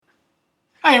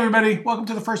Hi, everybody. Welcome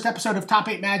to the first episode of Top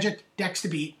 8 Magic, Decks to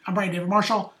Beat. I'm Brian David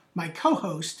Marshall. My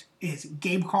co-host is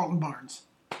Gabe Carlton Barnes.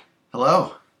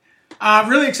 Hello.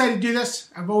 Really excited to do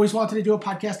this. I've always wanted to do a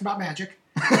podcast about Magic.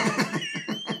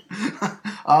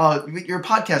 Your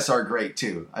podcasts are great,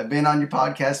 too. I've been on your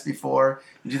podcast before.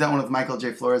 You do that one with Michael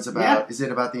J. Flores about, Is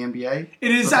it about the NBA?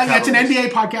 It is, it's an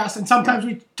NBA podcast, and sometimes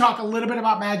we talk a little bit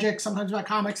about Magic, sometimes about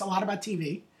comics, a lot about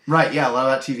TV. Right, yeah, a lot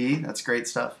about TV. That's great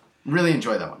stuff. Really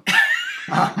enjoy that one.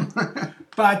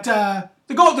 But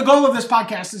the goal of this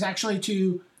podcast is actually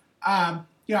to, I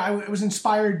was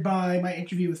inspired by my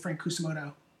interview with Frank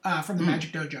Kusamoto from the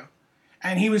Magic Dojo.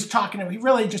 And he was he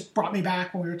really just brought me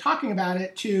back when we were talking about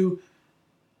it to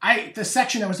the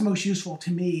section that was the most useful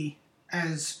to me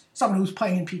as someone who was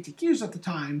playing in PTQs at the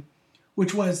time,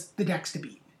 which was the decks to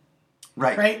beat.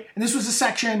 Right? And this was a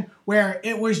section where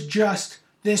it was just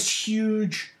this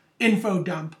huge info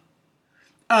dump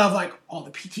of like all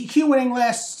the PTQ winning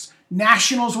lists,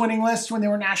 Nationals winning lists when there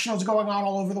were Nationals going on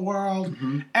all over the world.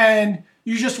 Mm-hmm. And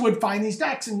you just would find these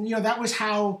decks. And, that was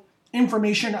how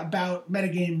information about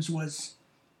metagames was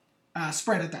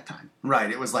spread at that time. Right.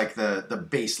 It was like the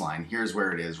baseline. Here's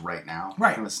where it is right now.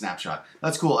 Right. From a snapshot.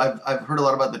 That's cool. I've heard a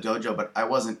lot about the dojo, but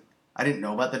I didn't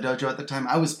know about the dojo at the time.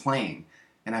 I was playing.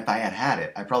 And if I had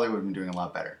it, I probably would have been doing a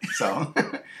lot better. So,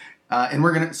 and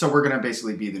we're gonna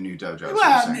basically be the new dojo.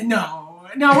 Well,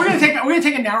 no, we're gonna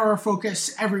take a narrower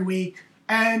focus every week,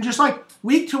 and just like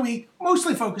week to week,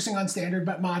 mostly focusing on standard,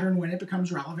 but modern when it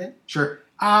becomes relevant. Sure.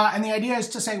 And the idea is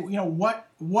to say,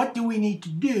 what do we need to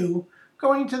do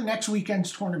going into the next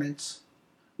weekend's tournaments?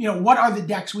 What are the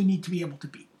decks we need to be able to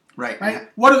beat? Right.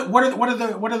 What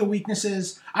are the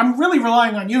weaknesses? I'm really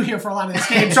relying on you here for a lot of this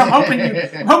game, so I'm hoping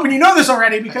you know this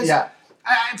already because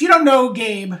if you don't know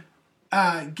Gabe,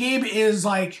 Gabe is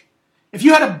like if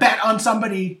you had a bet on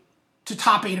somebody to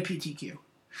top 8 a PTQ.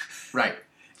 Right.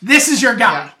 This is your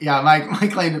guy. Yeah, my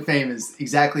claim to fame is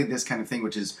exactly this kind of thing,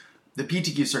 which is the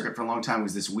PTQ circuit for a long time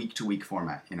was this week-to-week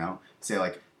format, Say,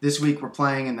 like, this week we're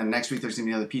playing, and then next week there's going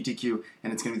to be another PTQ,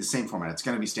 and it's going to be the same format. It's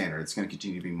going to be standard. It's going to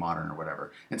continue to be modern or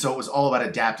whatever. And so it was all about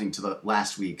adapting to the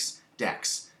last week's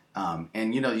decks.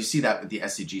 And, you see that with the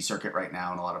SCG circuit right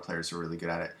now, and a lot of players are really good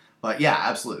at it. But, yeah,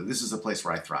 absolutely. This is a place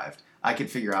where I thrived. I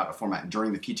could figure out a format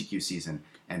during the PTQ season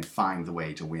and find the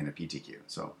way to win a PTQ.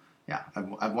 So, yeah,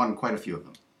 I've won quite a few of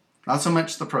them. Not so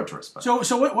much the Pro Tours. But.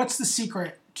 So what's the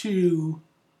secret to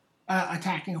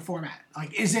attacking a format?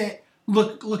 Like, is it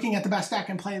looking at the best deck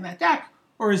and playing that deck,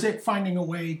 or is it finding a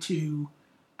way to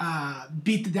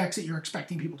beat the decks that you're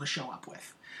expecting people to show up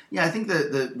with? Yeah, I think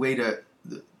the way to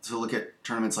look at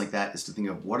tournaments like that is to think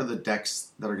of what are the decks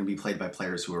that are going to be played by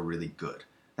players who are really good.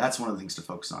 That's one of the things to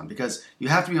focus on because you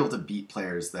have to be able to beat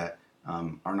players that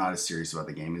are not as serious about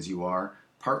the game as you are,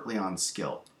 partly on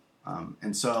skill.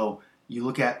 And so you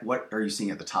look at what are you seeing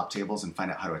at the top tables and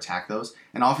find out how to attack those.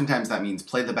 And oftentimes that means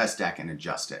play the best deck and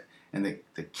adjust it. And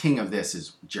the king of this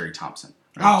is Jerry Thompson.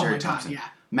 Right? Oh, Jerry my Thompson, God, yeah.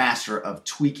 Master of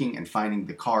tweaking and finding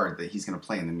the card that he's going to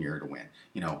play in the mirror to win.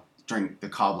 During the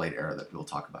Cobblade era that people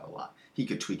talk about a lot. He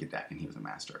could tweak a deck and he was a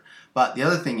master. But the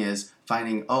other thing is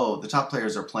finding, the top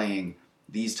players are playing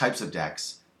these types of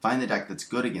decks, find the deck that's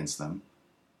good against them,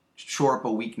 shore up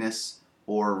a weakness,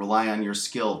 or rely on your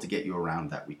skill to get you around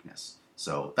that weakness.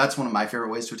 So that's one of my favorite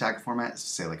ways to attack a format is to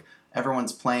say, like,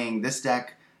 everyone's playing this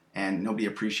deck, and nobody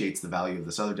appreciates the value of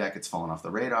this other deck. It's fallen off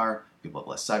the radar. People have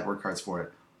less sideboard cards for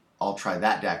it. I'll try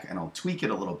that deck, and I'll tweak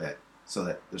it a little bit so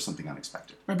that there's something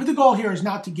unexpected. Right, but the goal here is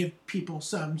not to give people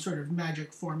some sort of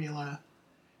magic formula.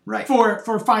 Right. For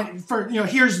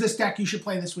here's this deck you should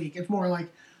play this week. It's more like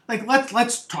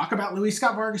let's talk about Luis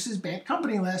Scott Vargas's Bant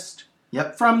Company list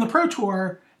from the Pro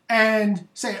Tour and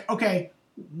say, okay,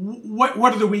 what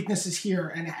are the weaknesses here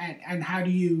and how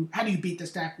do you beat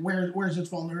this deck? Where's its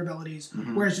vulnerabilities?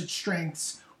 Mm-hmm. Where's its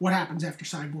strengths? What happens after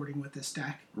sideboarding with this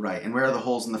deck? Right, and where are the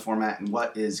holes in the format and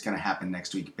what is going to happen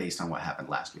next week based on what happened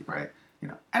last week, right?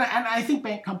 And I think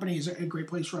Bant Company is a great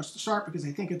place for us to start because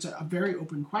I think it's a very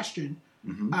open question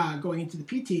going into the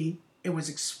PT. It was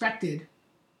expected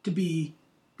to be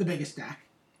the biggest deck.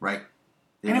 Right.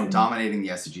 They've been dominating the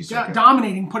SCG circuit.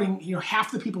 Dominating, putting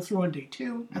half the people through on day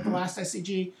 2 at the last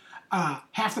SCG,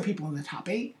 half the people in the top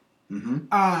 8.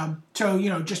 Mm-hmm.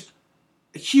 So, just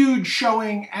a huge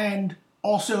showing and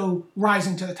also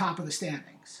rising to the top of the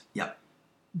standings. Yep.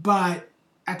 But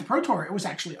at the Pro Tour, it was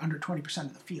actually under 20%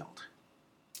 of the field.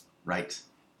 Right.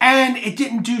 And it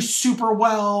didn't do super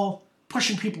well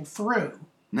pushing people through.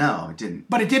 No, it didn't.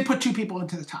 But it did put 2 people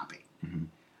into the top 8.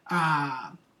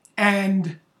 Mm-hmm.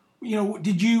 And, what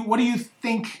do you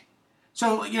think?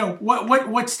 So,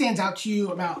 what stands out to you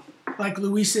about, like,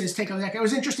 Luis's take on the deck? It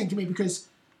was interesting to me because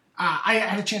I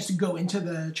had a chance to go into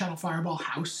the Channel Fireball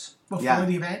house before Yeah.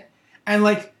 the event, and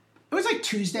like it was like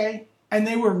Tuesday, and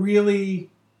they were really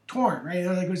torn, right?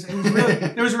 Like it was really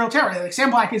there was a real tear. Right? Like Sam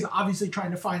Black is obviously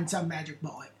trying to find some magic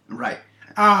bullet. Right.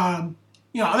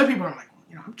 Other people are like,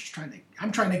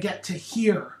 I'm trying to get to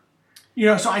here,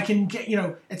 so I can get,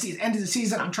 at the end of the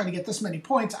season, I'm trying to get this many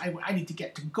points. I need to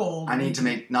get to gold. I need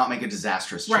to not make a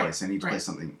disastrous choice. I need to play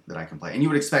something that I can play. And you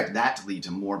would expect that to lead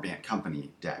to more Bant Company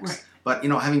decks. Right. But,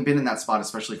 having been in that spot,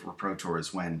 especially for Pro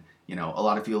Tours, when, a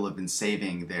lot of people have been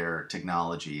saving their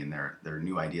technology and their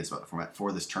new ideas about the format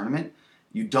for this tournament,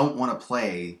 you don't want to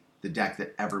play the deck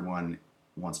that everyone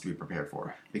wants to be prepared for.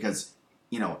 Right. Because,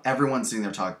 everyone's sitting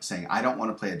there saying, I don't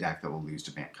want to play a deck that will lose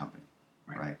to Bant Company.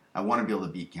 Right? I want to be able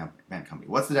to beat Bant Company.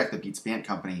 What's the deck that beats Bant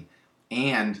Company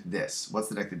and this? What's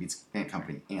the deck that beats Bant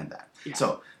Company and that? Yeah.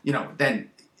 So, then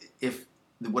if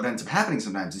what ends up happening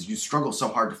sometimes is you struggle so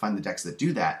hard to find the decks that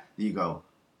do that you go,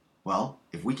 well,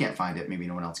 if we can't find it, maybe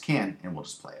no one else can, and we'll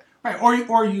just play it. Right.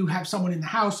 Or you have someone in the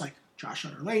house like Josh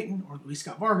Utter-Layton or Luis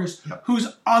Scott Vargas, who's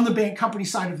on the Bant Company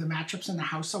side of the matchups in the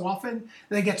house so often,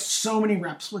 they get so many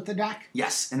reps with the deck.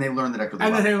 Yes, and they learn the deck really well.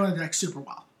 And then they learn the deck super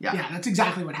well. Yeah, that's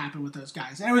exactly what happened with those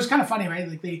guys. And it was kind of funny, right?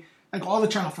 Like all the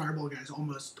Channel Fireball guys,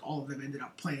 almost all of them ended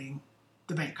up playing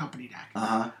the Bant Company deck.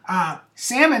 Uh-huh.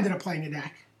 Sam ended up playing a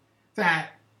deck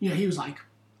that, he was like,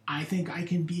 I think I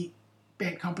can beat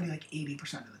Bant Company like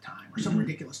 80% of the time, or some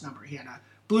ridiculous number. He had a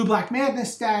Blue-Black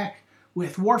Madness deck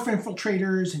with Wharf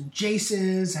Infiltrators and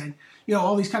Jaces and,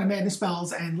 all these kind of madness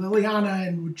spells, and Liliana,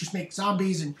 and would just make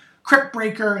zombies and Crypt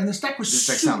Breaker, and this deck was This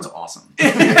deck sounds awesome.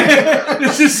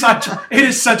 it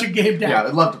is such a game deck. Yeah,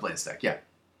 I'd love to play this deck, yeah.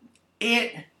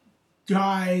 It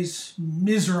dies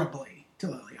miserably to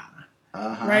Liliana.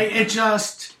 Uh-huh. Right? It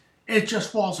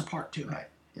just falls apart to it. Right.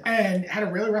 Yeah. And had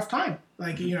a really rough time.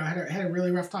 Like, had a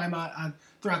really rough time on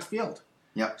throughout the field.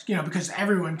 Yep. Because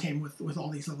everyone came with all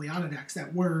these Liliana decks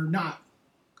that were not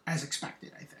as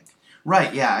expected, I think.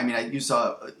 Right, yeah. I mean, you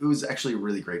saw, it was actually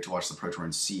really great to watch the Pro Tour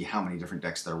and see how many different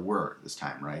decks there were this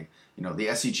time, right? The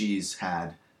SCGs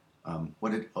had,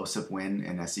 what did OSIP win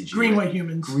in SCG? Green-white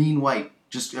humans. Green-white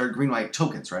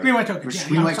tokens, right? Green-white tokens, yeah.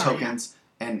 Green-white tokens,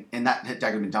 yeah. And that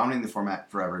deck had been dominating the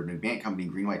format forever. It had been Bant Company,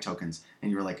 green-white tokens,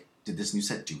 and you were like, did this new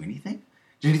set do anything?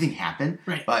 Did anything happen?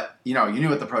 Right. But, you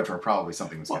knew at the Pro Tour probably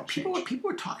something was going to change.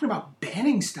 People were talking about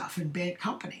banning stuff in Bant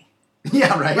Company.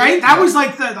 Yeah, right. Right? That was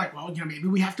maybe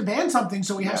we have to ban something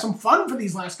so we have some fun for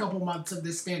these last couple months of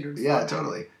this standard. Yeah,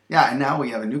 totally. Yeah, and now we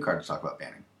have a new card to talk about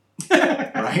banning.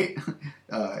 Right?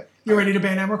 You ready to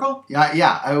ban Emrakul?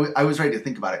 Yeah. I was ready to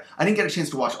think about it. I didn't get a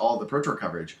chance to watch all the Pro Tour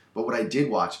coverage, but what I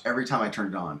did watch every time I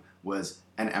turned it on was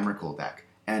an Emrakul deck.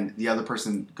 And the other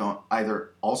person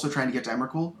either also trying to get to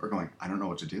Emrakul or going, I don't know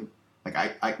what to do.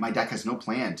 Like, my deck has no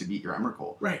plan to beat your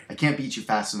Emrakul. Right. I can't beat you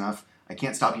fast enough. I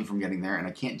can't stop you from getting there, and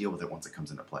I can't deal with it once it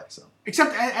comes into play. So,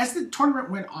 except as the tournament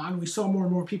went on, we saw more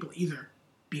and more people either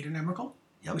beat an Emrakul.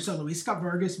 Yep. We saw Luis Scott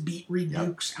Vargas beat Reed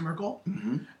Duke's Emrakul.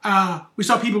 Mm-hmm. We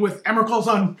saw people with Emrakuls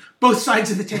on both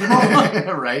sides of the table.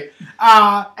 Right.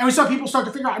 And we saw people start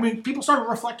to figure out, people started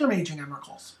Reflector Maging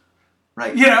Emrakuls.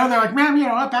 Right. They're like, man,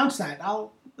 I bounce that.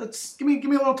 Give me a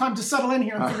little time to settle in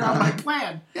here and figure out my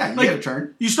plan. Yeah, you get a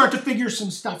turn. You start to figure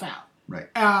some stuff out. Right.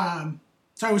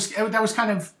 So it was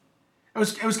kind of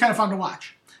fun to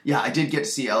watch. Yeah, I did get to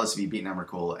see LSV beat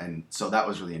Emrakul, and so that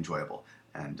was really enjoyable.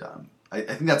 And I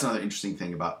think that's another interesting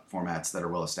thing about formats that are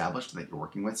well established that you're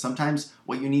working with. Sometimes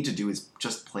what you need to do is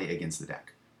just play against the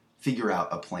deck, figure out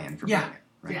a plan for playing it.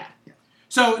 Right? Yeah.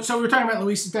 So we were talking about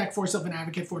Luis's deck: Force Sylvan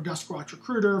Advocate, for Duskwatch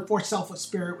Recruiter, for Selfless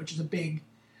Spirit, which is a big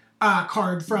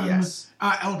card from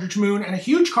Eldritch Moon, and a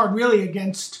huge card really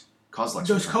against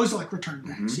those Kozilek return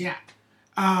decks. Mm-hmm.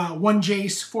 Yeah. 1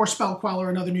 Jace, 4 Spell Queller,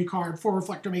 another new card, 4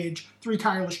 Reflector Mage, 3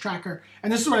 Tireless Tracker,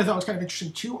 and this is what I thought was kind of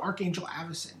interesting: 2 Archangel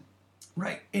Avacyn.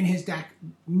 Right. In his deck.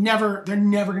 They're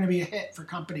never going to be a hit for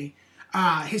Company.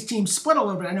 His team split a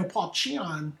little bit. I know Paul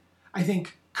Cheon, I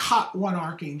think, cut 1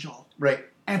 Archangel. Right.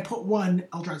 And put 1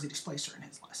 Eldrazi Displacer in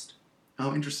his list.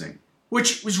 Oh, interesting.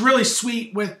 Which was really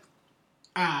sweet with,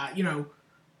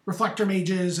 Reflector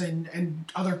Mages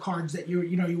and other cards that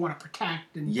you want to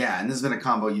protect. And yeah, and this has been a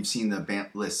combo. You've seen the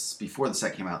Bant lists before the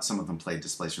set came out. Some of them played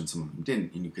Displacer and some of them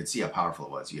didn't. And you could see how powerful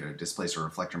it was. You had a Displacer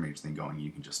Reflector Mage thing going. And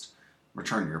you can just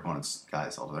return your opponent's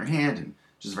guys all to their hand, and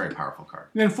just a very powerful card.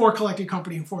 And then 4 Collected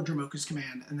Company and 4 Dromoka's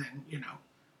Command, and then,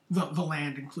 the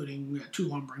land, including 2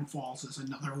 Lumbering Falls, is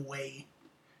another way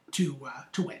to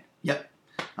win. Yep.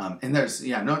 And there's,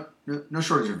 no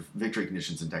shortage of victory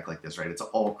conditions in a deck like this, right? It's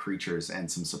all creatures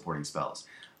and some supporting spells.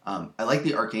 I like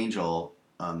the Archangel.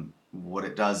 What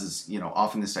it does is,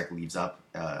 often this deck leaves up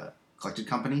Collected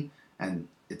Company, and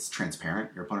it's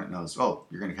transparent. Your opponent knows, oh,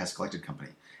 you're going to cast Collected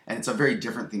Company. And it's a very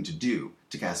different thing to do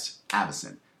to cast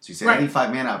Avacyn. So you say, I need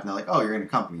 5 mana up, and they're like, oh, you're in a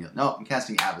company. No, I'm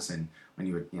casting Avacyn when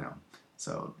you would,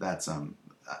 So that's,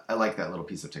 I like that little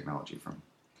piece of technology from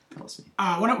LSV.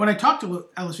 When I talked to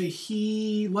LSV,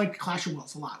 he liked Clash of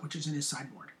Wills a lot, which is in his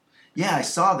sideboard. Yeah, I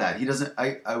saw that. He doesn't.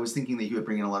 I was thinking that he would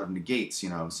bring in a lot of negates.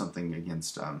 Something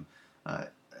against.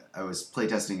 I was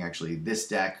playtesting actually this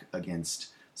deck against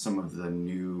some of the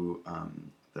new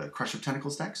the Crush of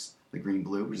Tentacles decks, the green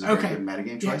blue, which is a very good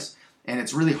metagame choice. And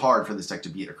it's really hard for this deck to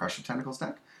beat a Crush of Tentacles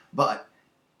deck. But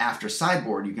after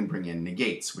sideboard, you can bring in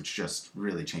negates, which just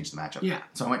really change the matchup. Yeah.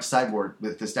 So I went to sideboard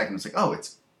with this deck, and it's like, oh,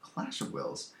 it's Clash of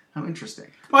Wills. How interesting.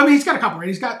 Well, I mean, he's got a couple, right?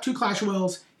 He's got 2 Clash of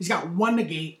Wills, he's got 1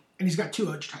 negate, and he's got 2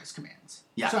 Ojutai's commands.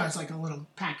 Yeah. So it's like a little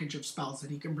package of spells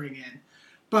that he can bring in.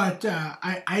 But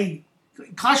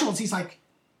Clash of Wills,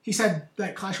 he said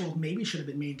that Clash of Wills maybe should have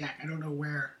been main deck. I don't know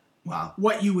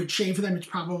what you would shave for them. It's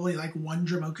probably like 1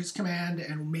 Dromoka's command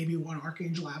and maybe 1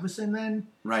 Archangel Avacyn then.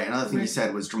 Right. Another thing he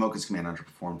said was Dromoka's command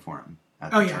underperformed for him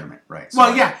at the tournament. Right. So,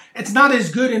 well, yeah, it's not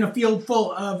as good in a field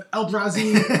full of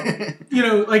Eldrazi,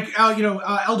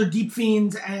 Elder Deep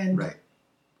Fiends and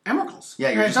Emeralds. Yeah,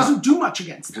 it doesn't do much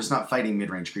against them. You're just not fighting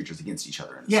mid-range creatures against each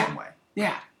other in the same way.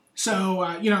 Yeah. So,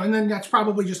 and then that's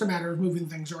probably just a matter of moving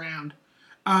things around.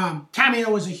 Tamiyo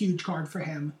was a huge card for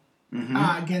him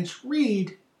against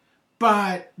Reed,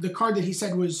 but the card that he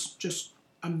said was just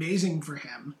amazing for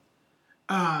him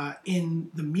in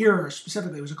the mirror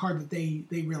specifically, it was a card that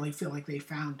they really feel like they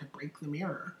found to break the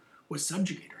mirror, was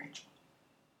Subjugator Angel.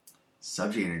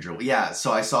 Subjugator Angel. Yeah,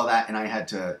 so I saw that and I had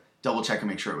to double check and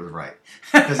make sure it was right.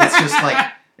 Because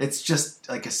it's just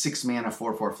like a 6 mana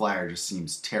 4/4 flyer just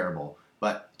seems terrible.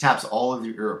 But taps all of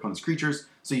your opponent's creatures,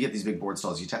 so you get these big board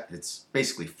stalls. It's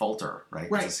basically Falter, right?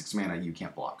 It's a 6 mana you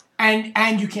can't block.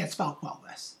 And you can't spell quell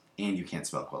this. And you can't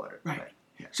spell quell it. Right.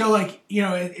 Yeah. So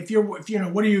if you're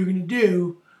what are you going to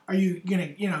do? Are you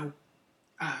going to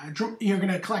you're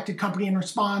going to collect a company in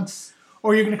response,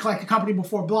 or you're going to collect a company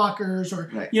before blockers, or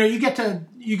you get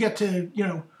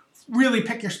to really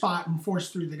pick your spot and force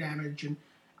through the damage. And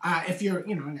if you're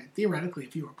theoretically,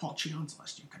 if you were Paul Cheon's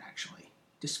list, you could actually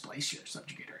displace your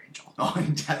Subjugator Angel. Oh,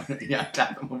 definitely. Yeah,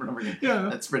 tap them over and over again. Yeah.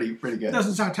 That's pretty good.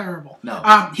 Doesn't sound terrible.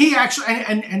 No. He actually,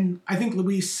 and I think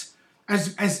Luis,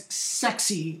 as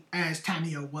sexy as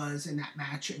Tamiyo was in that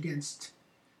match against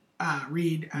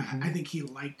Reed, I think he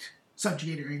liked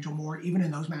Subjugator Angel more, even in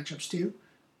those matchups too.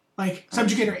 Like,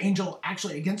 Subjugator Angel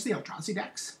actually against the Eldrazi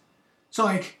decks.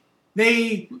 So,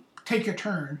 they take your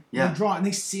turn, they draw, and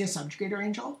they see a Subjugator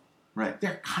Angel. Right.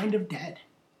 They're kind of dead.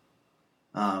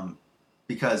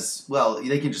 Because, well,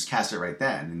 they can just cast it right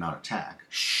then and not attack.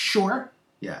 Sure.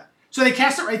 Yeah. So they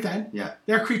cast it right then. Yeah.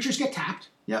 Their creatures get tapped.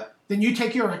 Yep. Then you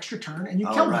take your extra turn and you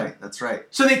kill them. Right. That's right.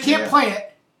 So they can't play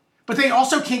it, but they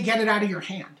also can't get it out of your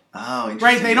hand. Oh, interesting.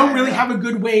 Right? They don't really have a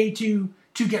good way to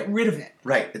get rid of it.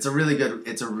 Right. It's a really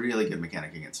good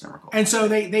mechanic against Emrakul. And so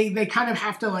they kind of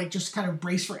have to just kind of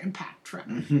brace for impact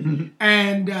from it.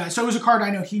 And so it was a card I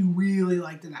know he really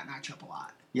liked in that matchup a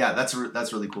lot. Yeah, that's a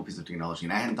really cool piece of technology,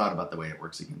 and I hadn't thought about the way it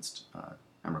works against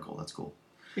Emrakul. That's cool.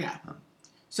 Yeah.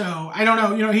 So I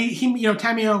don't know. He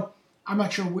Tamiyo. I'm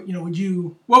not sure. Would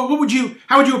you? How would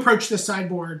you approach this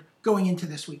sideboard going into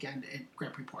this weekend at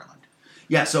Grand Prix Portland?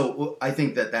 Yeah. So I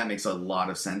think that makes a lot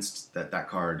of sense. That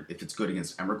card, if it's good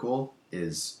against Emrakul,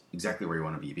 is exactly where you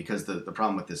want to be, because the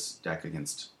problem with this deck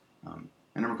against an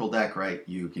Emrakul deck, right?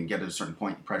 You can get to a certain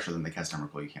point, you pressure them, they cast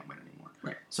Emrakul, you can't win anymore.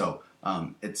 Right. So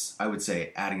I would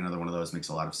say adding another one of those makes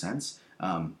a lot of sense.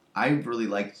 I really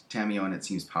liked Tamiyo, and it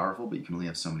seems powerful, but you can only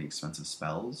have so many expensive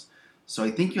spells. So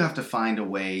I think you have to find a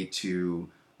way to,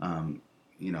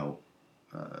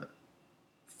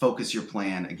 focus your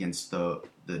plan against those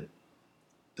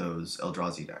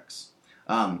Eldrazi decks.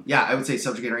 I would say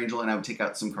Subjugator Angel, and I would take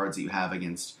out some cards that you have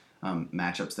against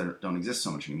matchups that don't exist so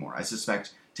much anymore. I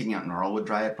suspect taking out Gnarlwood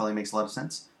Dryad probably makes a lot of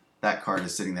sense. That card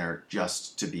is sitting there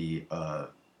just to be a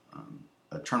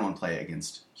turn 1 play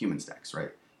against humans decks,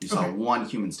 right? You saw one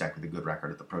humans deck with a good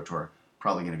record at the Pro Tour,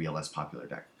 probably going to be a less popular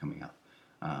deck coming up.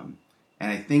 And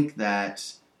I think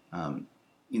that,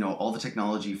 all the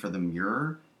technology for the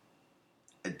mirror,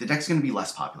 the deck's going to be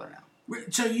less popular now.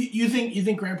 So you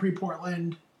think Grand Prix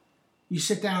Portland, you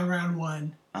sit down round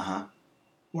 1,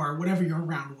 or whatever your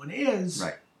round 1 is,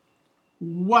 right?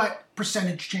 What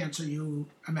percentage chance are you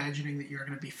imagining that you're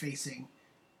going to be facing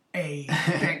a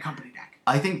Bank Company deck?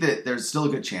 I think that there's still a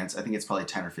good chance. I think it's probably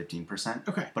 10 or 15%.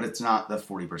 Okay. But it's not the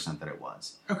 40% that it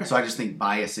was. Okay. So I just think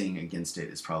biasing against it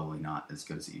is probably not as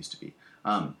good as it used to be.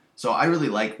 So I really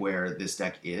like where this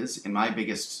deck is. And my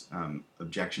biggest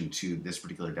objection to this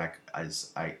particular deck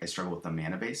is I struggle with the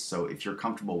mana base. So if you're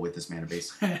comfortable with this mana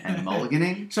base and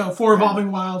mulliganing. So 4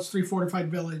 Evolving Wilds, 3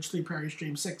 Fortified Village, 3 Prairie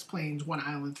Stream, 6 Plains, 1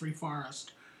 Island, 3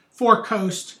 Forest, 4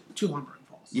 Coast, 2 Lumbering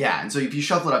Falls. Yeah, and so if you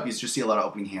shuffle it up, you just see a lot of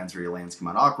opening hands where your lands come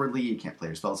out awkwardly. You can't play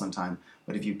your spells on time.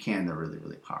 But if you can, they're really,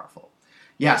 really powerful.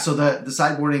 Yeah, so the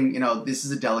sideboarding, this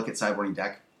is a delicate sideboarding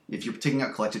deck. If you're taking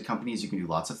out collected companies, you can do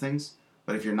lots of things.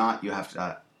 But if you're not, you have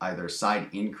to either side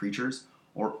in creatures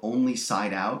or only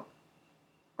side out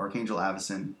Archangel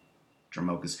Avacyn,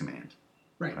 Dromoka's Command.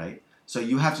 Right? So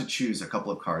you have to choose a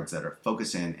couple of cards that are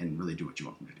focus in and really do what you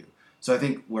want them to do. So I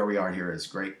think where we are here is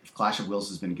great. If Clash of Wills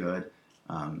has been good,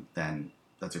 then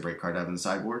that's a great card to have in the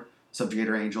sideboard.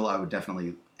 Subjugator Angel, I would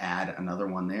definitely add another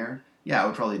one there. Yeah, I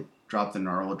would probably drop the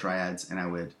Gnarl Dryads, and I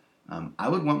would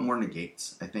want more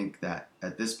negates. I think that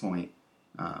at this point,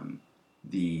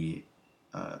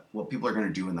 what people are going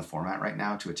to do in the format right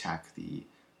now to attack the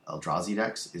Eldrazi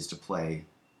decks is to play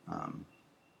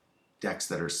decks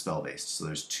that are spell-based. So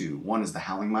there's 2. One is the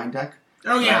Howling Mind deck.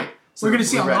 Oh, yeah. Right? So we're going to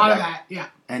see a lot of that, yeah.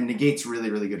 And negate's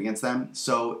really, really good against them.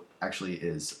 So actually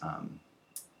is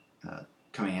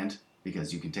Command,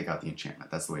 because you can take out the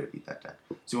enchantment. That's the way to beat that deck.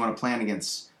 So you want to plan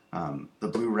against the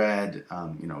blue-red,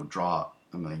 draw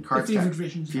a million cards the deck.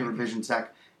 Fevered Visions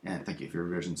deck. And thank you,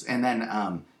 Fevered Visions. And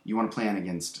then you want to plan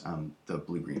against the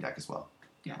blue-green deck as well.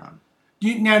 Yeah. Do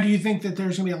you think that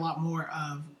there's going to be a lot more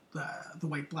of the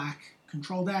white-black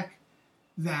control deck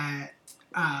that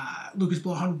Lucas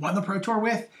Blowhorn won the Pro Tour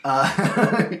with?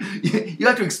 You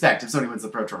have to expect if somebody wins the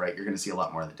Pro Tour, right, you're going to see a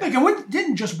lot more of the deck. Like,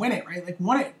 didn't just win it, right? Like,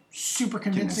 won it super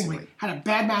convincingly. Had a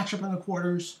bad matchup in the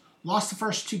quarters, lost the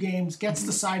first 2 games, gets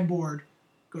the sideboard,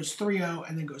 goes 3-0,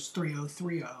 and then goes 3-0,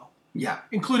 3-0. Yeah.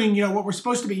 Including, what we're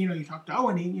supposed to be, you talk to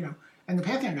Owen, and the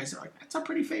Pantheon guys are like, that's a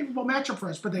pretty favorable matchup for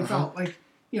us. But they felt like,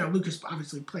 Lucas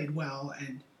obviously played well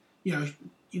and,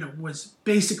 was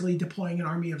basically deploying an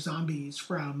army of zombies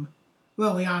from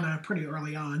Liliana pretty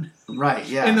early on. Right,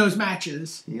 yeah. In those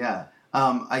matches. Yeah.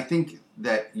 I think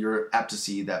that you're apt to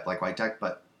see that black-white deck,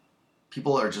 but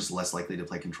people are just less likely to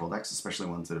play control decks, especially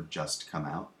ones that have just come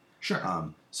out.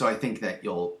 Sure. So I think that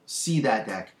you'll see that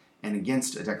deck, and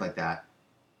against a deck like that,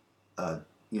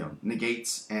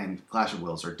 negates and Clash of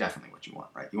Wills are definitely what you want,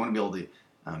 right? You want to be able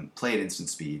to play at instant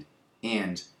speed,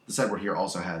 and the sideboard here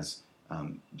also has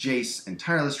Jace and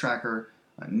Tireless Tracker,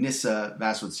 Nissa,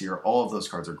 Vastwood Seer. All of those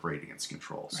cards are great against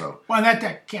control. Right. So, well, that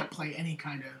deck can't play any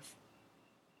kind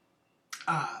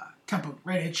of tempo,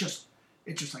 right? It's just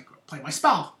like play my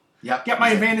spell. Yeah. Get my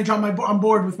advantage on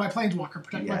board with my Planeswalker,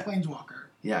 protect my Planeswalker.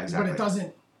 Yeah, exactly. But it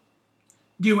doesn't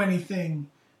do anything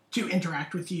to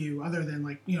interact with you other than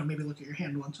maybe look at your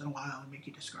hand once in a while and make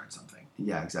you discard something.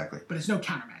 Yeah, exactly. But it's no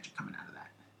counter magic coming out of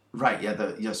that. Right,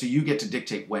 yeah. So you get to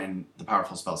dictate when the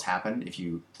powerful spells happen if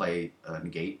you play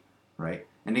negate, right?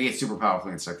 And negate's super powerful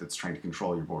against a deck that's trying to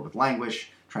control your board with Languish,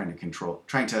 trying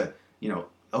to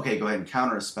okay, go ahead and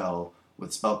counter a spell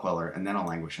with Spell Queller, and then I'll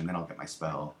Languish, and then I'll get my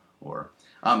spell.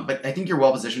 But I think you're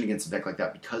well positioned against a deck like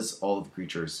that because all of the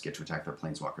creatures get to attack their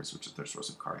Planeswalkers, which is their source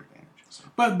of card advantage. So.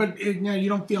 But you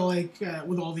don't feel like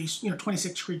with all these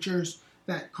 26 creatures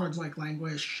that cards like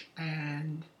Languish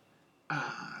and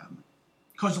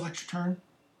Cause Electric Turn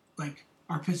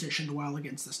are positioned well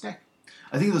against this deck.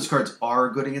 I think those cards are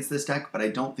good against this deck, but I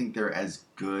don't think they're as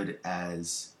good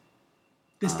as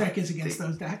this deck is against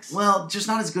those decks. Well, just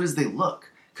not as good as they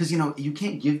look, because you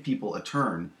can't give people a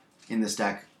turn in this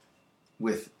deck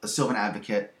with a Sylvan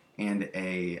Advocate and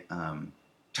a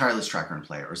Tireless Tracker in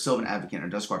play, or a Sylvan Advocate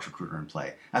and a Duskwatch Recruiter in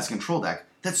play. As a control deck,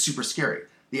 that's super scary.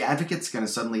 The Advocate's going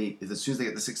to suddenly, as soon as they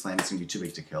get the 6th land, it's going to be too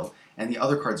big to kill, and the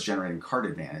other card's generating card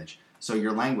advantage, so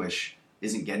your Languish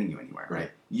isn't getting you anywhere,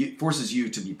 right? It forces you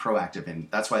to be proactive, and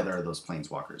that's why there are those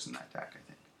Planeswalkers in that deck, I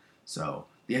think. So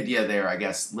the idea there, I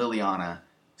guess, Liliana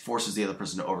forces the other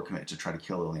person to overcommit to try to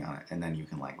kill Liliana, and then you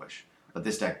can Languish. But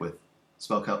this deck with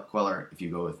Spell Queller, if you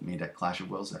go with main deck Clash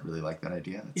of Wills, I really like that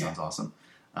idea. That sounds awesome.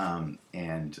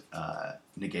 And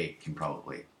Negate can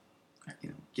probably,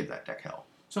 give that deck hell.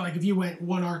 So, if you went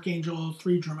 1 Archangel,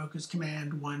 3 Dromoka's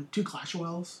Command, 2 Clash of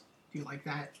Wills, do you like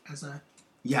that as a...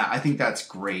 Yeah, I think that's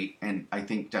great, and I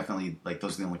think definitely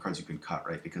those are the only cards you can cut,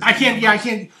 right? Because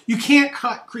you can't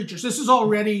cut creatures. This is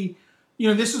already,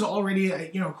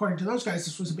 according to those guys,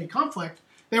 this was a big conflict.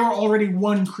 They were already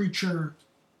 1 creature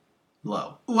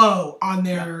low on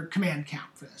their command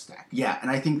count for this deck. Yeah, and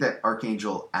I think that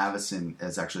Archangel Avacyn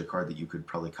is actually a card that you could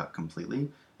probably cut completely.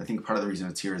 I think part of the reason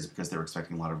it's here is because they were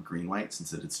expecting a lot of green-white,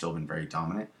 since it had still been very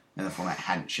dominant, and the format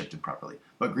hadn't shifted properly.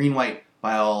 But green-white,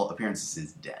 by all appearances,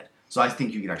 is dead. So I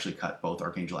think you could actually cut both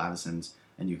Archangel Avacyns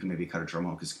and you can maybe cut a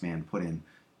Dromoka's command, put in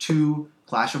 2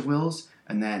 Clash of Wills,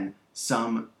 and then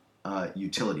some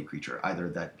utility creature, either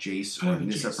that Jace or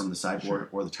Nissa from the sideboard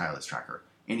or the Tireless Tracker.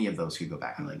 Any of those could go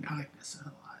back. I like Nissa a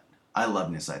lot. I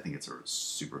love Nissa. I think it's a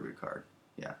super good card.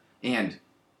 Yeah. And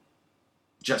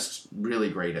just really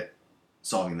great at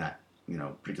solving that,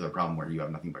 particular problem where you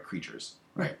have nothing but creatures.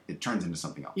 Right. It turns into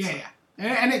something else. Yeah,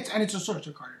 yeah. And it's a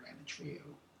sorcerer card advantage for you.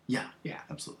 Yeah. Yeah.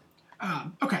 Absolutely.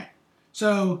 Okay.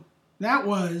 So that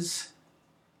was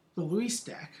the Luis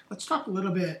deck. Let's talk a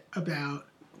little bit about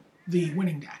the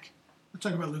winning deck. Let's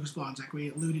talk about Lucas Blonde's deck. We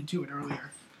alluded to it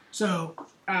earlier. So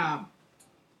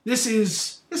this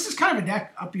is kind of a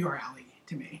deck up your alley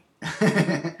to me.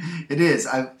 It is.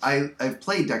 I've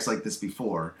played decks like this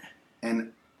before,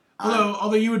 and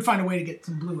although you would find a way to get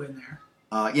some blue in there.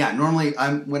 Yeah. Normally,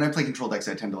 when I play control decks,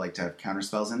 I tend to like to have counter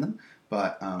spells in them,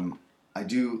 but I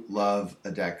do love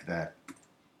a deck that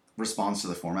responds to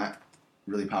the format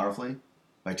really powerfully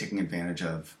by taking advantage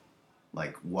of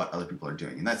like what other people are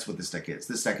doing, and that's what this deck is.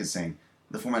 This deck is saying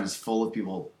the format is full of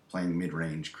people playing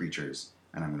mid-range creatures,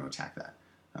 and I'm going to attack that.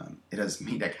 It has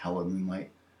main deck Hallowed Moonlight,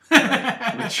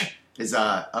 which is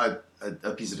a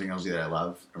piece of technology that I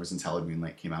love. Ever since Hallowed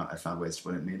Moonlight came out, I found ways to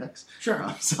put it in main decks. Sure.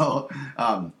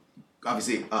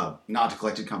 Obviously, Not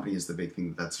Collected Company is the big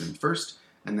thing that's doing first,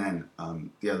 and then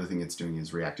the other thing it's doing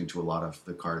is reacting to a lot of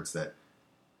the cards that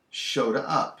showed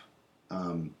up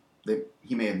that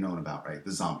he may have known about, right?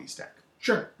 The Zombies deck.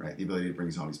 Sure. Right? The ability to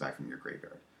bring zombies back from your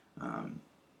graveyard.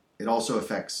 It also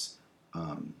affects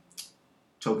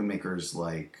token makers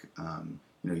like,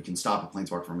 you can stop a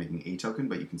Planeswalker from making a token,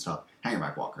 but you can stop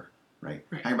Hangerback Walker, right?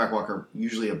 Hangerback Walker,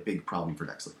 usually a big problem for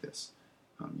decks like this.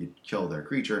 You kill their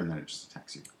creature, and then it just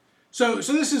attacks you. So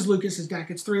this is Lucas's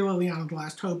deck. It's 3 Liliana the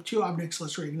Last Hope, 2 Ob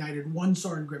Nixilis Reignited, 1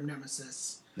 Sorin Grim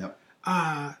Nemesis. Yep.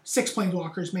 6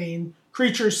 Planeswalkers main.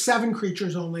 Creatures, 7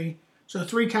 creatures only. So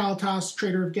 3 Kalatas,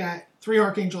 Trader of Get, 3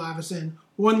 Archangel Avacyn,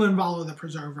 1 Linvala the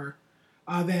Preserver.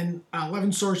 Then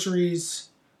 11 sorceries,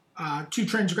 2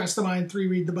 Transgress the Mind, 3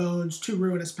 Read the Bones, 2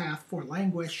 Ruinous Path, 4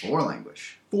 Languish. 4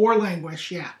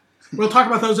 Languish, yeah. We'll talk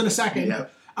about those in a second.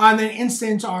 Yep. And then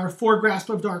instants are 4 Grasp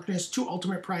of Darkness, 2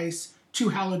 Ultimate Price, 2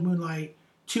 Hallowed Moonlight,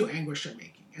 2 Anguish of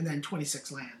Making, and then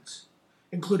 26 lands,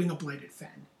 including a Blighted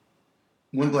Fen.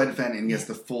 1 Blighted Fen, and he has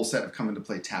the full set of come into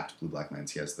play tapped blue-black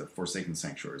lands. He has the Forsaken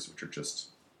Sanctuaries, which are just,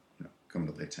 come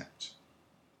into play tapped.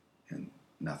 And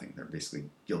nothing. They're basically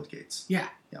guild gates. Yeah.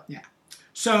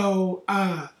 So,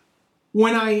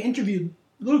 when I interviewed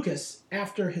Lucas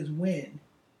after his win,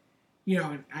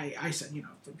 and I said, if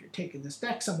you're taking this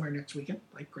deck somewhere next weekend,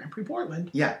 like Grand Prix Portland,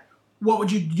 yeah, what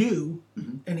would you do?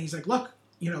 Mm-hmm. And he's like, look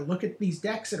at these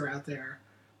decks that are out there.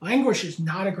 Languish is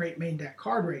not a great main deck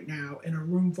card right now in a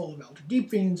room full of Elder Deep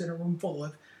Fiends, in a room full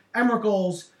of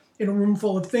Emeralds, in a room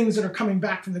full of things that are coming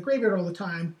back from the graveyard all the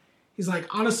time. He's like,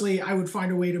 honestly, I would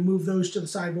find a way to move those to the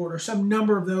sideboard, or some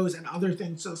number of those and other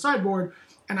things to the sideboard,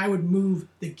 and I would move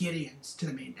the Gideons to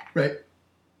the main deck. Right.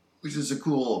 Which is a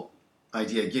cool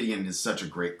idea. Gideon is such a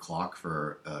great clock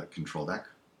for a control deck,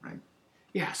 right?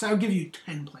 Yeah, so I would give you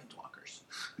 10 Planeswalkers.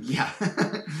 Yeah.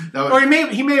 Or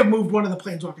he may have moved one of the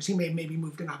Planeswalkers. He may have maybe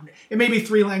moved it may be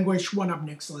 3 Languish, 1 Ob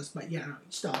Nixilis, but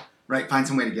still. Right, find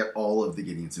some way to get all of the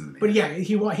Gideons into the main But deck.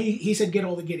 yeah, he said get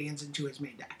all the Gideons into his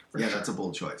main deck. Yeah, sure. That's a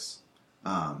bold choice.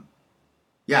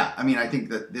 I think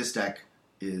that this deck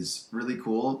is really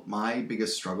cool. My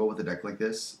biggest struggle with a deck like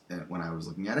this, when I was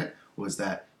looking at it, was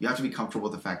that you have to be comfortable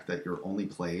with the fact that your only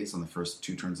plays on the first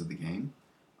 2 turns of the game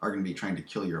are going to be trying to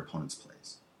kill your opponent's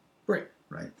plays.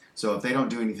 Right. So if they don't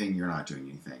do anything, you're not doing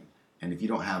anything. And if you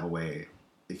don't have a way,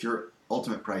 if your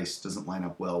ultimate price doesn't line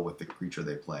up well with the creature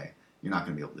they play, you're not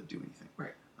going to be able to do anything.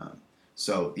 Right.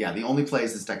 The only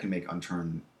plays this deck can make on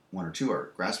turn 1 or 2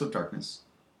 are Grasp of Darkness,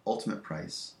 Ultimate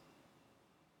Price,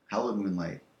 Hallowed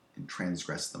Moonlight, and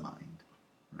Transgress the Mind.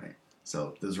 Right.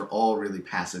 So those are all really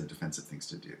passive defensive things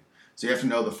to do. So you have to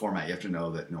know the format. You have to know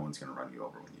that no one's going to run you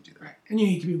over when you do that. Right. And you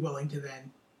need to be willing to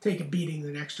then take a beating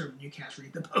the next turn when you cast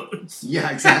Read the Bones.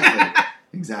 Yeah, exactly.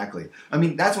 Exactly. I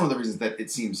mean, that's one of the reasons that it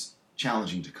seems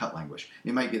challenging to cut Languish.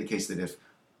 It might be the case that if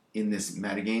in this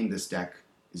metagame this deck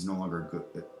is no longer good,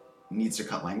 it needs to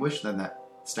cut Languish, then that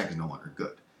deck is no longer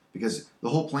good. Because the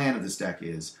whole plan of this deck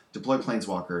is deploy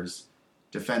Planeswalkers,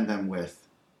 defend them with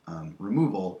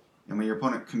removal, and when your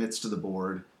opponent commits to the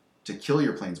board to kill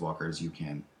your Planeswalkers, you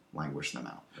can Languish them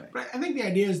out. Right? But I think the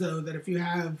idea is, though, that if you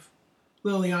have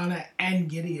Liliana and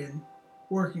Gideon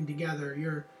working together,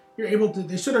 you're able to,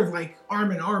 they sort of like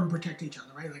arm in arm protect each other,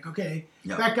 right? Like, okay,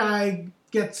 that guy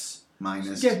gets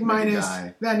minus,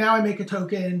 then now I make a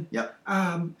token. Yep.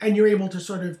 And you're able to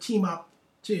sort of team up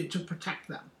to protect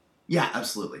them. Yeah,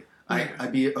 absolutely.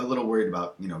 I'd be a little worried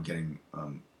about getting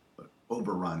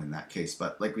overrun in that case.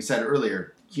 But like we said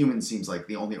earlier, human seems like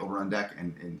the only overrun deck,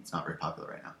 and it's not very popular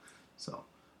right now. So,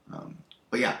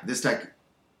 but yeah, this deck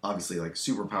obviously like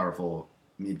super powerful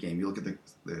mid game. You look at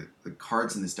the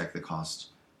cards in this deck that cost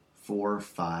 4,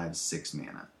 5, 6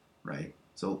 mana, right?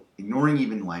 So ignoring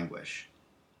even Languish,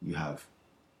 you have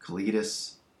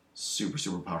Kalidas,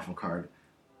 super powerful card.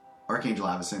 Archangel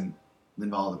Avacyn,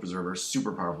 Linvala the Preserver,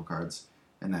 super powerful cards,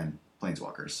 and then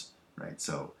Planeswalkers, right?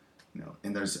 So,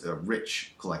 and there's a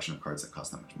rich collection of cards that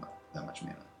cost that much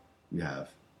mana. You have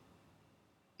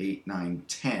 8, 9,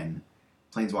 10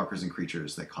 Planeswalkers and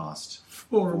creatures that cost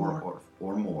 4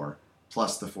 or more,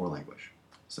 plus the 4 Languish.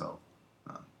 So,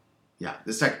 yeah,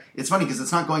 this deck, it's funny because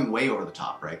it's not going way over the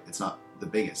top, right? It's not the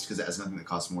biggest because it has nothing that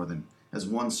costs more than, has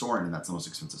 1 Sorin, and that's the most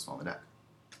expensive spell in the deck.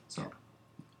 So,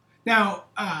 now,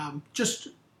 just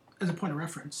as a point of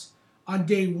reference, on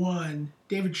day 1,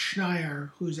 David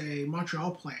Schneier, who's a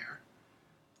Montreal player,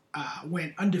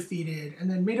 went undefeated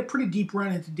and then made a pretty deep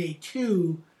run into day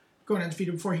 2, going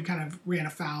undefeated before he kind of ran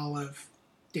afoul of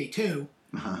day 2.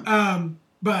 Uh-huh.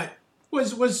 But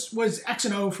was X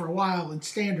and O for a while in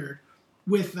Standard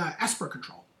with Esper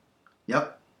Control.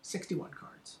 Yep. 61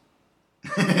 cards.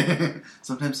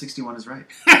 Sometimes 61 is right.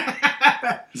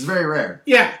 It's very rare.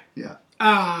 Yeah. Yeah.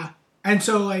 And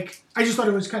so, like, I just thought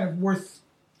it was kind of worth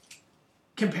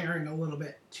comparing a little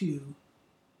bit to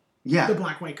the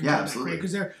black-white control deck, right?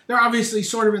 Because they're obviously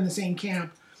sort of in the same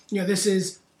camp. This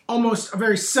is almost a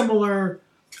very similar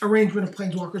arrangement of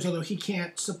Planeswalkers, although he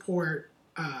can't support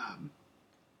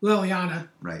Liliana.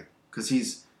 Right, because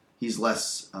he's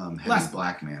less heavy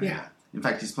black mana. Yeah. In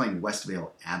fact, he's playing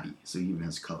Westvale Abbey, so he even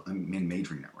has in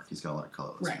Majoring Network. He's got a lot of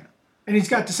colorless mana. And he's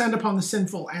got Descend Upon the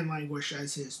Sinful and Languish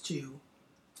as his two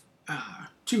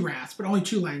Wraths, but only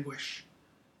 2 Languish,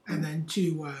 and then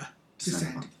 2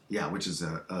 Descend. Yeah, which is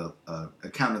a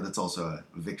counter that's also a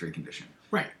victory condition.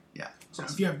 Right. Yeah. So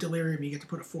if you have Delirium, you get to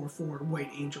put a 4/4 White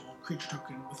Angel creature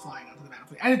token with flying onto the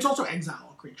battlefield, and it's also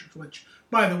exile creatures. Which,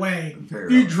 by the way,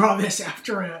 you draw this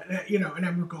after an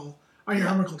Emrakul on your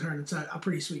Emrakul turn. It's a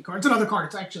pretty sweet card. It's another card.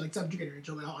 It's actually like Subjugator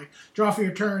Angel. They'll like draw for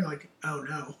your turn. Like, oh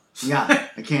no. Yeah,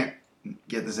 I can't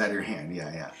get this out of your hand.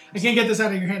 Yeah. I can't get this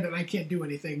out of your hand, and I can't do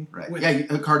anything. Right. With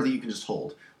a card that you can just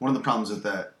hold. One of the problems with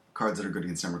the cards that are good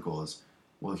against Emrakul is,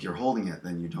 well, if you're holding it,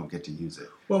 then you don't get to use it.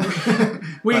 Well,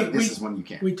 but this is one you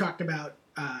can. We talked about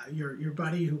your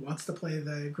buddy who wants to play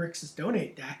the Grixis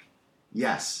Donate deck.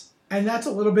 Yes. And that's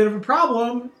a little bit of a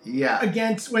problem. Yeah.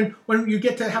 Against when you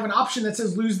get to have an option that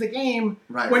says lose the game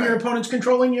when your opponent's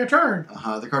controlling your turn.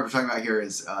 The card we're talking about here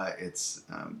is it's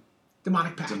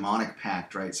Demonic Pact. Demonic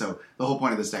Pact, right? So the whole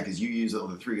point of this deck is you use all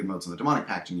the 3 good modes on the Demonic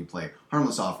Pact and you play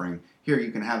Harmless Offering. Here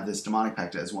you can have this Demonic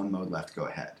Pact as 1 mode left, go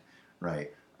ahead,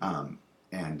 right?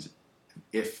 And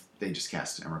if they just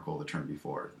cast Emrakul the turn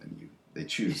before, then they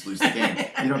choose lose the game.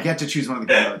 You don't get to choose one of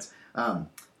the good modes.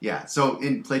 Yeah. So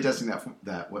in playtesting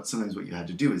sometimes what you had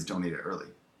to do is donate it early.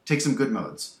 Take some good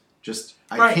modes.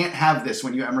 I can't have this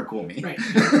when you Emrakul me. Right.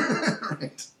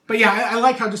 Right. But yeah, I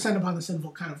like how Descend Upon the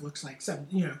Sinful kind of looks like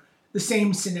the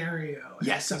same scenario as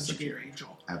Subjugator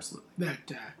Angel. Absolutely.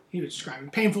 That he was describing.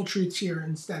 Painful Truths here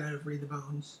instead of Read the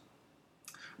Bones.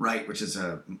 Right, which is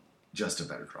just a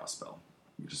better draw spell.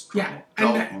 You just draw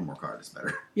one more card is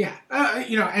better. Yeah.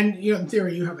 In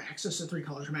theory you have access to 3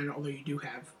 colors of mana, although you do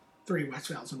have 3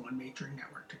 Westvales and 1 Majoring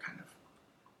Network to kind of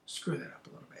screw that up a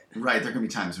little bit. Right, there can be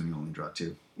times when you only draw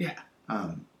 2. Yeah.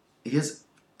 He has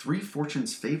 3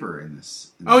 Fortune's Favor in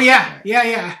this. Deck.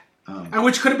 Yeah.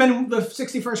 Which could have been the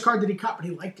 61st card that he cut, but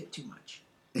he liked it too much.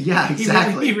 Yeah,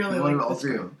 exactly. He really wanted liked all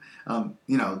 3 of them.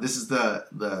 This is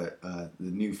the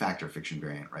new Fact or Fiction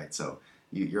variant, right? So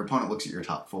your opponent looks at your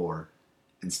top 4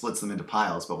 and splits them into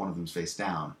piles, but one of them's face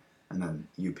down, and then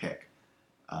you pick.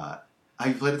 Have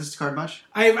you played with this card much?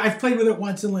 I've played with it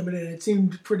once in Limited. It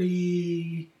seemed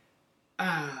pretty...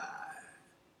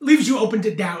 leaves you open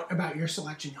to doubt about your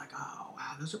selection. You're like, oh,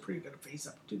 wow, those are pretty good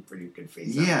face-up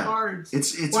cards.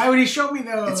 It's why would he show me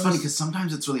those? It's funny because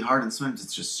sometimes it's really hard and sometimes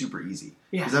it's just super easy.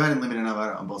 Yeah. Because I've had it Limited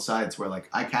enough on both sides where, like,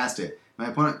 I cast it, my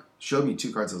opponent showed me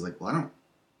 2 cards. I was like, well,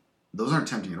 those aren't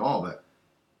tempting at all, but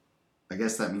I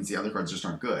guess that means the other cards just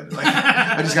aren't good. Like,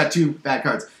 I just got 2 bad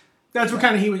cards. That's what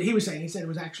kind of he was saying. He said it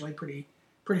was actually pretty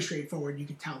straightforward. You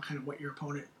could tell kind of what your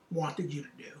opponent wanted you to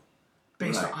do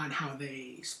based on how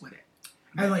they split it.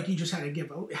 And like you just had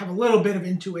to have a little bit of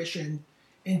intuition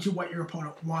into what your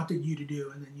opponent wanted you to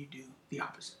do, and then you do the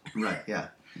opposite. Right. Yeah.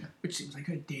 Which seems like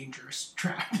a dangerous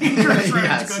route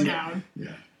to go down.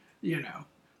 Yeah.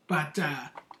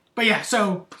 But yeah.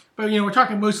 So, but we're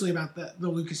talking mostly about the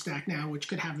Lucas deck now, which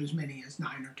could have as many as 9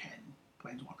 or 10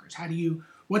 planeswalkers? How do you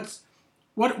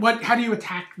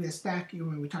attack this deck?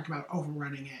 When we talked about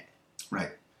overrunning it,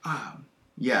 right?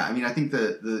 Yeah, I mean, I think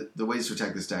the ways to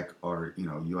attack this deck are,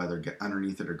 you either get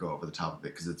underneath it or go over the top of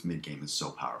it because its mid game is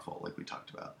so powerful, like we talked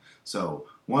about. So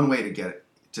one way to get it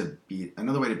to beat,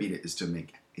 another way to beat it is to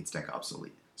make its deck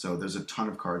obsolete. So there's a ton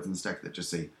of cards in this deck that just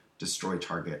say destroy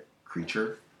target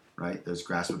creature, right? There's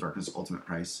Grasp of Darkness, Ultimate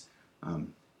Price,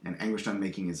 and Anguished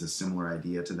Unmaking is a similar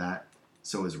idea to that.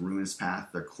 So is Ruinous Path,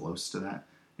 they're close to that,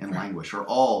 and Languish are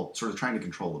all sort of trying to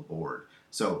control the board.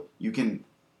 So you can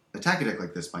attack a deck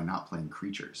like this by not playing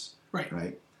creatures,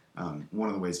 right? One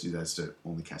of the ways to do that is to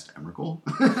only cast Emrakul,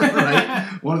 right?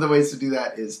 One of the ways to do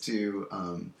that is to,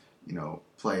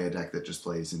 play a deck that just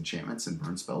plays enchantments and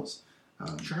burn spells.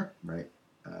 Right?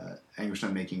 Anguished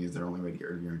Unmaking is their only way to get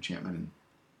rid of your enchantment, and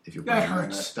if you that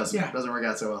hurts. That doesn't work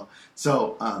out so well.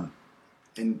 So,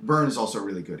 and burn is also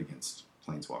really good against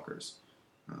planeswalkers.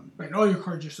 Right, all your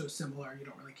cards are so similar, you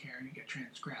don't really care. You get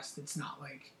transgressed. It's not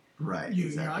like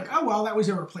you're like, oh well, that was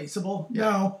irreplaceable.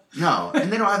 Yeah. No,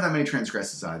 and they don't have that many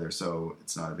transgresses either, so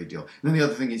it's not a big deal. And then the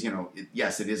other thing is,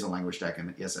 yes, it is a language deck,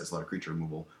 and yes, it has a lot of creature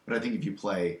removal. But I think if you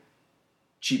play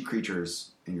cheap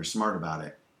creatures and you're smart about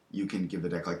it, you can give a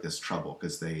deck like this trouble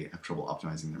because they have trouble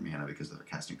optimizing their mana because of their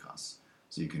casting costs.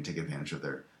 So you can take advantage of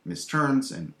their missed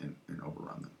turns and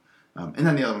overrun them. And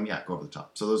then the other one, go over the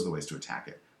top. So those are the ways to attack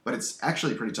it. But it's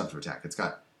actually pretty tough to attack. It's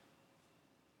got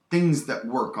things that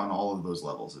work on all of those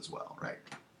levels as well, right?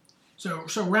 So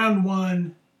round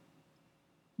one,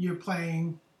 you're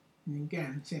playing, and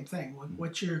again, same thing.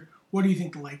 What do you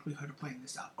think the likelihood of playing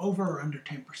this out? Over or under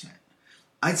 10%?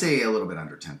 I'd say a little bit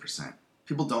under 10%.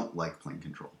 People don't like playing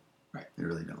control. Right. They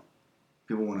really don't.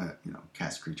 People want to,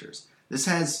 cast creatures. This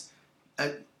has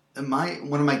one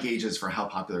of my gauges for how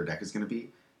popular a deck is going to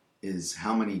be is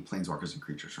how many planeswalkers and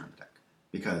creatures are in the deck.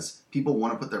 Because people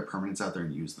want to put their permanents out there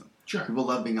and use them. Sure. People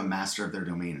love being a master of their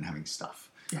domain and having stuff.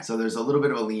 Yeah. So there's a little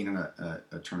bit of a lean in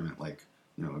a tournament like,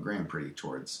 a Grand Prix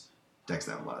towards decks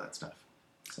that have a lot of that stuff.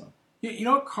 So. You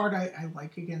know what card I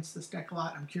like against this deck a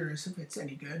lot? I'm curious if it's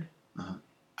any good.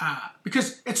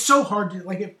 Because it's so hard to,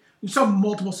 if you saw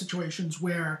multiple situations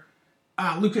where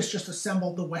Lucas just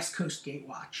assembled the West Coast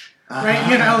Gatewatch,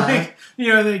 right?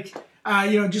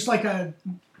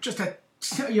 Just a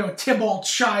Tybalt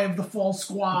shy of the full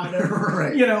squad, or,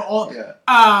 right?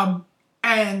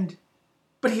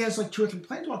 But he has 2 or 3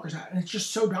 planeswalkers out, and it's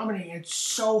just so dominating. It's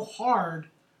so hard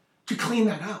to clean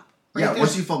that up. Right? Yeah,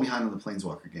 once you fall behind on the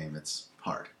planeswalker game, it's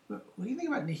hard. What do you think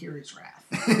about Nahiri's Wrath?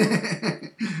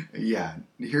 Yeah,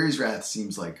 Nahiri's Wrath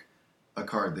seems like a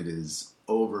card that is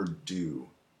overdue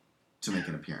to make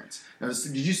an appearance. Now,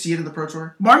 did you see it in the Pro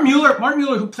Tour? Martin Mueller,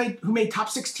 who made top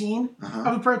 16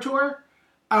 of the Pro Tour,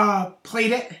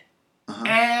 played it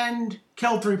and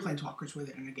killed 3 planeswalkers with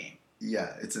it in a game.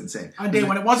 Yeah, it's insane. On day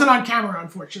one. It wasn't on camera,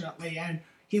 unfortunately, and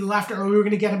he left early. We were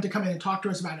going to get him to come in and talk to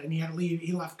us about it, and he had to leave.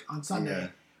 He left on Sunday. Yeah.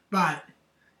 But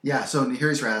so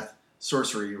Nahiri's Wrath,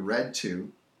 sorcery, red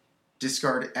 2,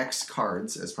 discard X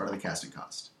cards as part of the casting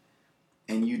cost.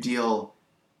 And you deal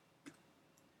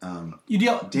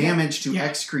damage to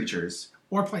X creatures.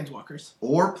 Or planeswalkers.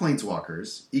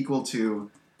 Equal to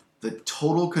the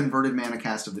total converted mana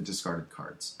cast of the discarded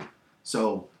cards.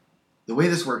 So the way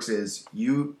this works is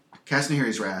you cast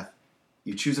Nahiri's Wrath,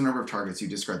 you choose a number of targets, you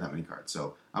discard that many cards.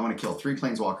 So I want to kill 3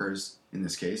 planeswalkers, in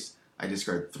this case. I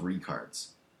discard 3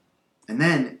 cards. And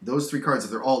then those 3 cards,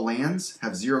 if they're all lands,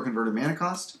 have 0 converted mana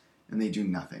cost, and they do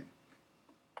nothing.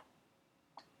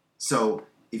 So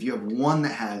if you have one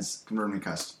that has converted mana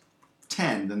cost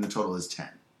 10, then the total is 10.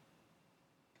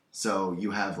 So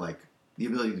you have the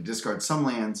ability to discard some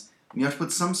lands, and you have to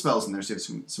put some spells in there so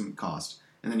you have some cost,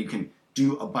 and then you can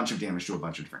do a bunch of damage to a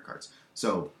bunch of different cards.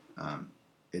 So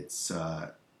it's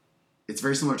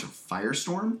very similar to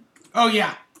Firestorm. Oh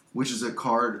yeah. Which is a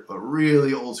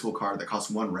really old school card that costs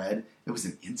 1 red. It was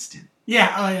an instant.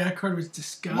 Yeah, that card was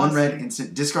disgusting. 1 red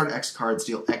instant. Discard X cards,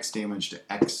 deal X damage to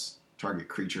X target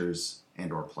creatures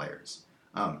and or players.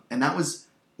 And that was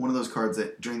one of those cards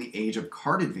that during the age of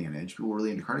card advantage, people were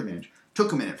really into card advantage,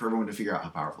 took a minute for everyone to figure out how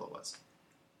powerful it was.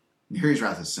 Nahiri's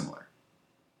Wrath is similar.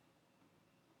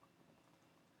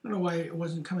 I don't know why it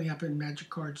wasn't coming up in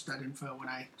magiccards.info when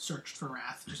I searched for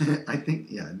Wrath. I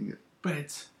think it. But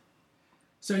it's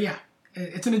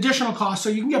an additional cost, so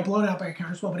you can get blown out by a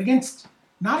counter spell, but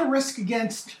not a risk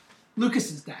against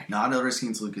Lucas's deck. Not a risk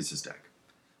against Lucas's deck.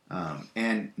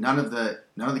 And none of the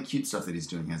cute stuff that he's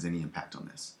doing has any impact on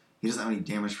this. He doesn't have any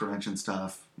damage prevention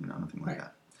stuff, nothing like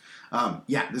that.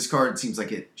 This card seems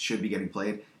like it should be getting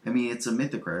played. I mean, it's a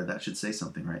mythic rare. That should say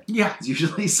something, right? Yeah. There's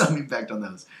usually some impact on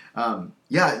those.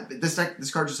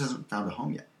 This card just hasn't found a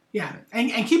home yet. Yeah,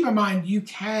 and keep in mind you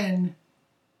can.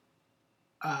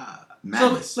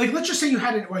 Madness. So, like, let's just say you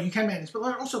had it. Well, you can madness, but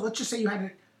also let's just say you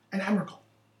had an Emrakul,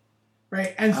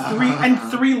 right? And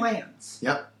three lands.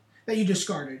 Yep. That you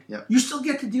discarded. Yep. You still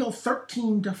get to deal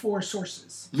 13 to 4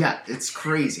 sources. Yeah, it's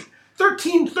crazy.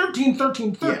 13, 13,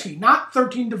 13, 13. Yeah. Not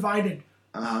 13 divided.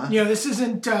 This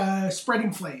isn't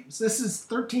Spreading Flames. This is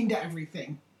 13 to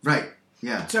everything. Right.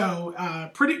 Yeah.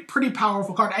 So pretty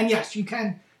powerful card. And yes, you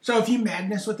can. So if you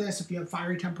madness with this, if you have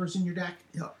Fiery Tempers in your deck.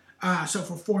 Yeah. So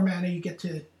for 4 mana, you get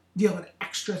to deal an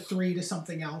extra 3 to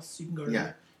something else. You can go to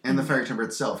that. And the Fiery Temper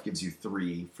itself gives you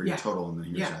 3 for your total in the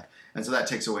Hero's Wrath. And so that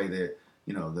takes away the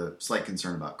slight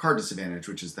concern about card disadvantage,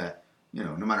 which is that,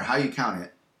 no matter how you count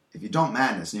it, if you don't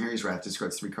madness, Nahiri's Wrath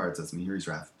discards 3 cards, that's Nahiri's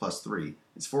Wrath plus 3.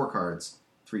 It's 4 cards,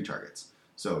 3 targets.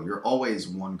 So you're always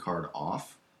 1 card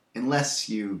off, unless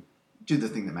you do the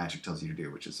thing that Magic tells you to do,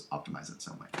 which is optimize it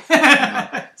some way.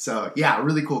 So, yeah, a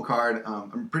really cool card.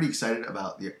 I'm pretty excited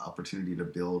about the opportunity to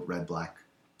build red-black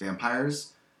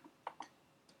vampires.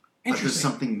 But there's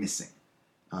something missing.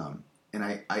 But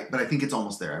I think it's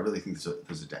almost there. I really think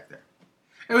there's a deck there.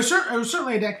 It was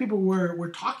certainly a deck people were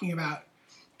talking about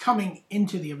coming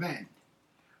into the event.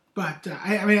 But,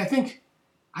 I think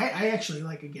I actually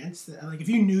like against it. Like, if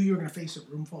you knew you were going to face a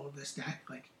room full of this deck,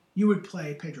 like, you would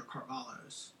play Pedro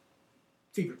Carvalho's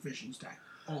Fevered Visions deck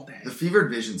all day. The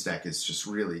Fevered Visions deck is just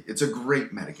it's a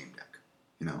great metagame deck.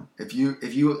 If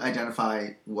you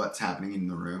identify what's happening in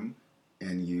the room,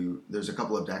 and there's a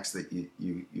couple of decks that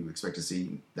you expect to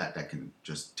see, that deck can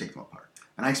just take them apart.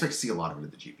 And I expect to see a lot of it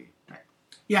at the GP. Right.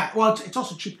 Yeah, well, it's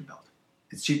also cheap to build.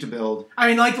 It's cheap to build. I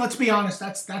mean, like, let's be honest,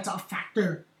 that's a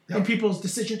factor in people's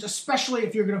decisions, especially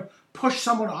if you're going to push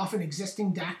someone off an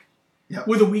existing deck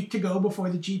with a week to go before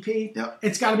the GP. Yep.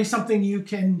 It's got to be something you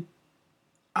can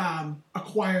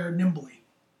acquire nimbly.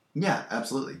 Yeah,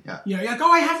 absolutely. Yeah. You're like,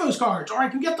 I have those cards, or I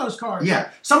can get those cards. Yeah.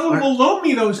 Someone will loan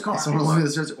me those cards. Someone will loan me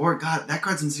those cards. Or, God, that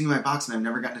card's been sitting in my box and I've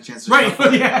never gotten a chance to Right.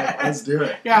 Yeah. Let's do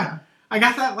it. Yeah. I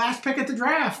got that last pick at the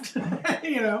draft.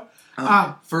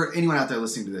 For anyone out there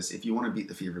listening to this, if you want to beat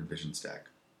the Fevered Visions deck,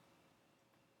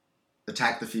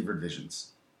 attack the Fevered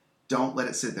Visions. Don't let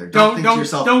it sit there. Don't think to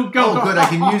yourself, good, I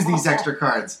can use these extra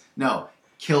cards. No.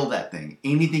 Kill that thing.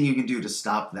 Anything you can do to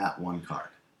stop that one card.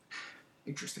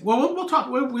 Interesting. Well, we'll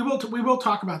talk. We will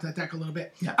talk about that deck a little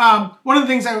bit. Yeah. One of the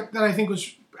things that I think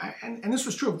was, and this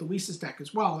was true of the Luis's deck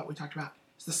as well that we talked about,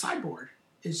 is the sideboard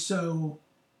is so.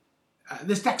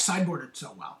 This deck sideboarded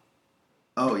so well.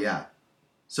 Oh yeah.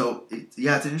 So it's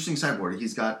an interesting sideboard.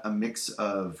 He's got a mix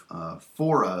of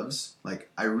 4 ofs. Like,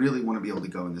 I really want to be able to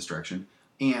go in this direction,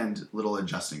 and little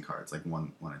adjusting cards like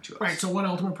 1 and 2 ofs. Right. So 1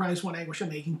 Ultimate Prize, 1 Anguish of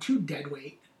Making, 2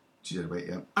 Deadweight. 2 Deadweight.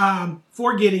 Yeah.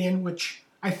 4 Gideon, which.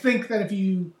 I think that if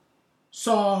you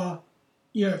saw,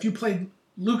 if you played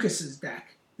Lucas's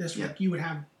deck this week, you would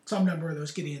have some number of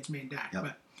those Gideon's main deck. Yep.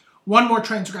 But 1 more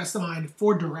Transgress the Mind,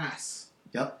 4 Duress.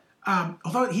 Yep.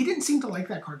 Although he didn't seem to like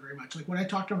that card very much. Like, when I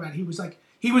talked to him about it, he was like,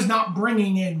 he was not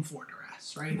bringing in 4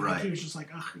 Duress, right? Right. Like, he was just like,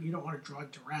 you don't want to draw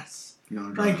Duress. You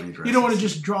don't want to draw you don't want to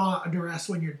just draw a Duress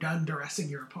when you're done Duressing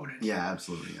your opponent. Yeah,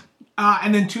 absolutely. Yeah.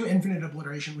 And then 2 Infinite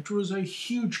Obliteration, which was a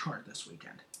huge card this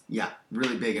weekend. Yeah,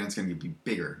 really big, and it's going to be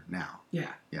bigger now.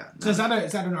 Yeah. Yeah. So is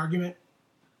that an argument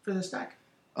for this deck?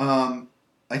 I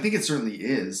think it certainly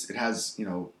is. It has,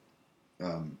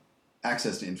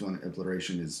 access to Infinite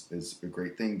Obliteration is a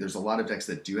great thing. There's a lot of decks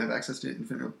that do have access to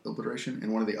Infinite Obliteration,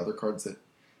 and one of the other cards that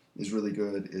is really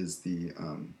good is the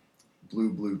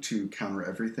blue 2 Counter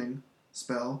Everything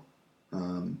spell.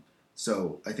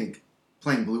 So I think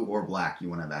playing blue or black, you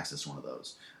want to have access to one of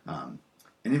those.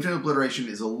 And Infinite Obliteration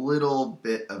is a little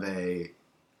bit of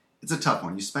it's a tough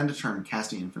one. You spend a turn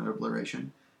casting Infinite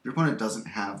Obliteration. If your opponent doesn't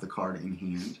have the card in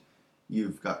hand,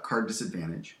 you've got card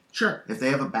disadvantage. Sure. If they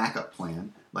have a backup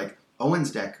plan, like Owen's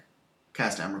deck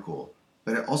cast Emrakul,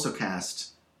 but it also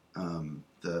cast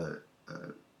the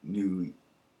new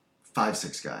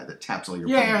 5/6 guy that taps all your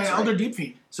opponents. Yeah, Elder Deep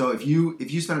Fiend. So if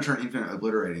you spend a turn Infinite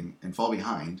Obliterating and fall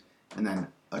behind, and then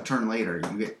a turn later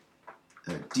you get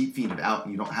Deep Fiended out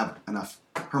and you don't have enough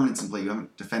permanents in play, you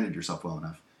haven't defended yourself well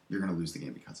enough, you're going to lose the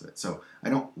game because of it. So I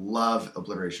don't love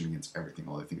Obliteration against everything,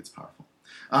 although I think it's powerful.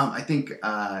 I think,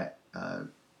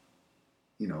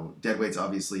 Deadweight's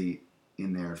obviously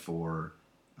in there for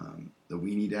the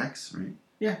weenie decks, right?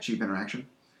 Yeah. Cheap interaction.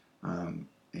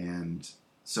 And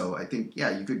so I think,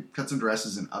 you could cut some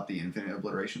Duresses and up the Infinite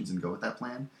Obliterations and go with that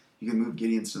plan. You can move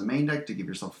Gideons to the main deck to give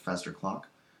yourself a faster clock.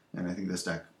 And I think this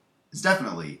deck is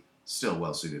definitely still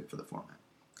well suited for the format.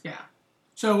 Yeah.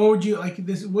 So what would you like?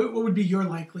 What would be your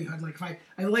likelihood? Like, if I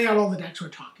lay out all the decks we're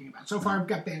talking about so far, I've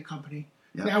got Band Company,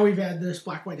 Yep. Now we've had this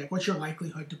black-white deck. What's your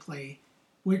likelihood to play?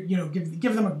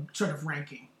 Give them a sort of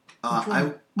ranking.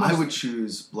 I would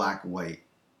choose black-white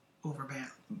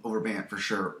over Bant for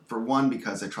sure. For one,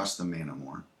 because I trust the mana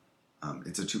more.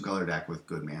 It's a 2-color deck with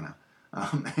good mana,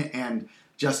 and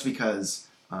just because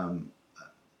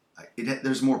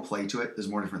there's more play to it. There's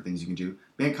more different things you can do.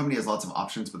 Bant Company has lots of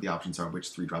options, but the options are which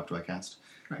 3-drop do I cast.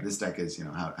 Right. This deck is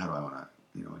how do I want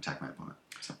to attack my opponent.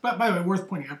 So. But by the way, worth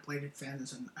pointing out, Bladed Fen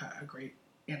is a great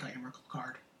anti-Emrakul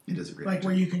card. It is a great like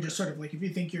where you can just sort of like if you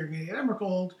think you're going to get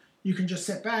Emrakul, you can just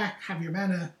sit back, have your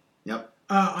mana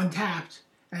untapped,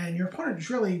 and your opponent is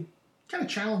really kind of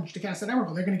challenged to cast that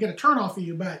Emrakul. They're going to get a turn off of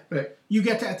you, but you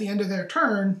get to at the end of their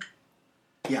turn.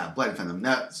 Yeah, Blight Defend them.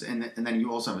 And then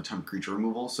you also have a ton of creature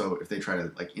removal. So if they try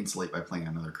to like insulate by playing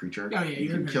another creature, you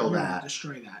can kill that,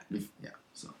 destroy that. Yeah.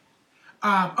 So.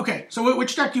 Okay, so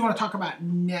which deck do you want to talk about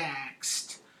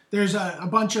next? There's a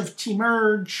bunch of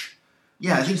T-Merge.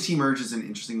 Yeah, I think T-Merge is an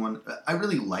interesting one. I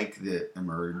really like the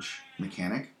Emerge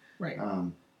mechanic. Right.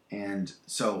 And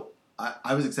so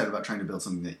I was excited about trying to build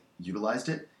something that utilized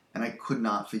it, and I could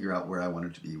not figure out where I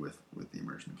wanted to be with the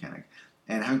Emerge mechanic.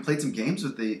 And having played some games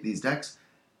with these decks,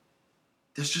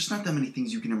 there's just not that many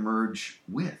things you can emerge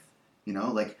with.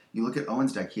 Like you look at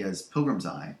Owen's deck, he has Pilgrim's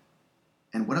Eye.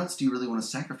 And what else do you really want to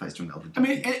sacrifice to an Elder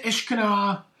Deep Fiend?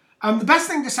 Ishkana. The best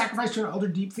thing to sacrifice to an Elder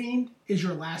Deep Fiend is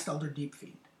your last Elder Deep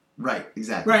Fiend. Right,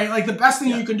 exactly. Right, like the best thing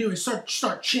you can do is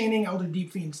start chaining Elder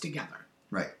Deep Fiends together.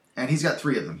 Right. And he's got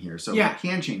 3 of them here, so he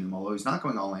can chain them, although he's not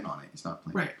going all in on it. He's not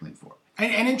playing 4.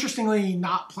 And interestingly,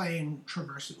 not playing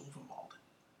Traverse Ulvenwald.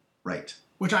 Right.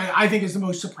 Which I think is the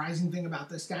most surprising thing about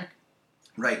this deck.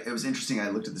 Right. It was interesting. I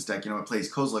looked at this deck. It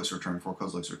plays Kozilek's Return, 4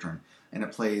 Kozilek's Return, and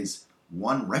it plays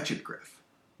 1 Wretched Gryff,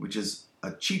 which is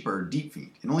a cheaper Deep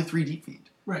Fiend, and only 3 Deep Fiend.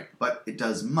 Right. But it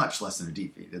does much less than a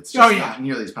Deep Fiend. It's just not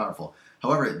nearly as powerful.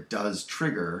 However, it does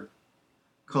trigger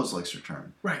Kozilek's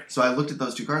Return. Right. So I looked at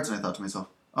those 2 cards and I thought to myself,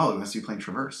 oh, he must be playing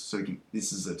Traverse. So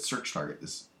this is a search target.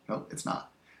 No, it's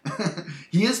not.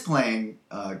 He is playing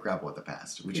Grapple with the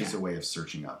Past, which is a way of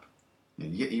searching up.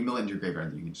 You mill it into your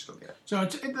graveyard and you can just go get it. So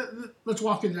let's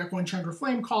walk through the deck. 1 Chandra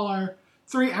Flamecaller,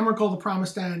 3 Emrakul the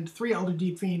Promised End, 3 Elder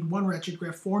Deep Fiend, 1 Wretched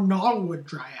Gryff, 4 Gnarlwood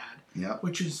Dryad,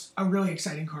 which is a really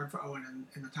exciting card for Owen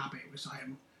in the top 8. We saw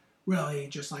him really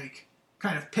just like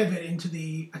kind of pivot into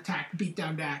the attack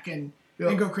beatdown deck and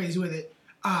go crazy with it.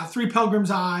 3 Pilgrim's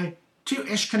Eye, 2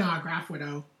 Ishkana Graph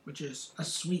Widow, which is a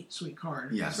sweet, sweet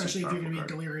card, especially if you're going to be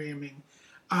deliriuming.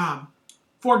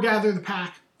 4 Gather the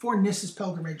Pack, 4 Nissa's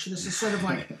Pilgrimage. This is sort of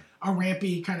like a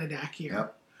rampy kind of deck here.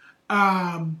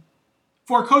 4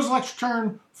 Kozilek's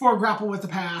Return, 4 Grapple with the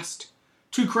Past,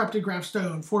 2 Corrupted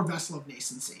Gravestone, 4 Vessel of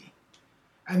Nascency.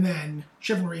 And then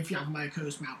Shivan Reef, Yavimaya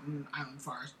Coast, Mountain, Island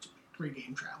Forest, 3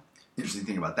 Game Trail. Interesting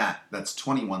thing about that's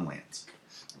 21 lands.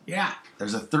 Yeah. There are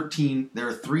 3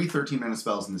 13-mana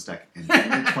spells in this deck, and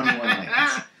only 21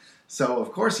 lands. So,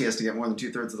 of course, he has to get more than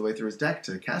 2/3 of the way through his deck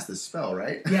to cast this spell,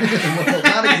 right? Yeah. Well,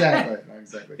 not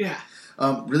exactly. Yeah.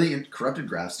 Corrupted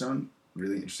Gravestone,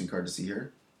 really interesting card to see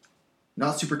here.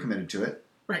 Not super committed to it.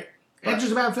 Right. Enters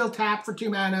the battlefield, tap for 2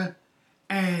 mana,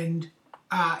 and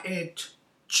it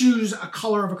choose a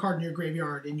color of a card in your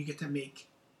graveyard, and you get to make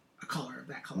a color of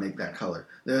that color. Make that color.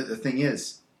 The thing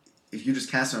is, if you just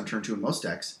cast it on turn 2 in most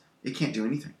decks, it can't do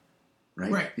anything,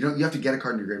 right? Right. You have to get a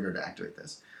card in your graveyard to activate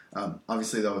this.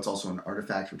 Obviously, though, it's also an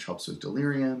artifact which helps with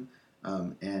Delirium,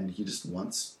 and he just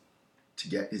wants to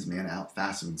get his mana out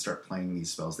fast so we can start playing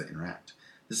these spells that interact.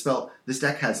 This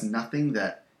deck has nothing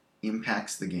that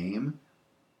impacts the game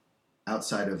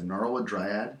outside of Gnarlwood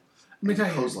Dryad and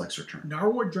Kozilek's Return.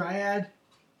 Gnarlwood Dryad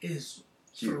is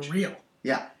huge. For real.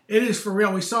 Yeah. It is for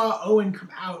real. We saw Owen come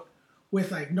out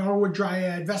with like Gnarlwood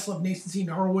Dryad, Vessel of Nascency,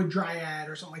 Gnarlwood Dryad,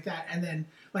 or something like that, and then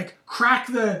like crack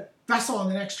the Vessel on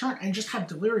the next turn and just have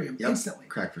Delirium instantly.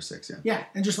 Crack for 6, yeah. Yeah,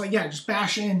 and just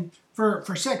bash in for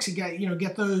 6 and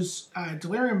get those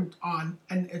Delirium on,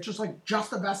 and it's just like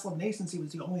just the Vessel of Nascency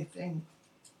was the only thing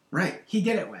he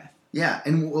did it with. Yeah,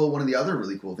 and one of the other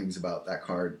really cool things about that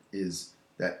card is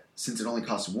that since it only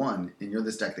costs 1, and you're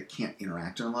this deck that can't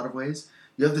interact in a lot of ways,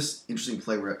 you have this interesting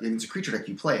play where it's a creature deck,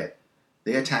 you play it,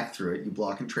 they attack through it, you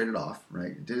block and trade it off,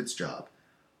 right? It did its job.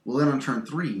 Well, then on turn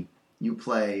 3, you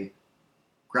play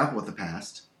Grapple with the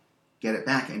Past, get it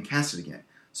back, and cast it again.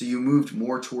 So you moved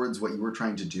more towards what you were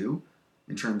trying to do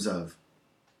in terms of,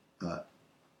 you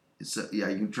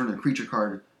can turn a creature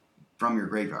card from your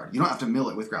graveyard. You don't have to mill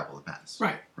it with Grapple with the Past.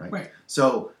 Right.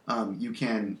 So you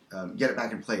can get it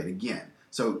back and play it again.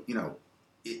 So,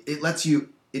 it lets you,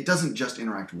 it doesn't just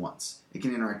interact once. It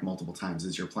can interact multiple times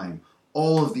as you're playing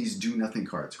all of these do-nothing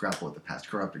cards. Grapple with the Past,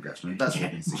 Corrupted Grasp, Vessel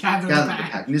of Necency, Gather the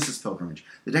Pack, Nissus Pilgrimage.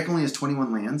 The deck only has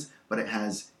 21 lands, but it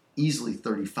has easily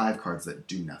 35 cards that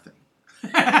do nothing.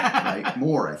 Right?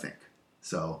 More, I think.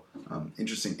 So,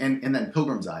 interesting. And then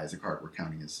Pilgrim's Eye is a card we're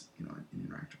counting as, an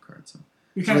interactive card. So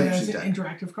you counting that as an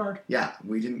interactive card? Yeah,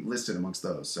 we didn't list it amongst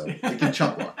those, so it can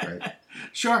chump block, right?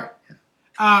 Sure.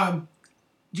 Yeah.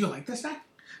 Do you like this deck?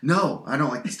 No, I don't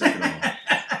like this deck at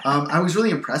all. I was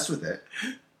really impressed with it.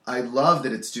 I love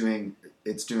that it's doing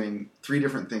 3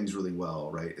 different things really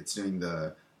well, right? It's doing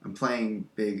I'm playing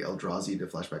big Eldrazi to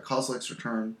flashback Kozilek's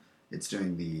Return. It's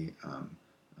doing the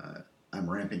I'm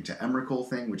ramping to Emrakul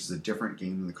thing, which is a different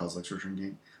game than the Kozilek's Return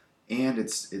game. And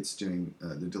it's doing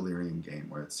the Delirium game,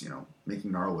 where it's,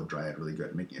 making Gnarlwood Dryad really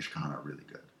good, making Ishkana really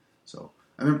good. So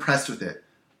I'm impressed with it,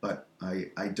 but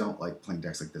I don't like playing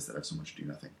decks like this that have so much do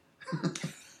nothing.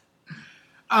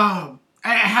 How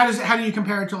do you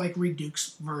compare it to like Reed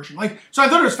Duke's version? So I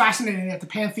thought it was fascinating that the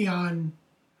Pantheon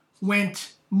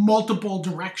went multiple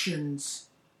directions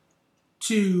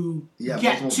to get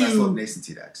multiple to Vessel of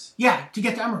Nacency decks. Yeah, to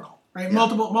get to Emrakul, right? Yeah.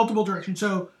 Multiple directions.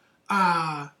 So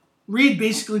Reed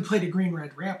basically played a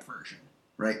green-red ramp version.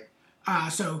 Right.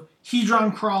 So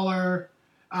Hedron Crawler,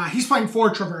 he's playing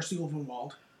 4 Traverse the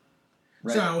Ulvenwald.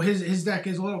 Right. So his deck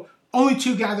is only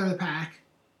 2 Gather the Pack,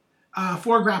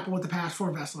 4 Grapple with the Past,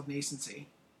 4 Vessel of Nacency,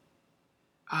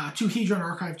 2 Hedron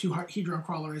Archive, 2 Hedron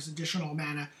Crawler as additional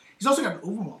mana. He's also got an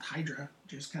Ulvenwald Hydra,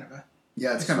 which is kind of a...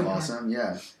 Yeah, it's kind of awesome,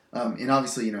 yeah. And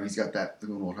obviously, he's got the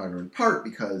Ulvenwald Hydra in part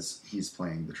because he's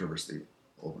playing the Traverse the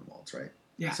Ulvenwalds, right?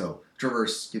 Yeah. So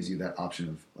Traverse gives you that option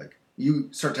of, you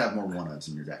start to have more 1-ofs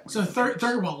in your deck. So third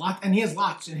and he has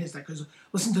lots in his deck, because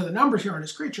listen to the numbers here on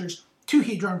his creatures: 2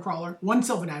 Hedron Crawler, 1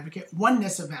 Sylvan Advocate, 1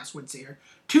 Nissa Vastwood Seer,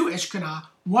 2 Ishkana,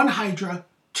 1 Hydra,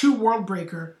 2 World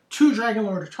Breaker, 2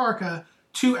 Dragonlord Atarka,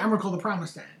 2 Emrakul the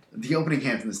Promised Land. The opening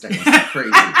hand from this deck is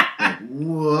crazy.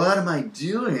 What am I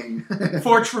doing?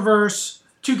 4 Traverse,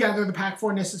 2 Gather the Pack,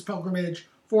 4 Nissus Pilgrimage,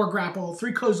 4 Grapple,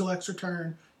 3 Kozilek's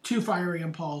Return, 2 Fiery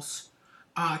Impulse,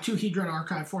 2 Hedron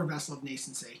Archive, 4 Vessel of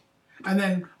Nacency. And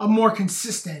then a more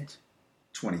consistent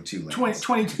 22 lands.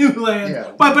 22 lands.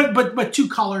 Yeah. But 2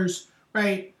 colors,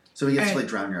 right? So he gets to play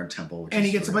Drownyard Temple. And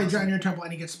he gets to play Drownyard Temple,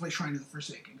 and he gets to play Shrine of the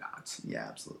Forsaken Gods. Yeah,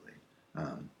 absolutely.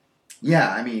 I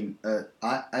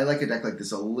like a deck like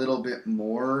this a little bit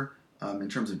more in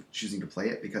terms of choosing to play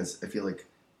it, because I feel like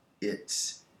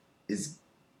it is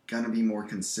going to be more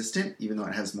consistent, even though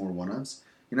it has more 1-ofs.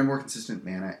 You're going to have more consistent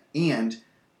mana, and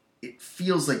it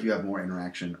feels like you have more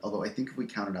interaction, although I think if we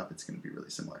count it up, it's going to be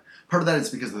really similar. Part of that is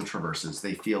because of the traverses.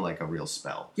 They feel like a real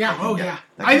spell. Yeah,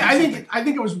 I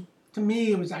think it was, to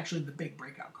me, it was actually the big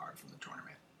breakout card from the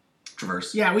tournament.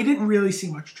 Traverse. Yeah, we didn't really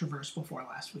see much Traverse before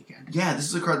last weekend. Yeah, this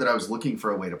is a card that I was looking for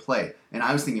a way to play, and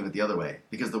I was thinking of it the other way,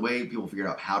 because the way people figured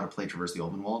out how to play Traverse the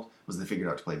Ulvenwald was they figured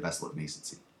out to play Vessel of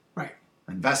Nacency. Right.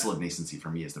 And Vessel of Nacency for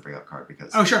me is the breakout card,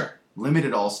 because sure,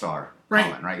 limited all-star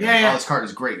common, right? Yeah. Oh, this card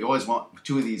is great. You always want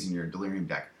 2 of these in your Delirium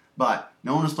deck. But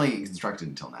no one was playing it constructed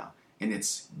until now. And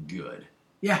it's good.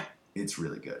 Yeah. It's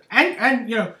really good. And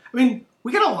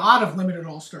we get a lot of limited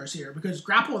all-stars here, because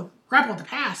Grapple with the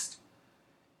Past,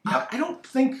 yep. I don't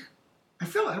feel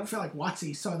like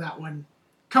WotC saw that one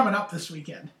coming up this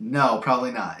weekend. No,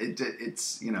 probably not.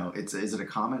 It's is it a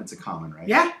common? It's a common, right?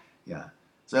 Yeah. Yeah.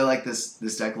 So I like this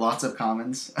deck. Lots of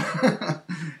commons.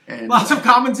 And lots of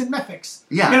commons and mythics.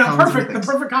 Yeah. The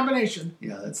perfect combination.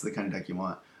 Yeah, that's the kind of deck you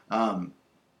want.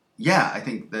 I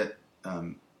think that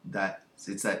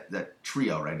it's that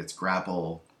trio, right? It's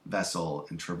Grapple, Vessel,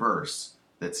 and Traverse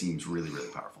that seems really, really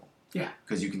powerful. Yeah.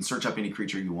 Because you can search up any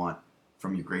creature you want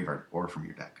from your graveyard or from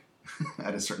your deck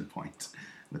at a certain point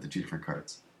with the 2 different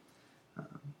cards.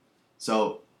 This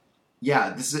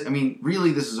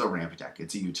is a ramp deck.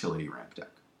 It's a utility ramp deck.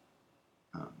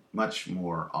 Much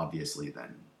more obviously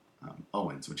than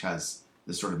Owen's, which has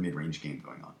this sort of mid-range game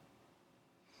going on.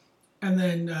 And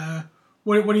then,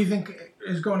 what do you think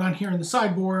is going on here in the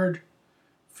sideboard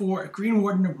for Green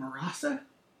Warden of Marasa?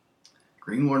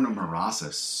 Green Warden of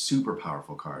Marasa, super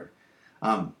powerful card.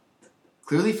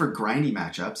 Clearly for grindy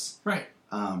matchups. Right.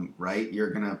 Right?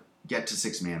 You're going to get to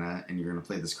 6 mana, and you're going to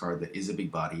play this card that is a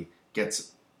big body,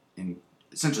 gets and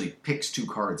essentially picks 2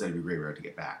 cards out of your graveyard to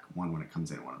get back. One when it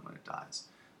comes in, one when it dies.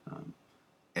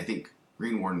 I think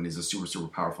Green Warden is a super, super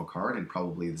powerful card, and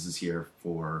probably this is here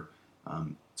for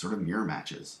sort of mirror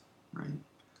matches, right?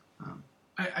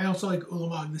 I also like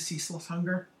Ulamog the Ceaseless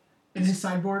Hunger in his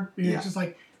sideboard. It's just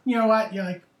like, you know what? You're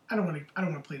like, I don't want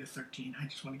to play to 13. I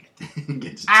just want to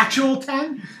get to actual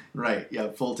 10. Right. Yeah.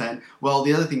 Full 10. Well,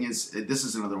 the other thing is, this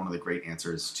is another one of the great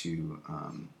answers to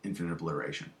Infinite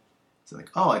Obliteration. It's like,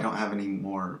 oh, I don't have any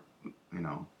more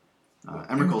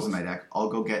Emrakul's in my deck. I'll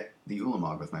go get the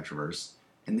Ulamog with my Traverse,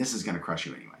 and this is going to crush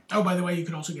you anyway. Oh, by the way, you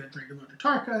could also get a Dragonlord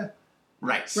Tarka.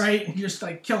 Right. Right? You just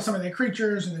kill some of their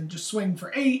creatures and then just swing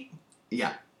for 8.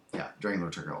 Yeah.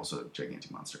 Dragonlord Tarka, also a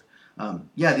gigantic monster. The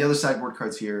other sideboard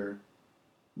cards here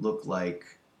look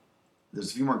like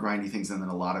there's a few more grindy things and then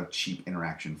a lot of cheap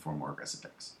interaction for more aggressive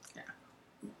decks. Yeah.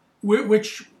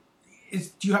 Which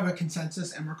is, do you have a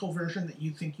consensus Emrakul version that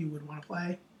you think you would want to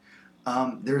play?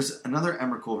 There's another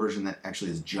Emrakul version that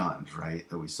actually is Jund, right,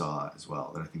 that we saw as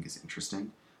well, that I think is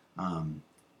interesting.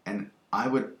 And I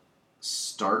would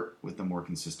start with the more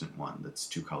consistent one that's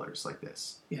 2 colors like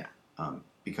this. Yeah.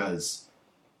 Because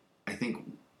I think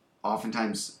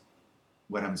oftentimes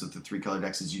what happens with the 3-color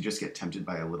decks is you just get tempted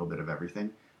by a little bit of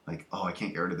everything. Like, oh, I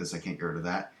can't get rid of this, I can't get rid of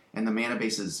that. And the mana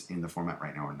bases in the format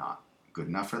right now are not good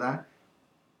enough for that. I'm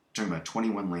talking about a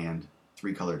 21 land,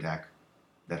 3-color deck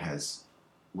that has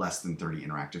less than 30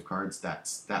 interactive cards.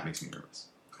 That makes me nervous.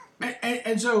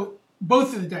 And so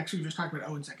both of the decks we just talked about,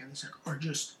 Owen Second and Second, are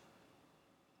just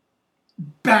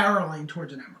barreling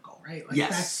towards an Emrakul, right?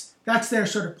 Yes. That's their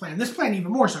sort of plan. This plan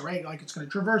even more so, right? Like it's going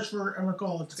to traverse for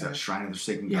Emrakul. It's got Shrine of the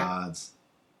Forsaken Gods.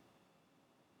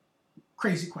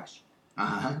 Crazy question.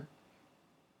 Uh-huh.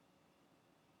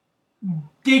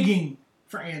 Digging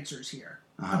for answers here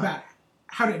Uh-huh. about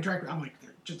how to interact with. I'm like,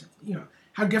 they're just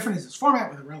how different is this format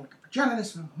with a Relic of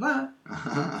Progenitus? Blah, blah, blah.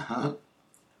 Uh-huh.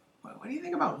 What do you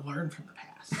think about Learn from the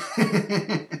Past?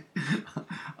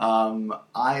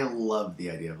 I love the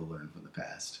idea of a Learn from the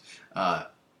Past.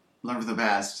 Learn from the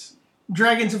Past.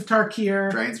 Dragons of Tarkir.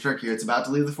 Dragons of Tarkir. It's about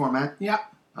to leave the format. Yep.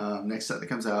 Next set that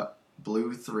comes out,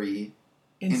 blue 3,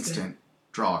 instant,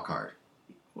 draw a card.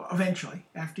 Well, eventually,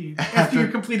 after you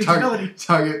complete its ability.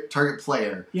 Target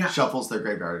player Yeah. shuffles their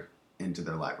graveyard into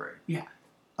their library. Yeah.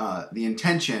 The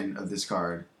intention of this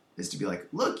card is to be like,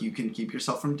 look, you can keep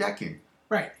yourself from decking.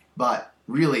 Right. But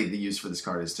really, the use for this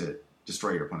card is to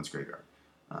destroy your opponent's graveyard.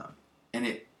 And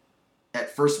it, at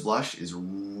first blush, is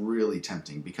really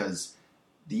tempting because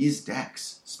these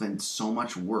decks spend so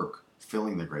much work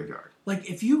filling the graveyard. Like,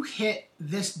 if you hit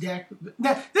this deck...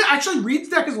 Actually, Reed's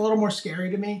deck is a little more scary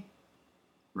to me.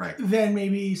 Right. Than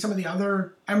maybe some of the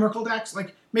other Emrakul decks.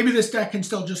 Like, maybe this deck can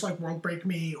still just, World Break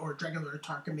me or Dragonlord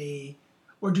Tarka me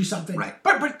or do something. Right.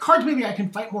 But cards maybe I can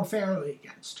fight more fairly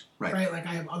against. Right. Like,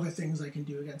 I have other things I can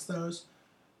do against those.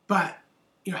 But,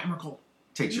 Emrakul...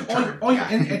 Takes your turn.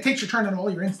 It takes your turn and all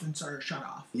your instants are shut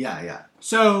off. Yeah.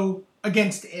 So,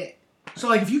 against it.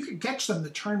 So, if you could catch them the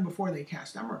turn before they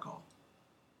cast Emrakul.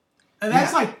 And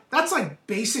that's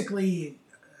basically,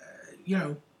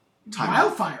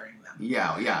 wildfiring them.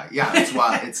 Yeah. It's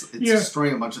wild. It's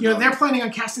destroying a bunch of them. They're planning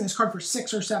on casting this card for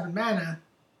 6 or 7 mana,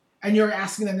 and you're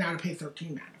asking them now to pay 13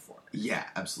 mana for it. Yeah,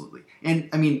 absolutely. And,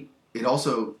 I mean, it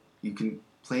also, you can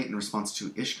play it in response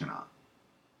to Ishkanah.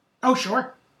 Oh,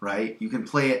 sure. Right? You can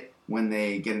play it when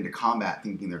they get into combat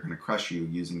thinking they're going to crush you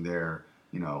using their,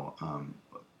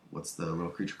 what's the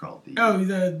little creature called?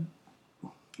 The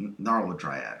Gnarlwood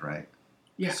Dryad, right?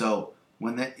 Yeah. So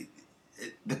when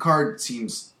the card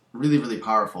seems really, really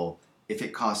powerful, if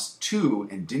it costs 2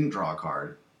 and didn't draw a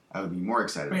card, I would be more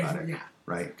excited about it. Yeah.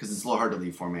 Right? Because it's a little hard to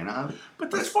leave 4 mana up.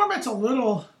 But this format's a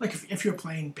little, if you're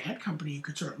playing Bad Company, you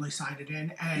could certainly side it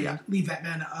in and leave that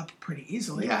mana up pretty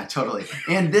easily. Yeah, totally.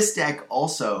 And this deck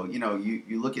also,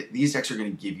 you look at, these decks are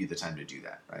going to give you the time to do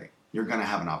that, right? You're going to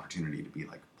have an opportunity to be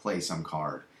play some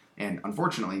card. And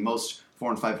unfortunately, most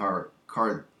 4 and 5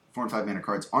 mana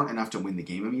cards aren't enough to win the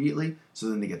game immediately, so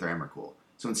then they get their Emrakul.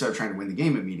 So instead of trying to win the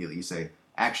game immediately, you say,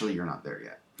 actually, you're not there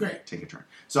yet. Right. Take a turn.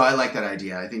 So I like that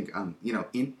idea. I think,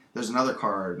 there's another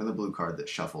blue card that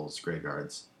shuffles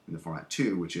graveyards in the format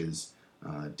too, which is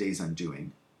Days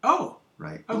Undoing. Oh.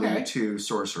 Right. Okay. Blue 2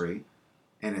 sorcery,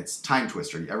 and it's Time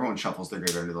Twister. Everyone shuffles their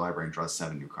graveyard into the library and draws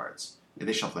 7 new cards. And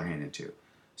they shuffle their hand in 2.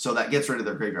 So that gets rid of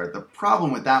their graveyard. The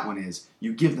problem with that one is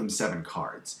you give them 7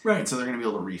 cards. Right. And so they're going to be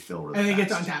able to refill really And they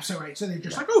fast. get to untap. So, right. So they're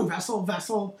just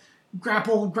vessel,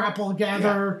 grapple,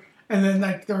 gather, and then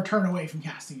they're turned away from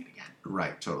casting it again.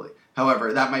 Right, totally.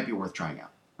 However, that might be worth trying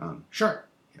out. Sure.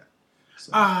 Yeah.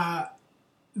 So.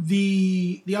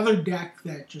 The other deck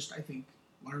that just, I think,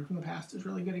 Learn from the Past is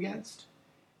really good against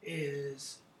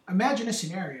is imagine a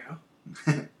scenario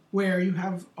where you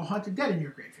have a Haunted Dead in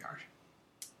your graveyard.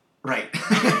 Right.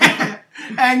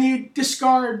 And you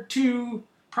discard 2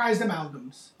 prized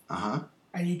amalgams. Uh-huh.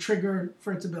 And you trigger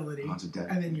for its ability. Haunted Dead.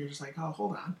 And then you're just like, oh,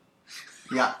 hold on.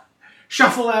 Yeah.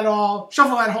 Shuffle that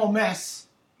whole mess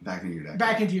Back into your deck.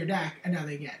 back into your deck, and now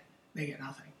they get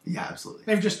nothing. Yeah, absolutely.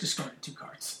 They've just discarded 2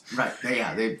 cards. Right.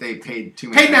 They paid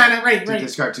 2 Paid mana, right. to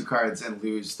discard 2 cards and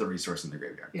lose the resource in the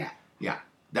graveyard. Yeah. Yeah.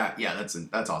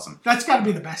 That's awesome. That's got to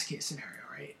be the best case scenario,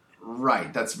 right?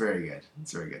 Right, that's very good.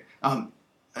 That's very good.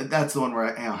 That's the one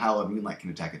where Howl of Moonlight can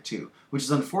attack it too, which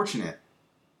is unfortunate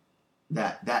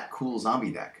that cool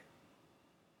zombie deck.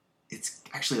 It's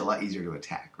actually a lot easier to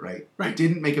attack, right? Right. It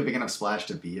didn't make a big enough splash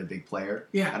to be a big player.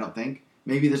 Yeah. I don't think.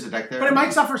 Maybe there's a deck there. But it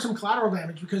might suffer some collateral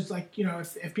damage because, like,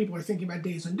 if people are thinking about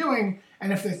Days Undoing,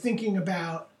 and if they're thinking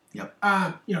about,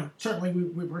 certainly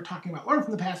we were talking about Learn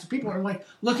from the Past, if people are, like,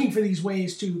 looking for these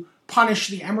ways to punish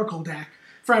the Emrakul deck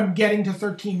from getting to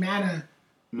 13 mana,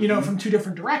 from two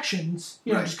different directions,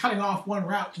 just cutting off one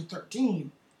route to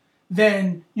 13,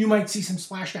 then you might see some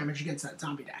splash damage against that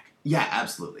zombie deck. Yeah,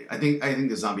 absolutely. I think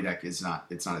the zombie deck is not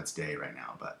its day right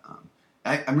now, but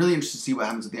I'm really interested to see what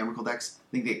happens with the Emrakul decks.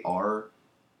 I think they are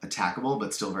attackable,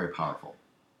 but still very powerful.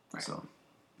 Right. So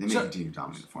they may continue to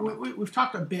dominate the format. We've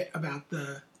talked a bit about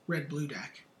the red-blue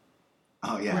deck.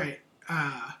 Oh, yeah. Right.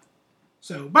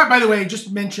 So, by the way,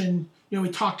 just mention, we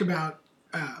talked about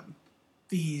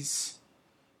these,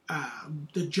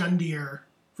 the Jundir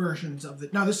versions of the...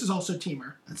 No, this is also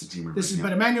Teamer. That's a Teamer version.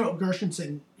 But Emmanuel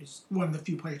Gershenson is one of the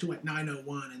few players who went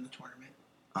 901 in the tournament.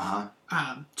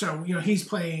 Uh-huh. So, he's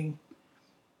playing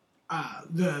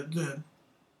the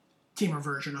Teamer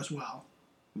version as well.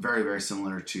 Very, very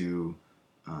similar to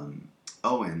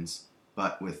Owen's,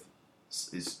 but with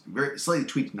very slightly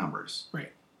tweaked numbers.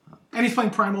 Right. And he's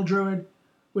playing Primal Druid,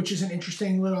 which is an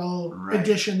interesting little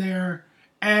addition there,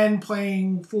 and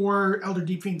playing 4 Elder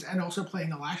Deep Fiends, and also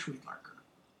playing a Lashweed Lurker.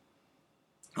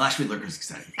 Lashweed Lurker is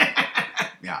exciting.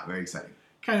 Yeah, very exciting.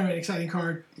 Kind of an exciting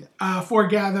card. Yeah. 4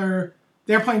 Gather.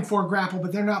 They're playing 4 Grapple,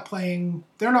 but they're not playing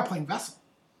Vessel.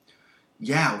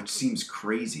 Yeah, which seems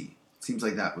crazy. Seems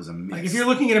like that was a miss. Like, if you're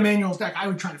looking at Emmanuel's deck, I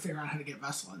would try to figure out how to get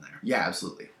Vessel in there. Yeah,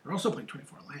 absolutely. They're also playing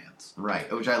 24 lands.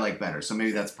 Right, which I like better. So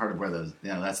maybe that's part of where those,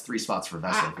 that's 3 spots for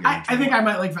Vessel. I think I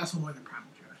might like Vessel more than Primal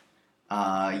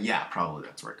Druid. Yeah, probably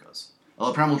that's where it goes.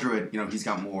 Although Primal Druid, he's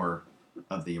got more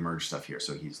of the Emerge stuff here,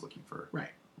 so he's looking for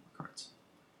cards.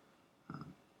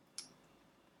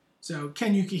 So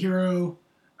Ken Yukihiro,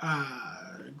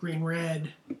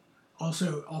 green-red,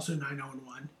 also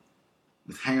 901.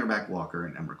 With Hangerback Walker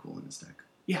and Emrakul in his deck.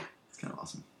 Yeah. It's kind of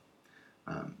awesome.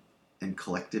 And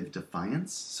Collective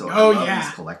Defiance. So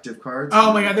these collective cards.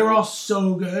 Oh my god, they were all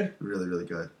so good. Really, really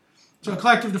good. So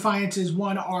Collective Defiance is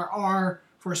 1 RR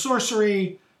for a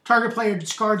sorcery. Target player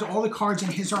discards all the cards in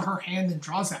his or her hand and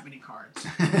draws that many cards.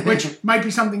 Which might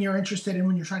be something you're interested in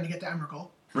when you're trying to get to Emrakul.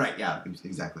 Right, yeah,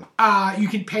 exactly. You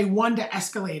can pay 1 to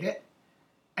escalate it.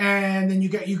 And then you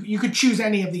could choose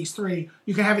any of these 3.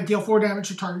 You can have it deal 4 damage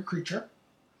to target creature.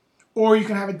 Or you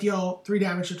can have it deal 3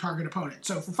 damage to target opponent.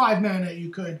 So for 5 mana, you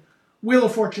could Wheel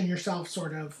of Fortune yourself,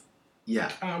 sort of.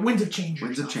 Yeah. Winds of Change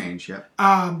Winds of Change, yep.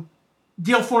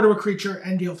 Deal 4 to a creature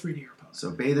and deal 3 to your opponent.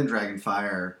 So Bathe in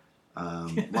Dragonfire,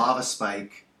 Lava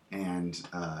Spike, and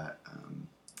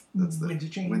Winds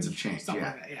of Change. Winds of Change, Stuff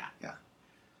yeah. like that, Yeah.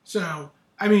 So,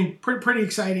 I mean, pretty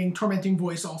exciting. Tormenting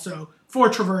Voice also for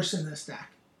Traverse in this deck.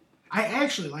 I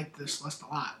actually like this list a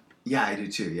lot. Yeah, I do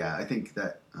too. Yeah, I think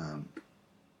that...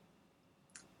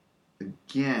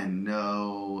 Again,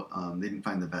 no, they didn't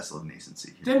find the Vessel of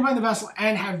Nascency here. Didn't find the Vessel,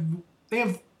 and they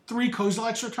have 3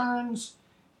 Kozilek's returns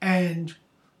and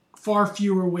far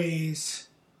fewer ways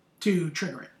to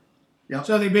trigger it. Yep.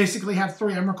 So they basically have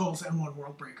 3 Emrakuls and 1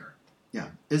 World Breaker. Yeah.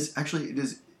 Does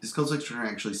Kozilek's return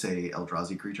actually say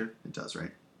Eldrazi creature? It does, right?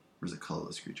 Or is it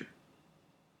colorless creature?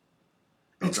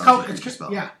 It's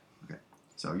spell. Yeah. Okay.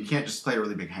 So you can't just play a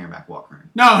really big Hangerback Walker.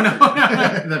 No.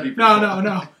 That'd be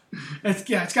No.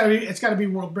 It's gotta be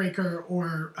World Breaker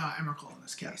or Emrakul in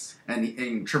this case.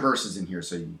 And Traverse is in here,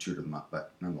 so you can tutor them up,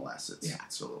 but nonetheless, it's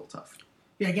still a little tough.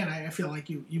 Yeah, again, I feel like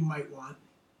you might want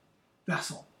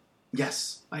Vessel.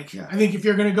 Yes. I think if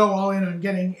you're gonna go all in on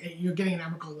getting an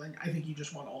Emrakul, then I think you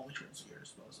just want all the tools at your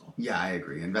disposal. Yeah, I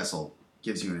agree. And Vessel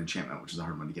gives you an enchantment, which is a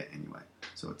hard one to get anyway.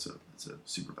 So it's a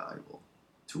super valuable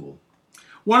tool.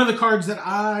 One of the cards that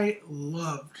I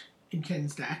loved in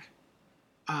Ken's deck,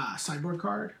 sideboard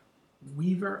card,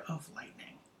 Weaver of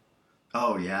Lightning.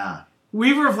 Oh, yeah.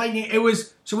 Weaver of Lightning, it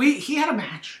was... So he had a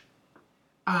match.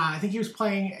 I think he was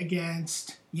playing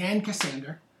against Yan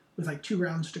Cassander with like 2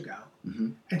 rounds to go.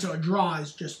 Mm-hmm. And so a draw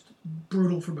is just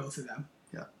brutal for both of them.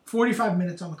 Yeah. 45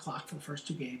 minutes on the clock for the first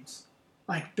 2 games.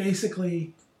 Like,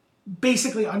 basically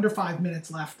under 5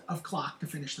 minutes left of clock to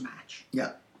finish the match.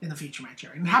 Yeah. In the feature match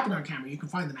area. And it happened on camera. You can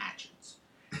find the matches.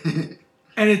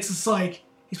 And it's just like...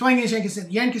 He's playing against Yan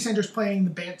Cassander. Yan Cassander's playing the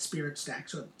Bant Spirits deck,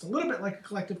 so it's a little bit like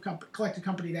a collected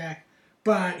company deck,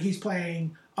 but he's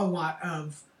playing a lot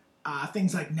of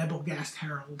things like Nebelgast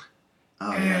Herald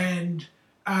and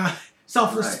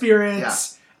Selfless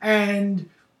Spirits and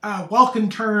Welkin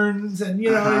turns and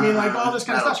you know what I mean, like all this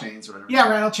kind of stuff. Chains, whatever. Yeah,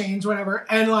 rattle chains, whatever.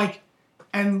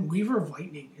 And Weaver of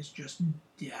Lightning is just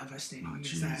devastating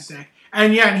against that deck.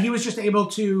 And yeah, and he was just able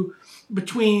to,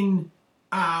 between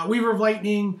Weaver of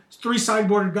Lightning, 3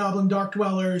 sideboarded Goblin Dark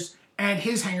Dwellers, and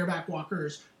his Hangerback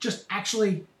Walkers, just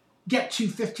actually get to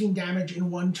 15 damage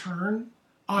in 1 turn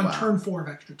on turn 4 of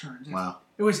extra turns.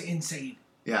 It was insane.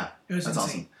 Yeah, it was that's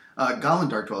insane. Awesome. Goblin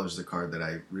Dark Dwellers is a card that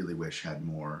I really wish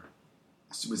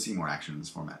would see more action in this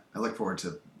format. I look forward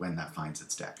to when that finds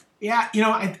its deck. Yeah, you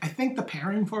know, I think the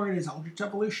pairing for it is Eldritch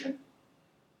Evolution.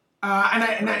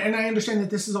 And I understand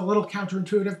that this is a little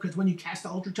counterintuitive because when you cast the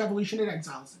Eldritch Evolution, it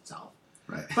exiles itself.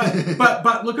 Right.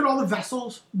 But look at all the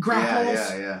vessels,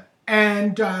 grapples,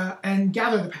 and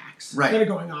gather the packs that are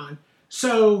going on.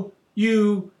 So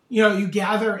you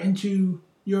gather into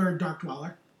your Dark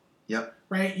Dweller. Yep.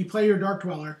 Right? You play your Dark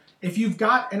Dweller. If you've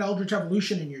got an Eldritch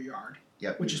Evolution in your yard,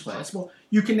 which is possible,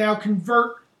 you can now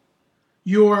convert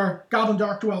your Goblin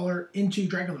Dark Dweller into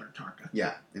Dragonlord Tarka.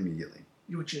 Yeah, immediately.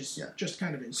 Which is just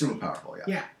kind of insane. Super powerful,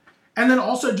 Yeah. And then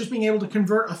also just being able to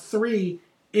convert a 3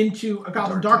 into a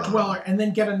Goblin Dark Dweller and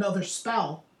then get another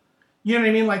spell. You know what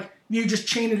I mean? Like, you just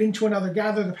chain it into another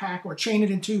Gather the Pack, or chain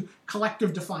it into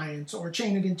Collective Defiance, or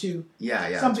chain it into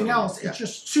something else. It's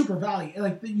just super value.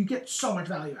 Like, you get so much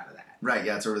value out of that. Right,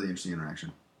 yeah, it's a really interesting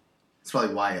interaction. It's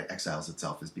probably why it exiles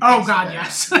itself. Is because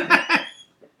yes.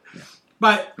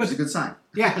 But it's a good sign.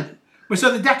 Yeah. But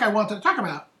so the deck I wanted to talk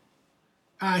about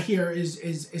here is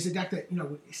a deck that,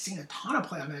 is seeing a ton of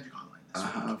play on Magic Online this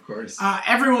week. Of course.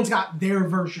 Everyone's got their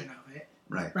version of it.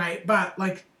 Right. Right. But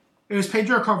it was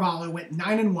Pedro Carvalho, went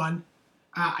 9-1.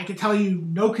 I can tell you,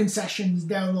 no concessions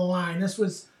down the line. This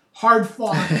was hard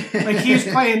fought. He was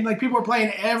playing, people were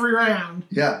playing every round.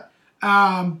 Yeah.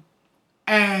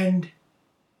 And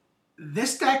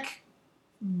this deck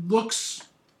looks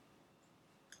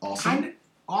awesome. Kind of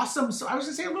awesome. So I was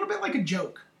going to say a little bit like a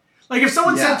joke. Like if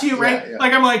someone said to you, right? Yeah.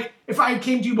 Like I'm like, if I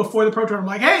came to you before the Pro Tour, I'm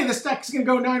like, hey, this deck's going to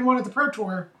go 9-1 at the Pro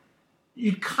Tour.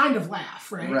 You'd kind of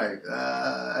laugh, right? Right.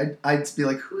 I'd be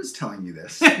like, who's telling you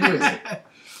this? Who is it?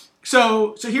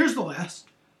 So here's the list.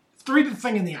 3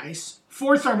 Thing in the Ice.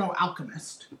 4 Thermo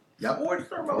Alchemist. Yep. 4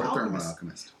 Thermo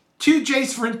Alchemist. 2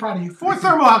 Jace Vryn's Prodigy. 4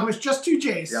 Thermo Alchemist, just 2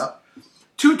 Jace. Yep.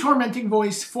 2 Tormenting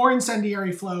Voice, 4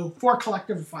 Incendiary Flow, 4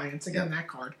 Collective Defiance, again, that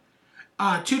card.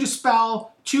 2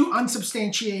 Dispel, 2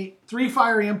 Unsubstantiate, 3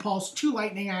 Fiery Impulse, 2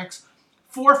 Lightning Axe,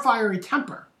 4 Fiery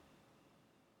Temper,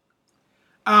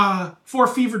 4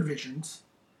 Fevered Visions,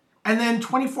 and then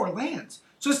 24 lands.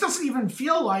 So this doesn't even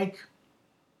feel like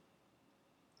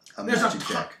there's Magic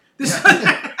deck. This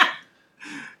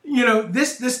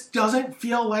doesn't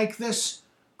feel like this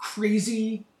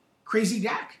crazy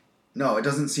deck. No, it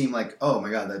doesn't seem like, oh my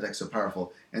god, that deck's so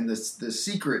powerful. And the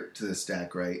secret to this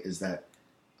deck, right, is that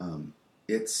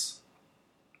it's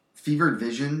Fevered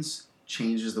Visions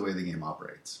changes the way the game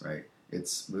operates, right?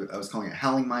 I was calling it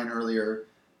Howling Mine earlier.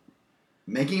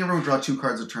 Making everyone draw 2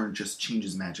 cards a turn just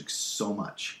changes Magic so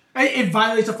much. It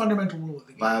violates a fundamental rule of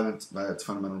the game. Violates a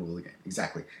fundamental rule of the game,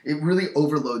 exactly. It really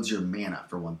overloads your mana,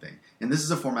 for one thing. And this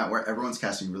is a format where everyone's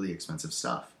casting really expensive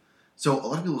stuff. So a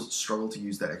lot of people struggle to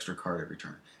use that extra card every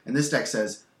turn. And this deck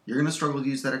says, you're going to struggle to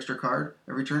use that extra card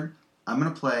every turn? I'm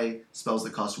going to play spells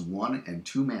that cost 1 and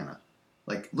 2 mana.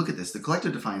 Like, look at this. The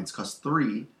Collective Defiance costs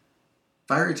 3.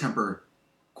 Fiery Temper,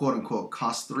 quote-unquote,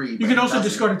 costs 3. You can also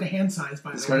discard it to hand size,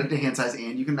 by the way. Discard it to hand size,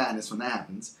 and you can Madness when that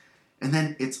happens. And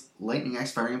then it's Lightning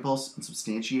Axe, Fiery Impulse, and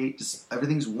Substantiate. Just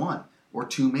everything's 1 or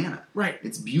 2 mana. Right.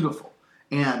 It's beautiful.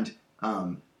 And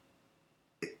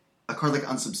a card like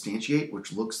Unsubstantiate,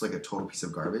 which looks like a total piece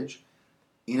of garbage,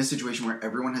 in a situation where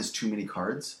everyone has too many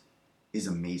cards, is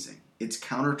amazing. It's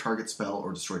counter target spell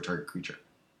or destroy target creature.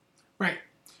 Right.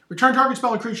 Return target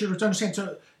spell or creature to understand.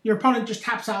 So your opponent just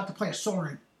taps out to play a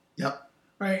Sorin. Yep.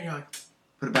 Right? And you're like,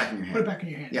 put it back in your hand. Put it back in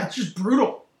your hand. Yeah. It's just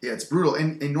brutal. Yeah, it's brutal.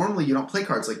 And normally you don't play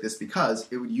cards like this because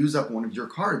it would use up one of your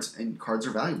cards, and cards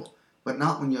are valuable. But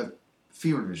not when you have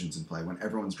Fevered Visions in play, when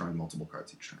everyone's drawing multiple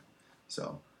cards each turn.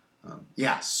 So,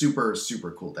 super,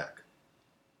 super cool deck.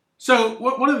 So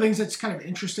one of the things that's kind of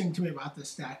interesting to me about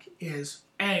this deck is,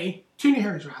 A, two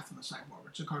Nahiri's Wrath on the sideboard,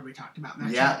 which is a card we talked about.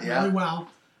 Matches up really well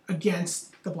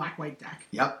against the black-white deck.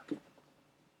 Yep.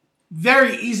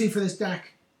 Very easy for this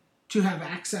deck to have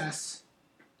access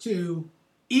to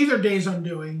either Days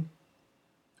Undoing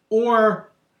or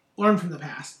Learn from the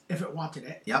Past if it wanted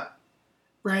it. Yep.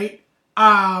 Right?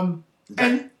 And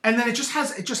then it just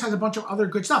has a bunch of other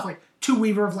good stuff, like 2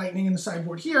 Weaver of Lightning in the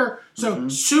sideboard here. So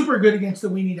super good against the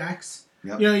weenie decks.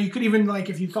 Yep. You know, you could even, like,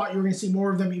 if you thought you were going to see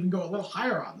more of them, even go a little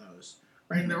higher on those.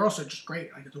 Right? And they're also just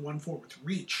great. Like, it's a 1/4 with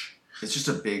reach. It's just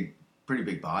a big pretty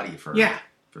big body for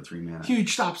 3 mana.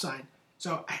 Huge stop sign.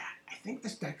 So I think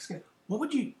this deck's good.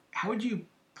 How would you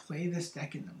play this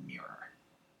deck in the mirror?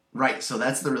 Right, so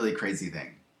that's the really crazy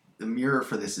thing. The mirror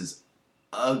for this is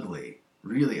ugly,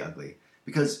 really ugly,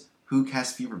 because who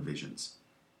casts Fever Visions?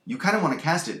 You kind of want to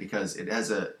cast it because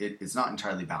it's not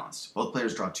entirely balanced. Both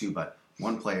players draw 2, but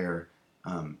one player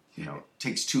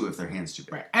takes 2 if their hand's too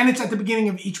big. Right, and it's at the beginning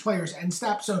of each player's end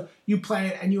step, so you play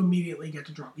it and you immediately get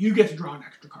to draw. You get to draw an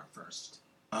extra card first.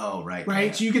 Oh, right. Right,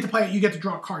 Yeah. so you get to play it. You get to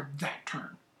draw a card that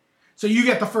turn. So you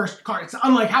get the first card. It's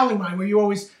unlike Howling Mine where you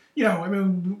always, going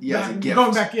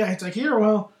back, it's like, here,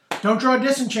 well, don't draw a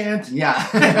Disenchant. Yeah,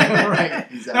 right.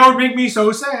 Exactly. That would make me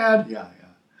so sad. Yeah.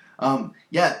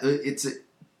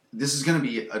 This is going to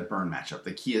be a burn matchup.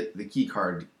 The key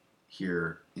card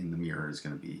here in the mirror is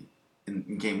going to be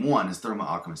in game 1 is Thermal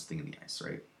Alchemist Thing in the Ice,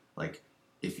 right? Like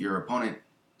if your opponent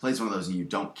plays one of those and you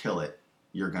don't kill it,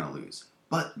 you're going to lose.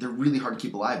 But they're really hard to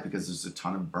keep alive because there's a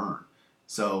ton of burn.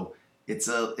 So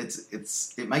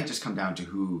it might just come down to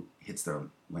who hits their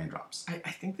land drops.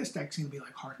 I think this deck's going to be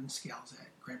like Hardened Scales at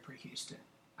Grand Prix Houston.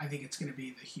 I think it's going to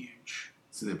be the huge.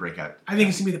 So the breakout. I think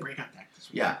it's going to be the breakout deck this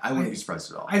week. Yeah, I wouldn't be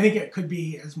surprised at all. I think it could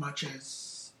be as much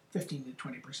as 15 to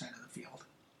 20% of the field.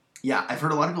 Yeah, I've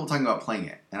heard a lot of people talking about playing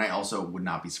it, and I also would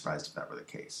not be surprised if that were the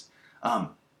case.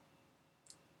 Some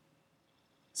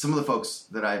of the folks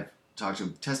that I've talked to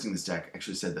testing this deck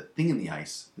actually said that Thing in the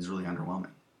Ice is really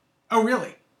underwhelming. Oh,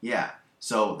 really? Yeah.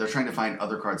 So they're trying to find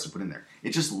other cards to put in there.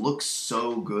 It just looks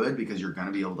so good because you're going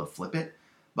to be able to flip it,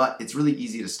 but it's really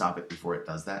easy to stop it before it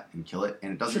does that and kill it,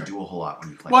 and it doesn't do a whole lot when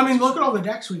you play. Well, I mean, look at all the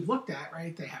decks we've looked at,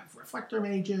 right? They have Reflector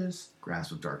Mages,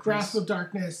 Grasp of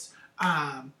Darkness,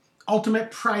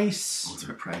 Ultimate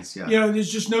Price. Yeah.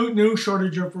 There's just no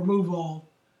shortage of removal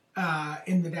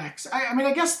in the decks. I mean,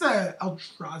 I guess the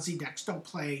Eldrazi decks don't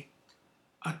play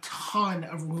a ton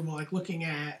of removal, like looking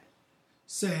at,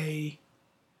 say,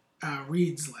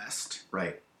 Reed's list.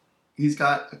 Right. He's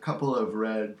got a couple of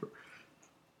red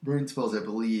burn spells, I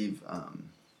believe.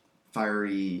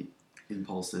 Fiery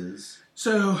Impulses.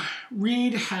 So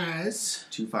Reed has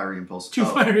 2 Fiery Impulses. 2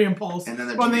 Fiery Impulse. And then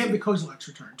they have the Kozilek's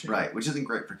Return, too. Right, which isn't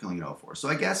great for killing an 0-4. So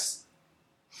I guess,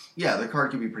 yeah, the card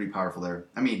can be pretty powerful there.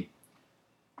 I mean,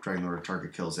 Dragon Lord of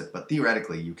Tarka kills it, but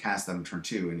theoretically, you cast that on turn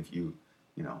 2, and if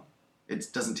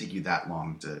it doesn't take you that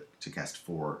long to cast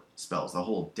 4 spells. The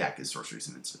whole deck is sorceries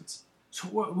and instants. So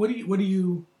what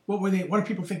are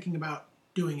people thinking about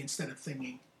doing instead of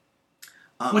Thinging?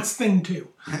 What's Thing 2?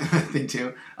 Thing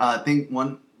 2? Thing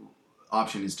 1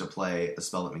 option is to play a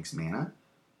spell that makes mana.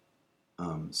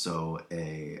 So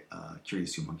a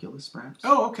Curious Homunculus, perhaps.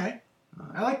 Oh, okay.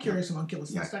 I like Curious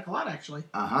Homunculus in this deck a lot, actually.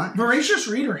 Uh-huh. Voracious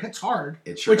Reader hits hard,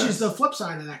 which is the flip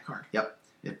side of that card. Yep.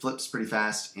 It flips pretty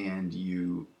fast, and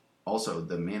also,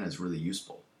 the mana is really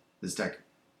useful. This deck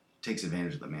takes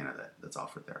advantage of the mana that's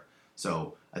offered there.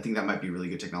 So I think that might be really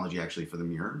good technology, actually, for the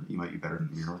mirror. You might be better than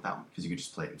the mirror with that one, because you could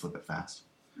just play it and flip it fast.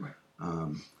 Right.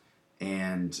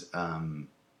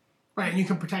 Right, and you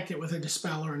can protect it with a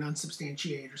Dispel or an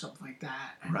Unsubstantiate or something like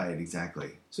that. Right,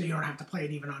 exactly. So you don't have to play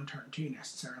it even on turn 2,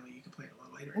 necessarily. You can play it a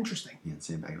little later. Interesting. Yeah,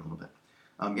 sandbag it a little bit.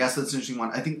 So that's an interesting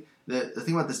one. I think the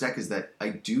thing about this deck is that I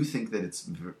do think that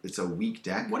it's a weak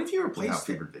deck. What if you replaced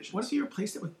it? Favored Visions. What if you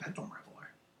replaced it with Bedlam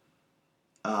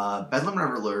Reveler? Bedlam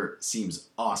Reveler seems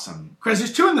awesome. Because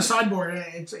there's 2 in the sideboard.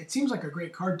 It seems like a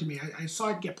great card to me. I saw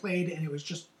it get played, and it was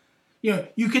just,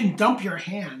 you can dump your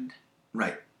hand.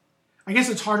 Right. I guess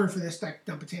it's harder for this deck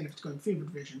to dump its hand if it's going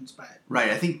Favored Visions, but... Right,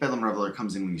 I think Bedlam Reveler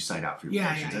comes in when you side out Favored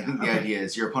Visions. I think the idea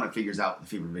is your opponent figures out the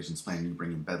Favored Visions plan, and you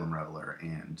bring in Bedlam Reveler,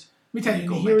 and... Let me tell you,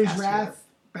 Nahiri's Wrath,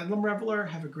 Bedlam Reveler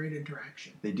have a great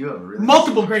interaction. They do have a really...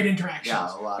 Multiple great interactions.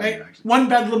 Yeah, a lot of interactions. 1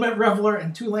 Bedlam Reveler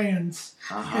and 2 lands.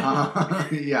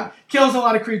 Yeah. Kills a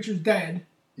lot of creatures dead.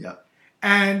 Yep.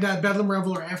 And Bedlam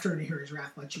Reveler after Nahiri's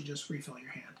Wrath lets you just refill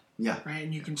your hand. Yeah. Right,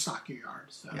 and you can stock your yard.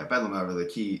 So. Yeah, Bedlam Reveler, the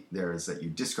key there is that you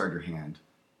discard your hand.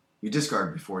 You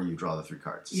discard before you draw the 3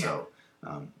 cards. Yeah. So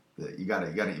you gotta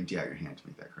empty out your hand to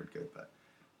make that card good. But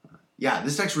yeah,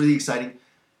 this deck's really exciting.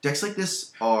 Decks like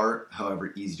this are,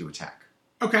 however, easy to attack.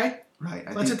 Okay.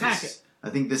 Right. Let's attack it.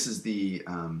 I think this is the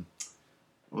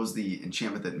what was the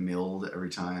enchantment that milled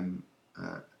every time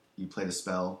you played a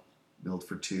spell? Milled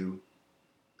for 2.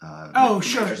 Sure.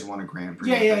 Just won a grand.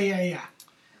 Yeah.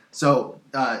 So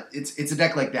it's a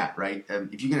deck like that, right?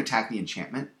 If you can attack the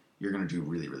enchantment, you're going to do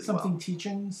really, really Something well.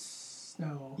 Teachings?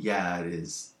 No. Yeah, it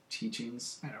is.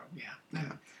 Teachings? I don't,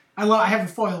 yeah. I have a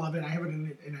foil of it. I have it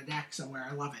in a deck somewhere.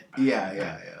 I love it. But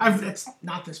Yeah. It's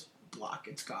not this block.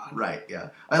 It's gone. Right, yeah.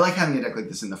 I like having a deck like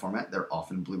this in the format. They're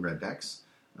often blue-red decks,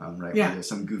 right? Yeah. Where there's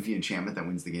some goofy enchantment that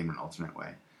wins the game in an alternate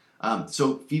way.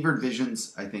 So Fevered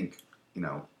Visions, I think,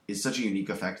 is such a unique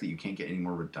effect that you can't get any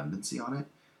more redundancy on it.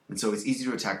 And so it's easy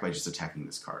to attack by just attacking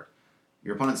this card.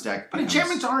 Your opponent's deck But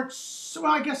enchantments aren't... So,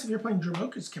 well, I guess if you're playing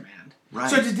Dromoka's Command. Right.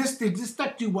 So did this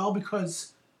deck do well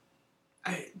because...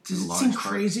 does it seem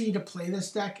crazy to play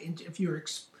this deck if you're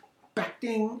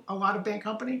expecting a lot of Bad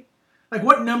Company? Like,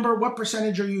 what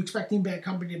percentage are you expecting Bad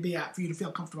Company to be at for you to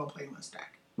feel comfortable playing this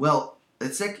deck? Well,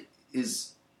 this deck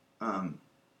is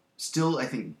still, I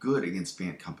think, good against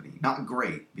Bad Company. Not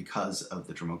great because of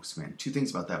the Dromoka's Command. Two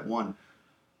things about that. One,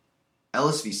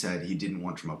 LSV said he didn't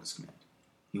want Dromoka's Command.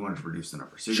 He wanted to reduce the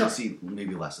number. So you're going to see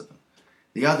maybe less of them.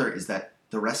 The other is that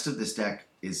the rest of this deck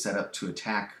is set up to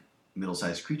attack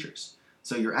middle-sized creatures.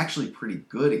 So you're actually pretty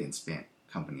good against Bad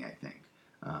Company, I think.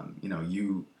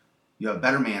 You have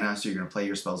better mana, so you're going to play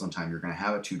your spells on time. You're going to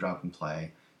have a 2-drop in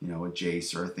play, a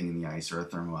Jace or a Thing in the Ice or a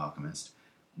Thermo Alchemist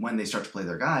when they start to play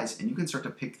their guys, and you can start to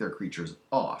pick their creatures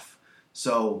off.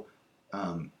 So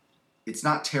it's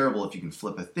not terrible if you can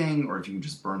flip a thing or if you can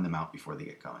just burn them out before they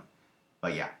get going.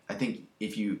 But yeah, I think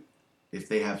if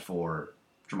they have 4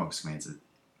 Dromoka's Commands,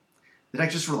 the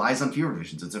deck just relies on Fevered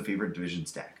Visions. It's a Fevered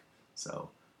Visions deck. So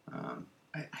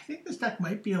I think this deck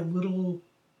might be a little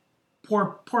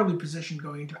poorly positioned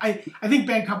going into. I think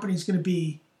Bad Company is going to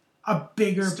be a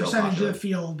bigger percentage of the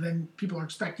field than people are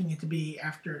expecting it to be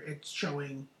after it's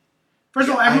showing. First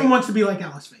of all, everyone wants to be like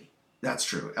LSV. That's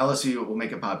true. LSV will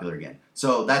make it popular again.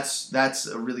 So that's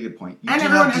a really good point. And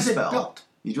everyone has it built.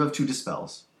 You do have 2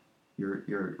 Dispels.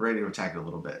 You're ready to attack it a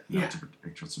little bit, to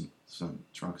protect some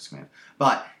Dromoka's Command.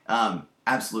 But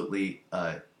absolutely,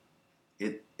 one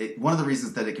of the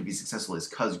reasons that it can be successful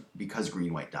is because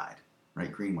Green-White died. Right,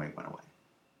 Green-White went away.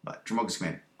 But Dromoka's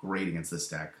Command, great against this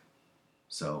deck.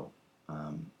 So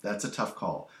that's a tough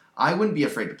call. I wouldn't be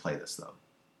afraid to play this, though.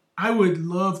 I would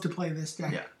love to play this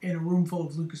deck in a room full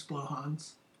of Lucas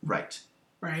Blowhans. Right.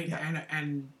 Right, yeah.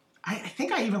 And I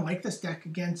think I even like this deck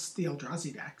against the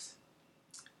Eldrazi decks.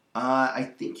 I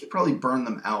think you probably burn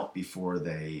them out before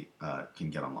they can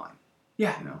get online.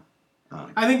 Yeah.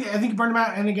 I think you burn them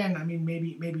out, and again, I mean,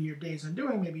 maybe your Days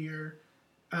Undoing, maybe you're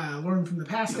learning from the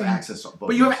past. You have access to both.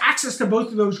 But you have access to both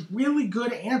of those really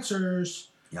good answers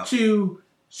to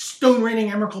Stone Raining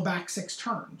Emrakul back 6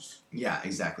 turns. Yeah,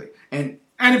 exactly. And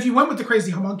if you went with the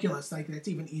Crazy Homunculus, that's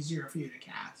even easier for you to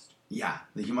cast. Yeah,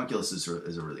 the Homunculus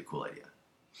is a really cool idea.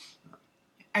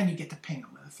 And you get to ping them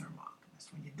with a Thermo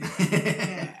Alchemist when you do it.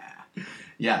 Yeah.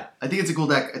 Yeah, I think it's a cool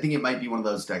deck. I think it might be one of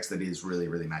those decks that is really,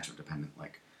 really matchup dependent.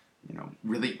 Like,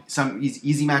 really some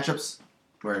easy matchups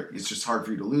where it's just hard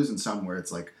for you to lose, and some where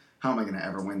it's like, how am I going to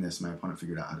ever win this? My opponent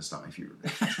figured out how to stop my Fevered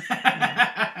Visions.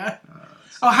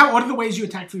 What are the ways you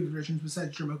attack Fevered Visions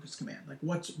besides Dromoka's Command? Like,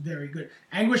 what's very good?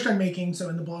 Anguished Unmaking, so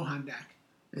in the Blowhand deck,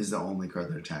 is the only card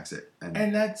that attacks it,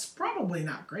 and that's probably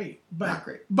not great. But, not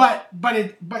great.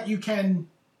 But you can.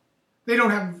 They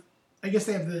don't have. I guess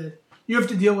they have the. You have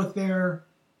to deal with their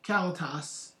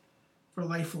Kalitas for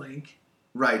lifelink.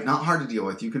 Right, not hard to deal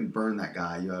with. You can burn that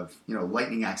guy. You have,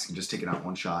 Lightning Axe can just take it out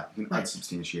one shot. You can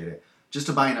unsubstantiate it. Just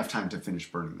to buy enough time to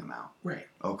finish burning them out. Right.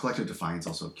 Oh, Collective Defiance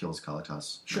also kills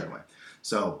Kalitas right away.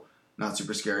 So, not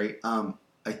super scary. I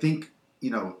think,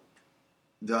 the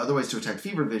other ways to attack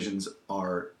Fevered Visions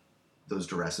are those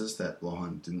Duresses that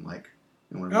Lohan didn't like.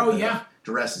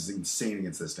 Duress is insane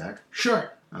against this deck.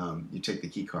 Sure. You take the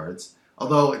key cards.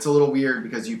 Although it's a little weird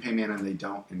because you pay mana and they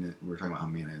don't, and we're talking about how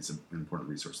mana is an important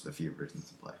resource for the Fevered Visions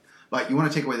to play. But you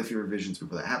want to take away the Fevered Visions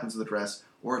before that happens with a Duress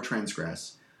or a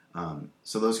Transgress.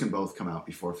 So those can both come out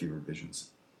before Fevered Visions.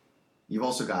 You've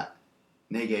also got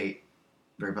Negate,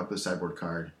 very popular sideboard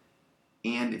card.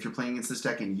 And if you're playing against this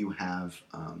deck and you have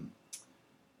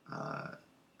the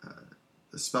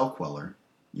Spell Queller,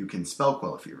 you can Spell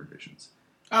Quell Fevered Visions.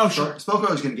 Oh, sure. Spell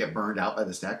Queller is going to get burned out by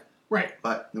this deck. Right.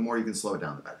 But the more you can slow it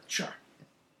down, the better. Sure.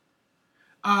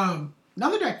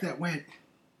 Another deck that went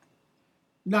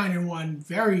 9-1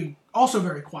 very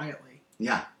quietly.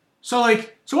 Yeah. So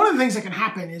one of the things that can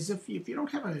happen is if you don't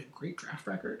have a great draft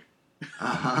record,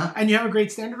 and you have a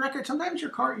great standard record, sometimes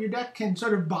your deck can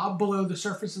sort of bob below the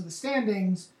surface of the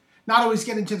standings, not always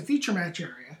get into the feature match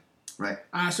area. Right.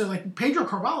 So Pedro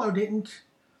Carvalho didn't,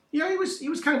 he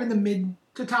was kind of in the mid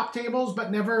to top tables,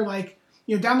 but never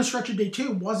down the stretch of day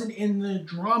 2 wasn't in the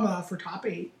drama for top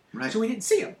 8. Right. So we didn't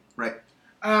see him. Right.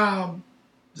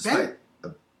 Despite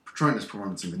a tremendous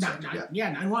performance in mid-sector.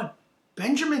 9-1.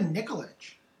 Benjamin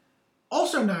Nikolic,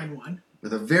 also 9-1.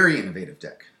 With a very innovative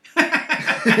deck.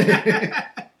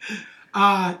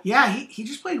 He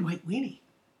just played White Weenie.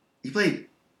 He played,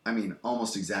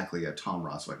 almost exactly a Tom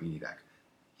Ross White Weenie deck.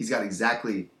 He's got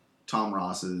exactly Tom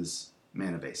Ross's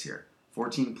mana base here.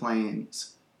 14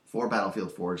 planes, 4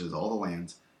 Battlefield Forges, all the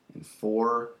lands, and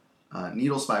 4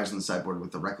 Needle Spires on the sideboard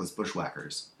with the Reckless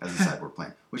Bushwhackers as a sideboard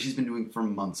plan, which he's been doing for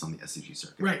months on the SCG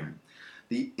circuit. Right.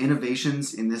 The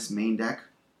innovations in this main deck,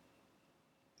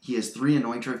 he has 3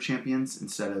 Anointer of Champions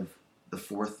instead of the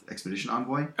 4th Expedition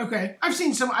Envoy. Okay, I've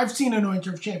seen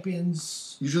Anointer of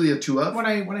Champions. Usually a 2 of. When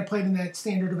I played in that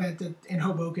standard event in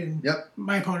Hoboken, Yep.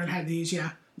 My opponent had these,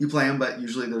 yeah. You play them, but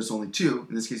usually there's only 2.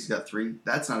 In this case, he's got 3.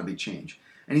 That's not a big change.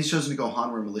 And he's chosen to go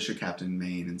Hanwar Militia Captain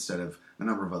main instead of a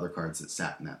number of other cards that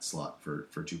sat in that slot for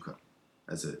 2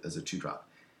 as a 2-drop.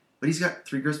 But he's got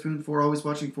 3 Grispoon, 4 Always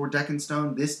Watching, 4 Deck and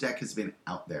Stone. This deck has been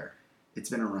out there. It's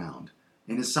been around.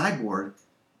 In his sideboard,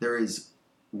 there is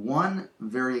one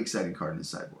very exciting card in his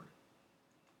sideboard.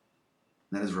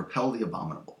 And that is Repel the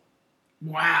Abominable.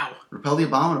 Wow. Repel the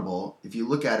Abominable, if you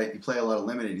look at it, you play a lot of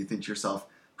limited, you think to yourself,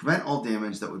 prevent all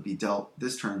damage that would be dealt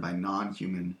this turn by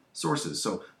non-human sources.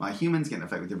 So my humans get an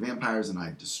effect with your vampires and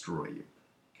I destroy you.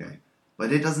 Okay?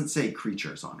 But it doesn't say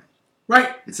creatures on it.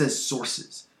 Right. It says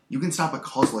sources. You can stop a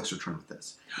Kozilek's Return with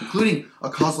this, including a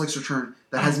Kozilek's Return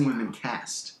that hasn't even been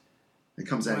cast. It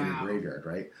comes out of your graveyard,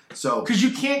 right? So because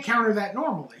you can't counter that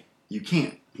normally. You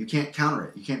can't. You can't counter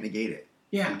it. You can't negate it.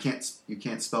 Yeah. You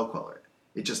can't spell queller it.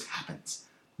 It just happens.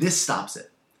 This stops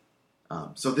it.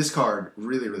 So this card,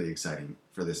 really, really exciting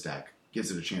for this deck.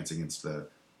 Gives it a chance against the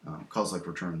Kozilek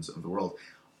Returns of the world.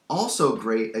 Also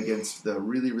great against the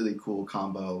really, really cool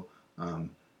combo.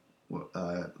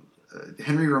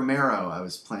 Henry Romero, I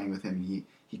was playing with him.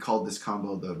 He called this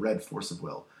combo the Red Force of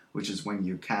Will, which is when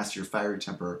you cast your Fiery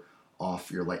Temper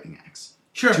off your Lightning Axe.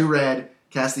 Sure. 2 red,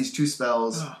 cast these 2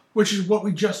 spells. Which is what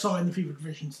we just saw in the Fevered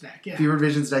Visions deck. Yeah. Fevered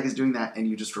Visions deck is doing that, and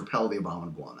you just repel the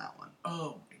Abominable on that one.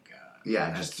 Oh my god.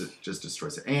 Yeah, just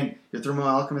destroys it. And your Thermo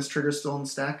Alchemist trigger's still in the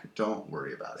stack. Don't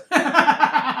worry about it.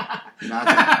 not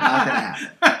gonna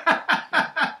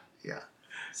happen. Yeah.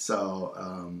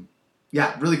 So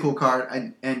yeah, really cool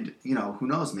card. And you know, who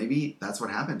knows? Maybe that's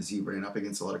what happened. Is he ran up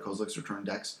against a lot of Kozilek's Return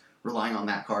decks, relying on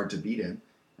that card to beat him,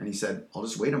 and he said, "I'll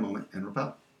just wait a moment and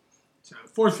repel." So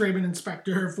 4th Raven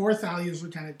Inspector, 4th Thalia's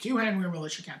Lieutenant, 2 Hanwar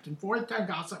Militia Captain, 4th Ted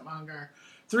Gossip Monger,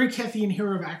 3 Kythian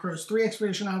Hero of Akros, 3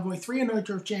 Expedition Envoy, 3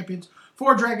 Anointer of Champions,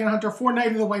 4 Dragon Hunter, 4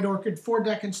 Knight of the White Orchid, 4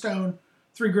 Deck and Stone,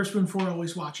 3 Grispoon, 4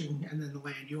 Always Watching, and then the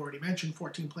land you already mentioned,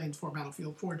 14 Plains, 4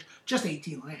 Battlefield Forge, just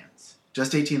 18 lands.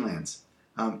 Just 18 lands.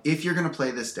 If you're going to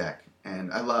play this deck,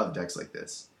 and I love decks like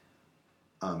this,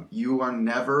 you are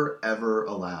never, ever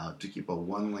allowed to keep a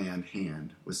 1-land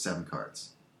hand with 7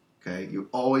 cards. Okay? You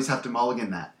always have to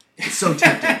mulligan that. It's so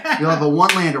tempting. You'll have a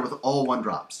 1-lander with all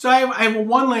 1-drops. So I have a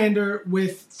 1-lander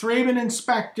with Thraben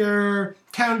Inspector,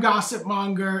 Town Gossip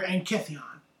Monger, and Kythian.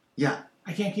 Yeah.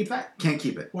 I can't keep that? Can't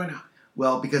keep it. Why not?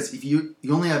 Well, because if you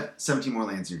only have 17 more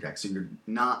lands in your deck, so you're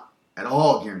not at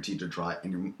all guaranteed to draw it,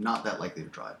 and you're not that likely to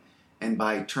draw it. And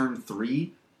by turn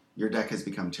 3, your deck has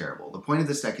become terrible. The point of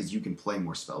this deck is you can play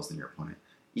more spells than your opponent,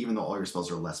 even though all your spells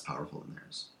are less powerful than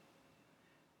theirs.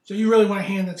 So you really want a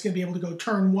hand that's going to be able to go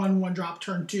turn 1, 1-drop,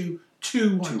 turn 2, 2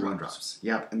 1-drops. 2 1-drops.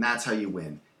 Yep, and that's how you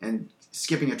win. And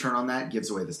skipping a turn on that gives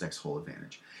away this deck's whole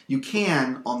advantage. You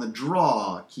can, on the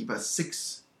draw, keep a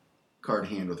 6-card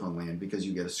hand with 1 land because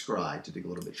you get a scry to dig a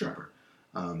little bit deeper.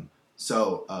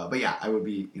 But yeah, I would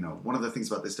be, one of the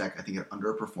things about this deck, I think it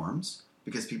underperforms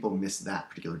because people miss that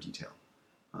particular detail.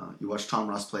 You watch Tom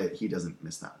Ross play it, he doesn't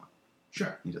miss that one.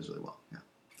 Sure. He does really well, yeah.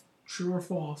 True or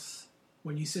false?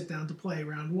 When you sit down to play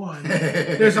round 1,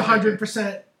 there's a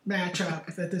 100%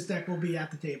 matchup that this deck will be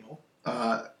at the table.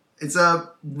 It's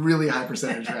a really high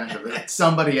percentage matchup that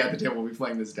somebody at the table will be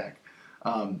playing this deck.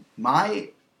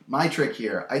 My trick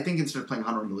here, I think instead of playing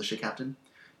Hanwar Militia Captain,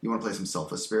 you want to play some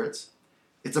Selfless Spirits.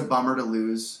 It's a bummer to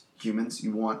lose humans.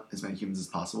 You want as many humans as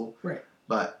possible. Right.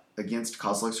 But against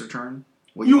Kozilek's Return,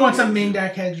 you want some main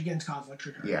deck hedge against Kozilek's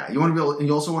Return. Yeah, you want to be able, and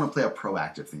you also want to play a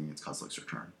proactive thing against Kozilek's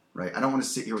Return. Right? I don't want to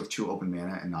sit here with 2 open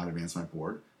mana and not advance my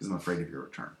board because I'm afraid of your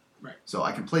return. Right. So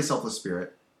I can play Selfless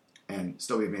Spirit and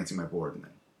still be advancing my board and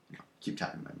then keep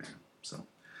tapping my mana. So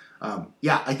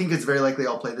yeah, I think it's very likely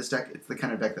I'll play this deck. It's the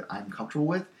kind of deck that I'm comfortable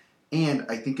with, and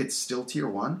I think it's still tier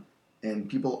 1, and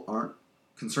people aren't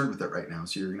concerned with it right now.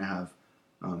 So you're going to have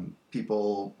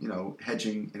people,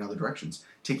 hedging in other directions,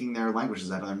 taking their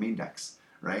languages out of their main decks,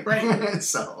 right? Right.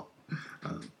 So.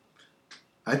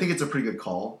 I think it's a pretty good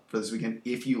call for this weekend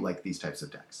if you like these types of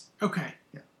decks. Okay.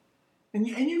 Yeah. And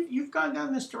you've gone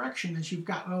down this direction as you've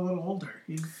gotten a little older.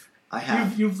 I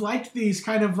have. You've liked these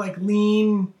kind of like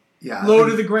lean, Yeah, low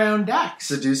to the ground decks.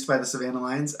 Seduced by the Savannah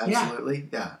Lions, absolutely.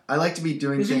 Yeah. I like to be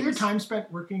doing things. Is it your time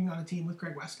spent working on a team with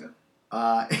Craig Wesco?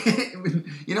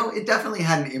 It definitely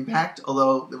had an impact,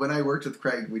 although when I worked with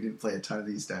Craig, we didn't play a ton of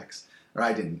these decks. Or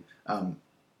I didn't.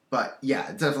 But yeah,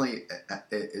 it definitely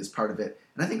is part of it.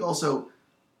 And I think also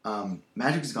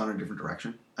Magic has gone in a different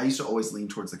direction. I used to always lean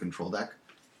towards the control deck,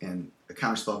 and the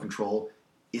counterspell control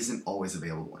isn't always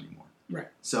available anymore. Right.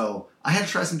 So I had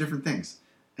to try some different things,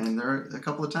 and there are a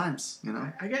couple of times, you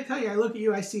know. I gotta tell you, I look at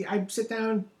you, I sit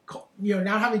down, you know,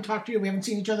 now having talked to you, we haven't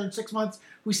seen each other in 6 months.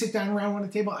 We sit down around one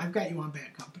table. I've got you on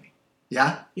bad company.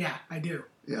 Yeah. Yeah, I do.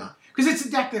 Yeah. Because it's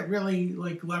a deck that really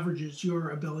like leverages your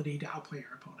ability to outplay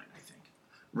your opponent, I think.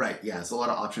 Right, yeah. It's a lot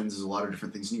of options. There's a lot of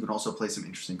different things. And you can also play some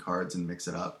interesting cards and mix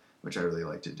it up, which I really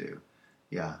like to do.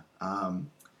 Yeah.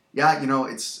 Yeah, you know,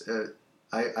 it's...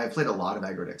 I played a lot of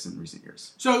aggro decks in recent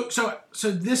years. So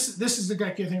this is the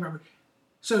deck you're thinking about.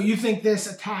 So you think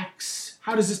this attacks...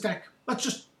 How does this deck... Let's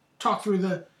just talk through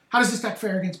how does this deck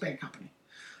fare against Bant Company?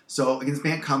 So against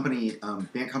Bant Company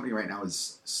right now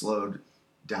is slowed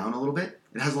down a little bit.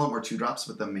 It has a lot more 2-drops,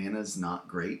 but the mana's not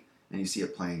great. And you see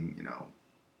it playing, you know,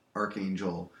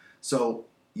 Archangel. So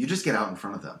you just get out in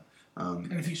front of them.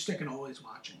 And if you stick an Always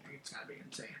Watching, it's got to be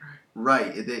insane,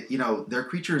 right? Right. You know, their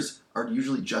creatures are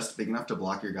usually just big enough to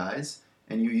block your guys,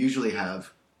 and you usually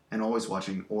have an Always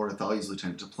Watching or a Thalia's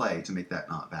Lieutenant to play to make that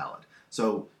not valid.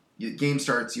 So game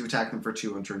starts, you attack them for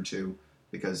 2 on turn 2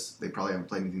 because they probably haven't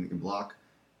played anything they can block,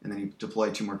 and then you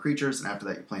deploy 2 more creatures, and after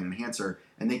that you play an Enhancer,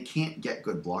 and they can't get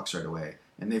good blocks right away,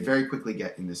 and they very quickly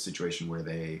get in this situation where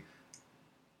they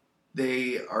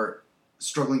are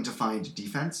struggling to find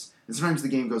defense, and sometimes the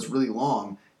game goes really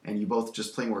long, and you both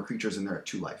just play more creatures, and they're at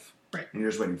 2 life. Right. And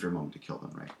you're just waiting for your moment to kill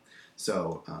them, right?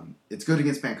 So it's good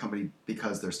against Bant Company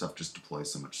because their stuff just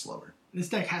deploys so much slower. This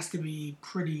deck has to be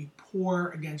pretty poor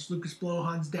against Lucas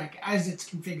Blohan's deck as it's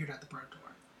configured at the Pro Tour.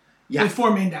 Yeah. With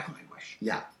 4 main deck Languish.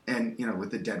 Yeah. And, you know,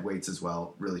 with the dead weights as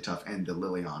well, really tough. And the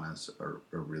Lilianas are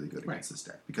really good against this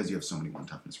deck because you have so many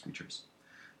 1-toughness creatures.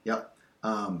 Yep.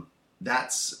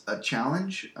 That's a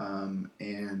challenge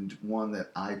and one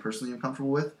that I personally am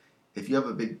comfortable with. If you have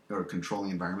a big or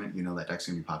controlling environment, you know that deck's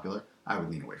going to be popular, I would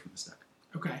lean away from this deck.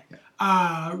 Okay.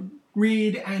 Yeah.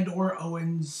 Reed and or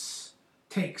Owen's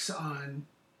takes on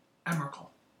Emrakul.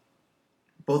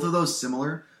 Both of those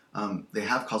similar. They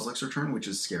have Kozilek's Return, which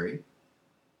is scary,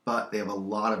 but they have a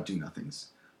lot of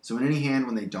do-nothings. So in any hand,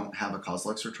 when they don't have a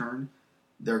Kozilek's Return,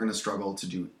 they're going to struggle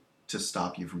to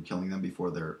stop you from killing them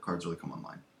before their cards really come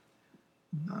online.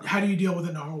 How do you deal with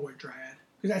a Gnarlwood Dryad?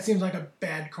 Because that seems like a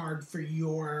bad card for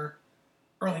your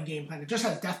early game plan. It just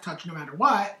has Death Touch no matter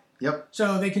what. Yep.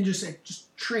 So they can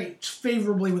just trade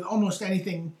favorably with almost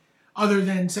anything other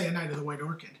than, say, a Knight of the White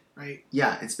Orchid, right?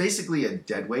 Yeah, it's basically a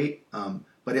deadweight,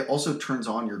 but it also turns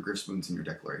on your Grifspoons and your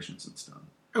Declarations in Stone.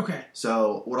 Okay.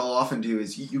 So what I'll often do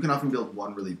is you can often build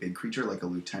one really big creature like a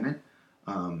Lieutenant,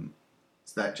 so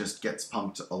that just gets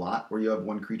pumped a lot, where you have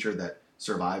one creature that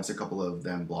survives a couple of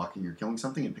them blocking or killing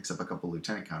something and picks up a couple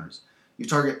Lieutenant counters. You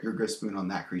target your Grifspoon on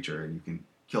that creature and you can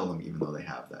kill them even though they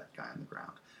have that guy on the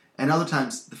ground. And other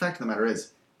times, the fact of the matter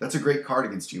is, that's a great card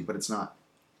against you, but it's not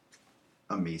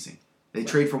amazing. They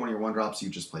trade for one of your 1-drops, you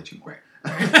just play 2 more.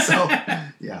 Right. So,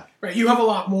 yeah. Right, you have a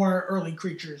lot more early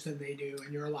creatures than they do,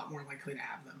 and you're a lot more likely to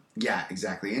have them. Yeah,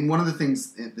 exactly. And one of the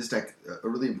things in this deck, a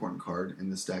really important card in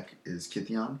this deck is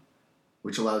Kytheon,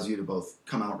 which allows you to both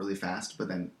come out really fast, but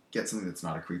then get something that's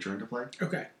not a creature into play.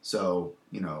 Okay. So,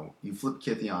 you flip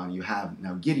Kytheon, you have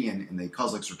now Gideon in the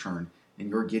Kozilek's Return, and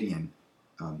your Gideon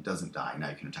doesn't die. Now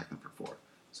you can attack them for 4.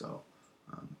 So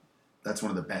that's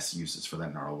one of the best uses for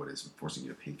that Gnarlwood, is forcing you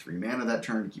to pay 3 mana that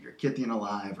turn to keep your Kytheon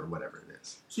alive or whatever it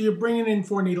is. So you're bringing in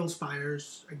 4 Needle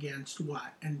Spires against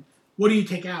what? And what do you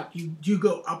take out? Do you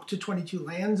go up to 22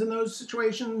 lands in those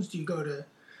situations? Do you go to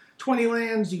 20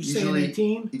 lands? Do you stay in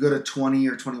 18? You go to 20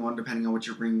 or 21 depending on what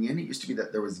you're bringing in. It used to be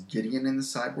that there was Gideon in the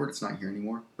sideboard. It's not here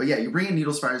anymore. But yeah, you bring in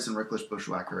Needle Spires and Reckless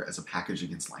Bushwhacker as a package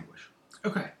against Languish.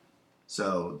 Okay.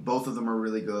 So both of them are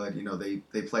really good.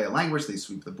 They play a Languish, they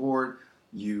sweep the board.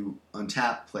 You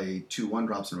untap, play 2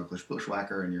 1-drops and Reckless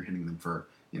Bushwhacker, and you're hitting them for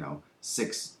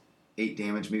 6, 8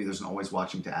 damage. Maybe there's an Always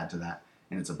Watching to add to that,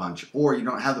 and it's a bunch. Or you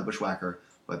don't have the Bushwhacker,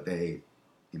 but they,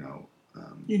 you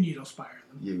Needle Spire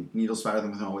them. You Needle Spire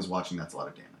them with an Always Watching. That's a lot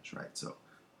of damage, right? So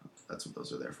that's what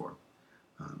those are there for.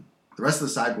 The rest of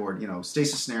the sideboard,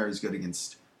 Stasis Snare is good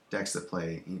against decks that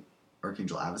play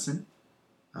Archangel Avacyn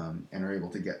and are able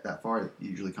to get that far. It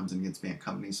usually comes in against Bant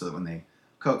Company, so that when they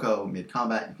Coco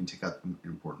mid-combat, you can take out an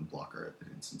important blocker at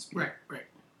instant speed. Right.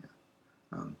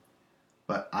 Yeah.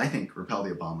 But I think Repel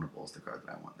the Abominable is the card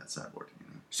that I want in that sideboard.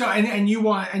 So and you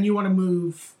want to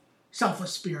move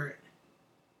Selfless Spirit.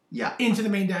 Yeah. Into the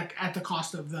main deck at the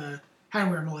cost of the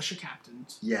Hanweir Militia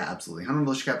Captains. Yeah, absolutely. Hanweir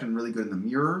Militia Captain, really good in the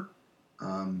mirror.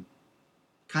 Kind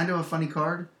of a funny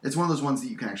card. It's one of those ones that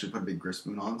you can actually put a big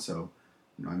Grifspoon on, so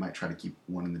I might try to keep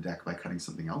one in the deck by cutting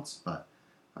something else. But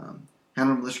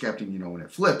Hanwrim Militia Captain, when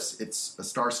it flips, it's a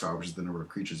star, which is the number of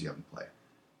creatures you have in play.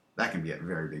 That can be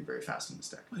very big, very fast in this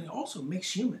deck. And it also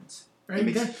makes humans, right?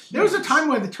 There was a time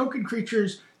where the token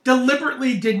creatures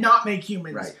deliberately did not make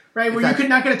humans, right? Where you could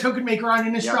not get a token maker on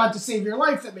Innistrad to save your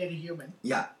life that made a human.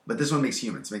 Yeah, but this one makes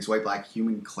humans. It makes white-black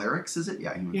human clerics, is it?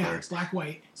 Yeah, human clerics. Yeah,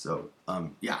 black-white. So,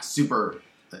 super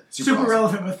awesome.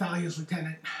 Relevant with Thalia's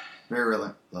Lieutenant. Very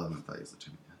relevant with Thalia's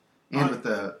Lieutenant, yeah. And with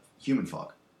the human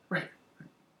fog. Right.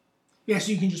 Yeah,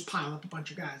 so you can just pile up a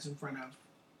bunch of guys in front of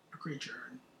a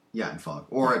creature. And fog.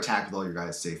 Or attack with all your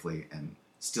guys safely and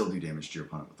still do damage to your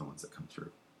opponent with the ones that come through.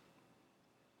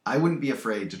 I wouldn't be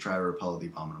afraid to try to repel the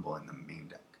Abominable in the main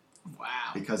deck. Wow.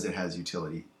 Because it has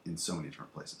utility in so many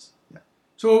different places. Yeah.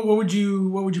 So what would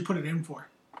you put it in for?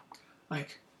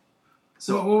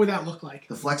 So what would that look like?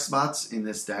 The flex spots in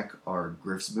this deck are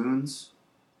Griff's Boons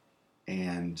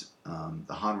and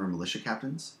the Hanwrim Militia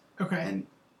Captains. Okay. And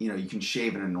you can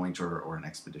shave an Anointer or an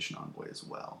Expedition Envoy as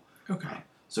well. Okay.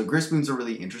 So Griff's Boon's a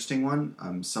really interesting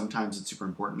one. Sometimes it's super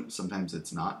important, sometimes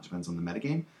it's not. It depends on the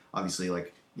metagame. Obviously,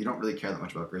 you don't really care that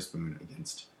much about Griff's Boon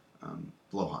against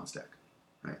Blohan's deck,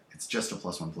 right? It's just a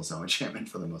 +1/+0 enchantment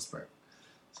for the most part.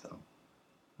 So,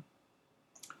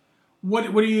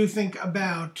 what do you think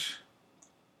about?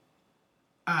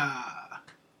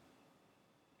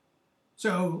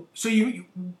 So you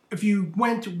if you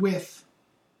went with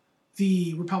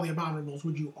the Repel the Abominables,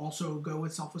 would you also go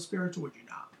with Selfless Spirits, or would you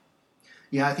not?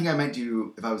 Yeah, I think I might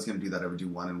do, if I was going to do that, I would do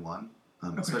 1 and 1,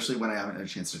 especially when I haven't had a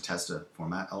chance to test a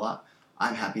format a lot.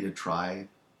 I'm happy to try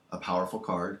a powerful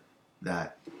card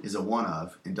that is a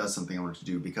one-of and does something I want to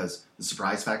do because the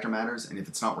surprise factor matters, and if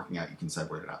it's not working out, you can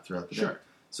sideboard it out throughout the deck.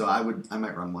 So I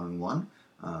might run 1 and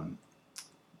 1,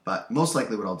 but most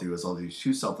likely what I'll do is I'll do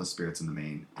 2 Selfless Spirits in the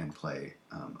main and play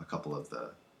a couple of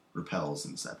the Repels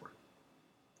in the sideboard.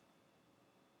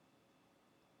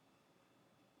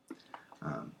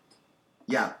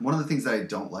 Yeah, one of the things that I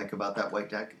don't like about that white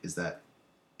deck is that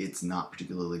it's not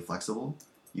particularly flexible.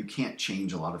 You can't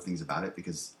change a lot of things about it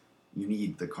because you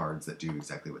need the cards that do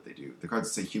exactly what they do. The cards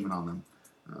that say human on them.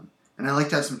 And I like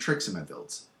to have some tricks in my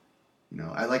builds.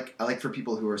 I like for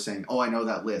people who are saying, oh, I know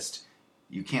that list.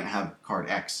 You can't have card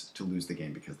X to lose the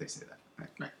game because they say that.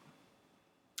 Right.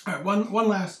 All right, one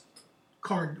last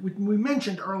card. We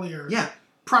mentioned earlier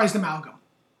Prized Amalgam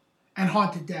and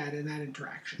Haunted Dead in that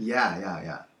interaction.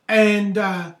 Yeah. And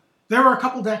there were a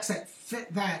couple decks that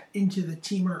fit that into the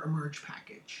Temur Emerge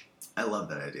package. I love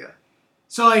that idea.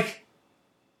 So,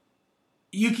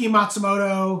 Yuki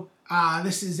Matsumoto,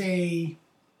 this is I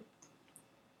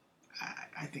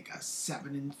think a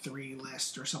 7-3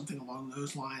 list or something along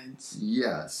those lines.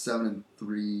 Yeah,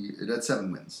 7-3. It had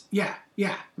 7 wins. Yeah.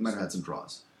 It might have had some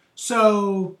draws.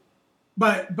 So,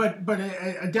 but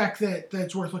a deck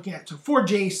that's worth looking at. So 4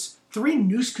 Jace, 3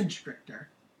 Noose Constrictor.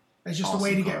 That's just a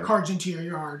way to get cards into your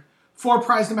yard. 4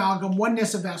 Prized Amalgam, 1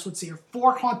 Nissa Vastwood Seer,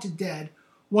 4 Haunted Dead,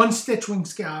 1 Stitchwing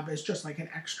Scab is just like an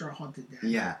extra Haunted Dead.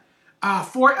 Yeah.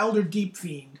 4 Elder Deep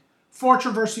Fiend, 4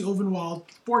 Traverse the Ulvenwald,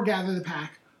 4 Gather the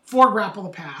Pack, 4 Grapple the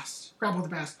Past,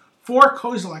 4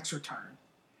 Kozilek's Return,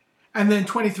 and then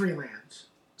 23 lands.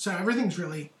 So everything's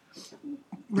really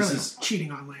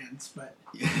cheating on lands, but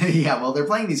yeah. Well, they're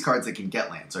playing these cards that can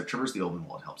get lands. So Traverse the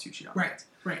Ulvenwald helps you cheat on lands.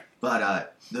 Right.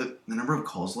 But the number of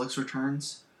Kozilek's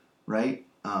Returns, right,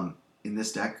 in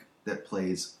this deck that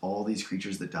plays all these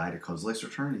creatures that die to Kozilek's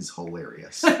Return is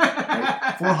hilarious.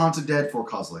 Right? 4 Haunted Dead, 4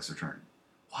 Kozilek's Return.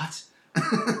 What?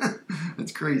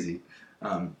 That's crazy.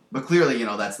 But clearly,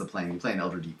 that's the plan. You play an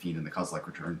Elder Deep Fiend and the Kozilek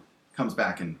Return comes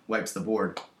back and wipes the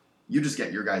board. You just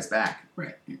get your guys back.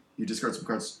 Right. You discard some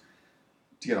cards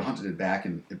to get a Haunted Dead back,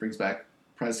 and it brings back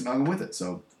Prized Amalgam with it.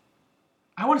 So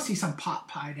I want to see some pot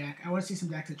pie deck. I want to see some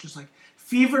decks that's just like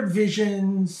Fevered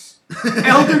Visions,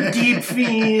 Elder Deep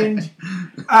Fiend,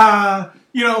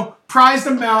 Prized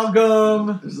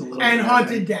Amalgam, and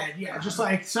Haunted Dead. Yeah, just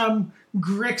like some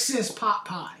Grixis pot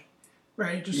pie,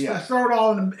 right? Just throw it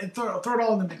all in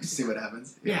the mix. See what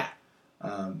happens. Yeah.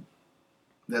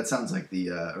 That sounds like the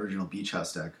original Beach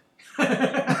House deck.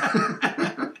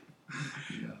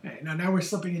 Now we're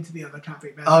slipping into the other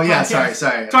topic. Oh, yeah,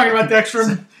 sorry. Talking about decks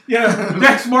from,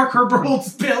 decks Mark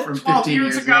Herbert's built from 12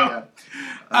 years ago.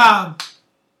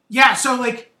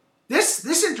 So,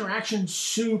 this interaction's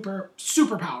super,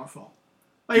 super powerful.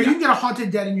 If you can get a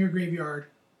Haunted Dead in your graveyard,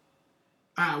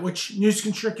 which Noose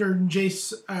Constrictor and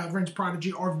Jace Vryn's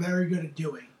Prodigy are very good at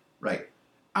doing. Right.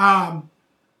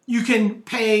 You can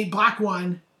pay black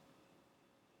 1,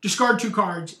 discard 2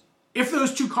 cards. If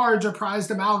those 2 cards are Prized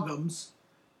Amalgams,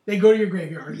 they go to your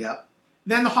graveyard. Yep.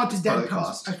 Then the Haunted Dead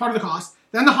comes as part of the cost.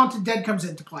 Then the Haunted Dead comes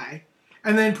into play.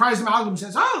 And then Prized Amalgam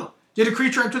says, oh, did a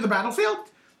creature enter the battlefield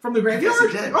from the graveyard? Yes,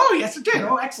 it did. Oh, yes, it did.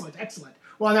 Oh, excellent, excellent.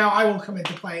 Well, now I will come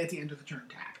into play at the end of the turn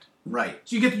tapped. Right.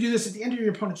 So you get to do this at the end of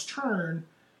your opponent's first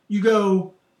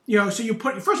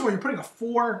of all, you're putting a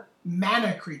 4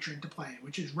 mana creature into play,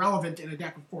 which is relevant in a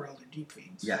deck with 4 Elder Deep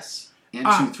Fiends. Yes. And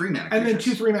 2 3-mana creatures. And then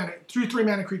 2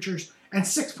 3-mana creatures and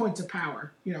 6 points of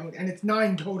power, and it's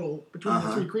 9 total between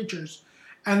the 3 creatures.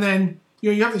 And then,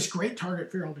 you have this great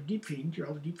target for your Elder Deep Fiend. Your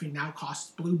Elder Deep Fiend now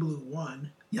costs blue 1.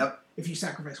 Yep. If you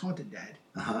sacrifice Haunted Dead.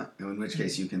 In which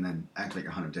case you can then activate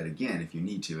your Haunted Dead again if you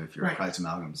need to, if your Prized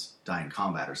Amalgams die in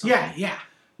combat or something. Yeah.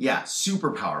 Yeah,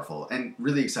 super powerful and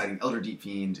really exciting. Elder Deep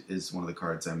Fiend is one of the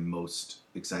cards I'm most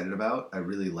excited about. I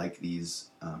really like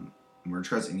these merge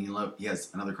cards. And he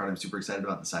has another card I'm super excited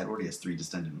about in the sideboard. He has 3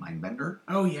 Distended Mindbender.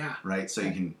 Oh, yeah. Right? So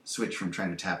you can switch from trying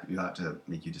to tap you out to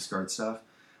make you discard stuff.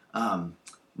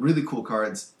 Really cool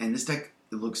cards. And this deck,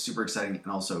 it looks super exciting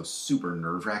and also super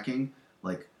nerve-wracking.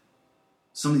 Like,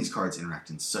 some of these cards interact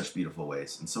in such beautiful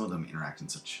ways, and some of them interact in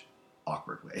such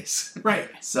awkward ways. Right.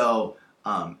 So...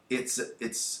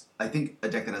 it's I think a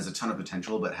deck that has a ton of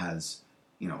potential, but has,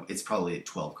 it's probably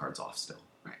 12 cards off still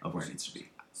of where it needs to be.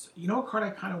 So, you know what card I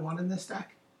kind of want in this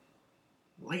deck?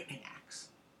 Lightning Axe.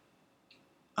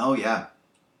 Oh yeah.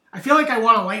 I feel like I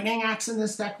want a Lightning Axe in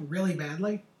this deck really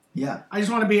badly. Yeah. I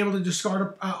just want to be able to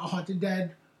discard a Haunted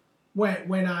Dead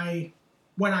when I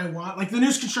want. Like the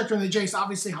Noose Constrictor and the Jace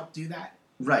obviously help do that.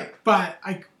 Right. But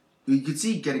you could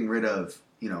see getting rid of,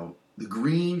 the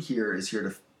green here is here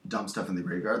to dump stuff in the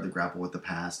graveyard. The Grapple with the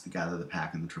Past, the Gather the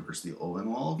Pack, and the Traverse the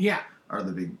Ulvenwald are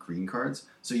the big green cards.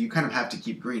 So you kind of have to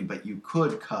keep green, but you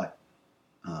could cut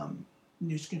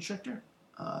Noose Constrictor,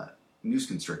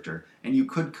 and you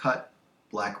could cut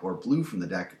black or blue from the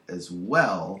deck as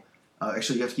well.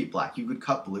 Actually, you have to keep black. You could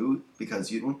cut blue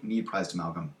because you don't need Prized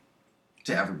Amalgam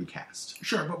to ever be cast.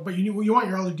 Sure, but you want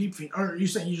your Elder Deep Fiend, or are you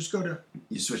saying you just go to...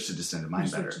 You switch to Distended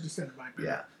Mindbender.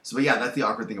 Yeah. So, but yeah, that's the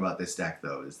awkward thing about this deck,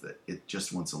 though, is that it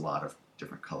just wants a lot of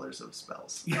different colors of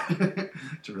spells. Yeah.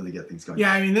 to really get things going.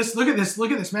 Yeah, I mean, look at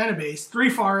this mana base.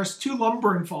 3 forests, 2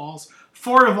 Lumbering Falls,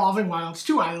 4 Evolving Wilds,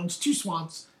 2 islands, 2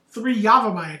 swamps, 3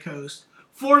 Yavimaya Coast,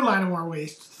 4 Llanowar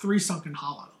Waste, 3 Sunken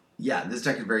Hollow. Yeah, this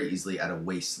deck could very easily add a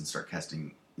waste and start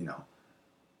casting,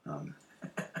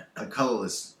 a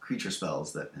colorless creature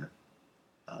spells that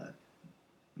have,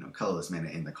 colorless mana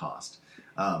in the cost.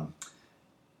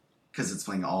 Because it's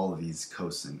playing all of these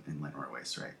coasts in Llanowar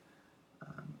Waste, right?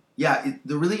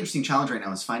 The really interesting challenge right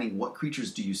now is finding what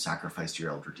creatures do you sacrifice to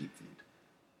your Elder Deep Fiend.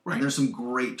 Right. And there's some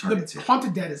great targets here.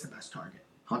 Haunted Dead is the best target.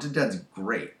 Haunted Dead's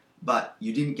great, but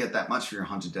you didn't get that much for your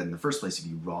Haunted Dead in the first place if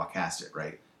you raw cast it,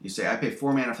 right? You say, I pay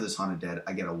 4 mana for this Haunted Dead,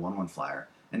 I get a 1/1 flyer,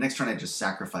 and next turn I just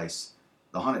sacrifice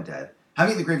the Haunted Dead.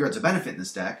 Having the graveyard's a benefit in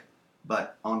this deck,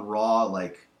 but on raw,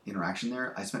 interaction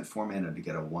there, I spent 4 mana to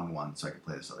get a 1/1 so I could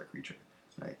play this other creature,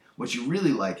 right? What you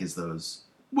really like is those...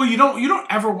 Well, I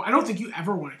don't think you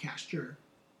ever want to cast your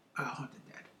Haunted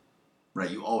Dead. Right,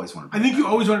 you always want to... I think you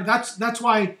always want to... That's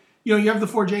why, you have the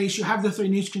 4 Jace, you have the 3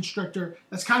 Noose Constrictor.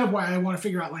 That's kind of why I want to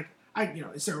figure out,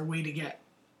 is there a way to get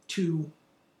 2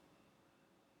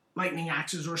 Lightning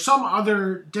Axes or some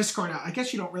other discard out? I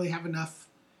guess you don't really have enough...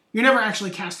 You're never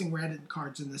actually casting red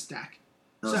cards in this deck.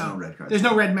 There's no red cards. There's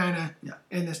no red mana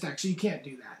in this deck, so you can't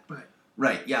do that. But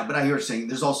right, yeah, but I hear what you're saying.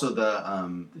 There's also the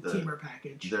Teamer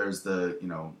package. There's the,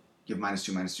 give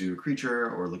 -2/-2 to a creature,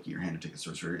 or look at your hand and take a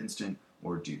sorcerer instant,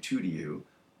 or do 2 to you,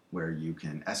 where you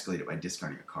can escalate it by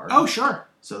discarding a card. Oh, sure.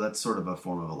 So that's sort of a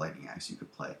form of a Lightning Axe you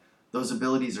could play. Those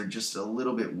abilities are just a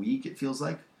little bit weak, it feels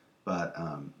like, but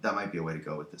that might be a way to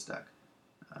go with this deck.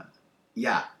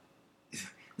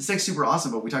 This deck's super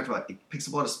awesome, but we talked about it picks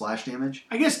up a lot of splash damage.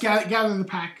 I guess Gather the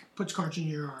Pack puts cards in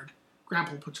your yard.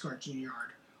 Grapple puts cards in your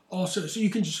yard. Also, so you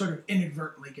can just sort of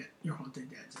inadvertently get your Haunted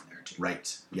Deads in there, too.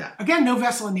 Right, yeah. Again, no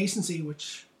Vessel of Nascency,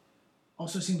 which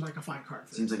also seems like a fine card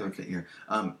for Seems like it would fit here.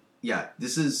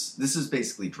 This is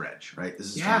basically Dredge, right?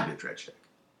 This is trying to be a Dredge deck.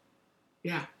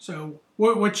 Yeah, so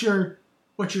what's your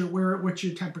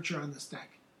temperature on this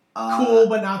deck? Cool,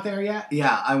 but not there yet?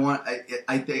 Yeah,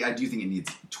 I do think it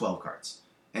needs 12 cards.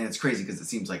 And it's crazy because it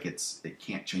seems like it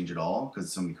can't change at all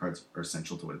because so many cards are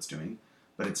essential to what it's doing.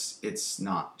 But it's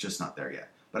not there yet.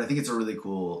 But I think it's a really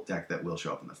cool deck that will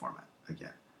show up in the format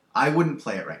again. I wouldn't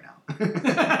play it right now.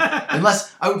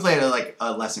 Unless I would play it at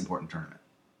a less important tournament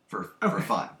for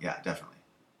fun. Yeah, definitely.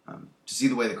 To see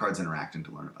the way the cards interact and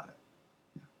to learn about it.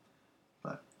 Yeah.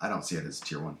 But I don't see it as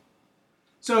tier 1.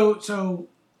 So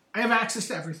I have access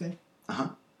to everything.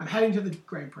 Uh-huh. I'm heading to the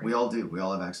Grand Prix. We all do. We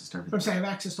all have access to everything. I'm saying I have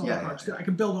access to all the cards. Yeah. I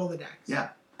can build all the decks. Yeah.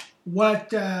 Where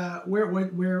are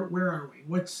we?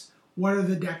 what are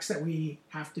the decks that we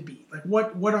have to beat? Like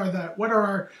what are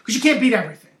our, because you can't beat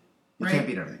everything. You right? can't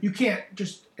beat everything. You can't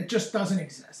it just doesn't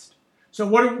exist. So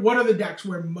what are the decks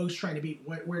we're most trying to beat?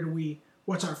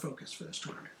 What's our focus for this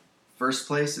tournament? First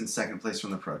place and second place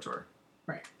from the Pro Tour.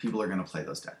 Right. People are going to play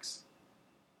those decks.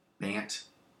 Bant.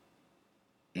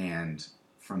 And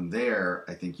from there,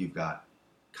 I think you've got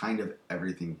kind of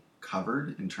everything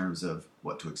covered in terms of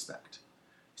what to expect.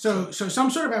 So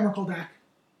some sort of Emrakul deck,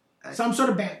 some sort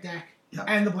of Bant deck, Yep.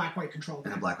 and the black-white control deck.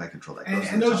 And the black-white control deck.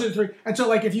 And those are the three. And so,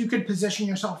 like, if you could position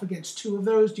yourself against two of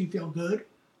those, do you feel good?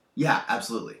 Yeah,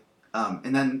 absolutely.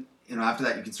 And then, after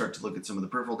that, you can start to look at some of the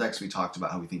peripheral decks. We talked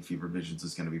about how we think Fevered Visions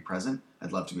is going to be present.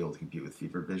 I'd love to be able to compete with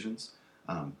Fevered Visions.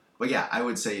 But yeah, I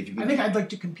would say if you could... I think I'd like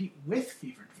to compete with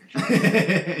Fevered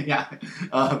Visions. Yeah.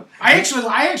 I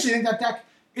actually think that deck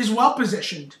is well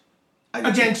positioned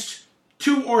against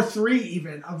 2 or 3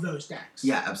 even of those decks.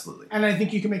 Yeah, absolutely. And I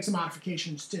think you can make some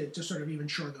modifications to sort of even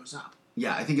shore those up.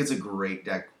 Yeah, I think it's a great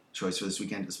deck choice for this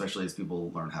weekend, especially as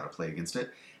people learn how to play against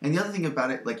it. And the other thing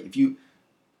about it, like if you...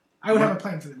 I would have a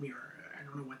plan for the mirror. I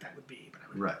don't know what that would be, but I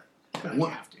would. Right. But I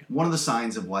have to. One of the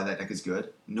signs of why that deck is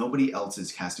good, nobody else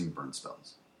is casting burn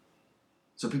spells.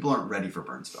 So people aren't ready for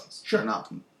burn spells. Sure. They're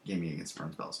not gaming against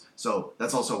burn spells. So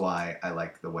that's also why I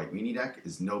like the White Weenie deck,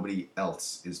 is nobody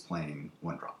else is playing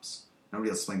 1-drops. Nobody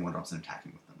else is playing 1-drops and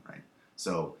attacking with them, right?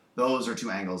 So those are two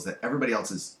angles that everybody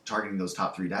else is targeting those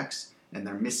top 3 decks, and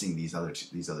they're missing these other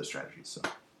strategies. So,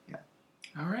 yeah.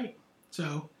 All right.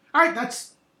 So,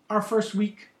 that's our first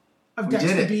week of decks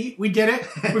to beat. We did it.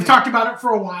 We've talked about it for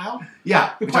a while.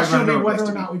 Yeah. The question will be whether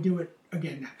or not we do it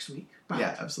again next week. But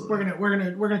yeah, absolutely. We're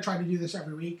gonna try to do this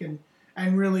every week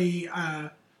and really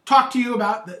talk to you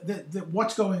about the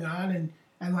what's going on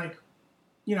and like.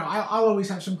 I'll always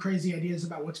have some crazy ideas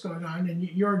about what's going on, and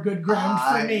you're a good ground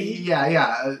for me.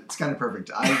 Yeah, it's kind of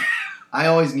perfect. I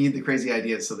always need the crazy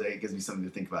ideas so that it gives me something to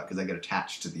think about, because I get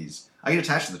attached to these. I get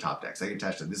attached to the top decks. I get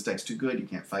attached to this deck's too good, you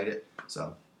can't fight it.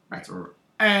 So that's where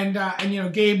and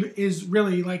Gabe is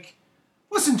really like,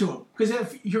 listen to him, because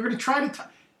if you're gonna try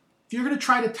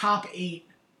to top 8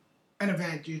 an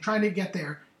event, you're trying to get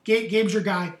there. Gabe's your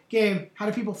guy. Gabe, how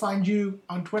do people find you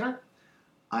on Twitter?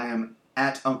 I am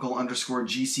at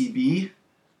Uncle_GCB.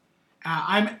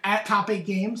 I'm at Top 8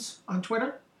 Games on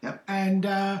Twitter. Yep. And,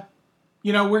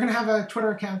 we're going to have a Twitter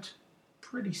account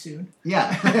pretty soon.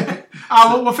 Yeah.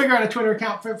 We'll figure out a Twitter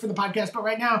account for the podcast. But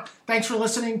right now, thanks for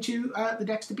listening to the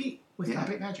Decks to Beat with Top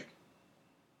 8 Magic.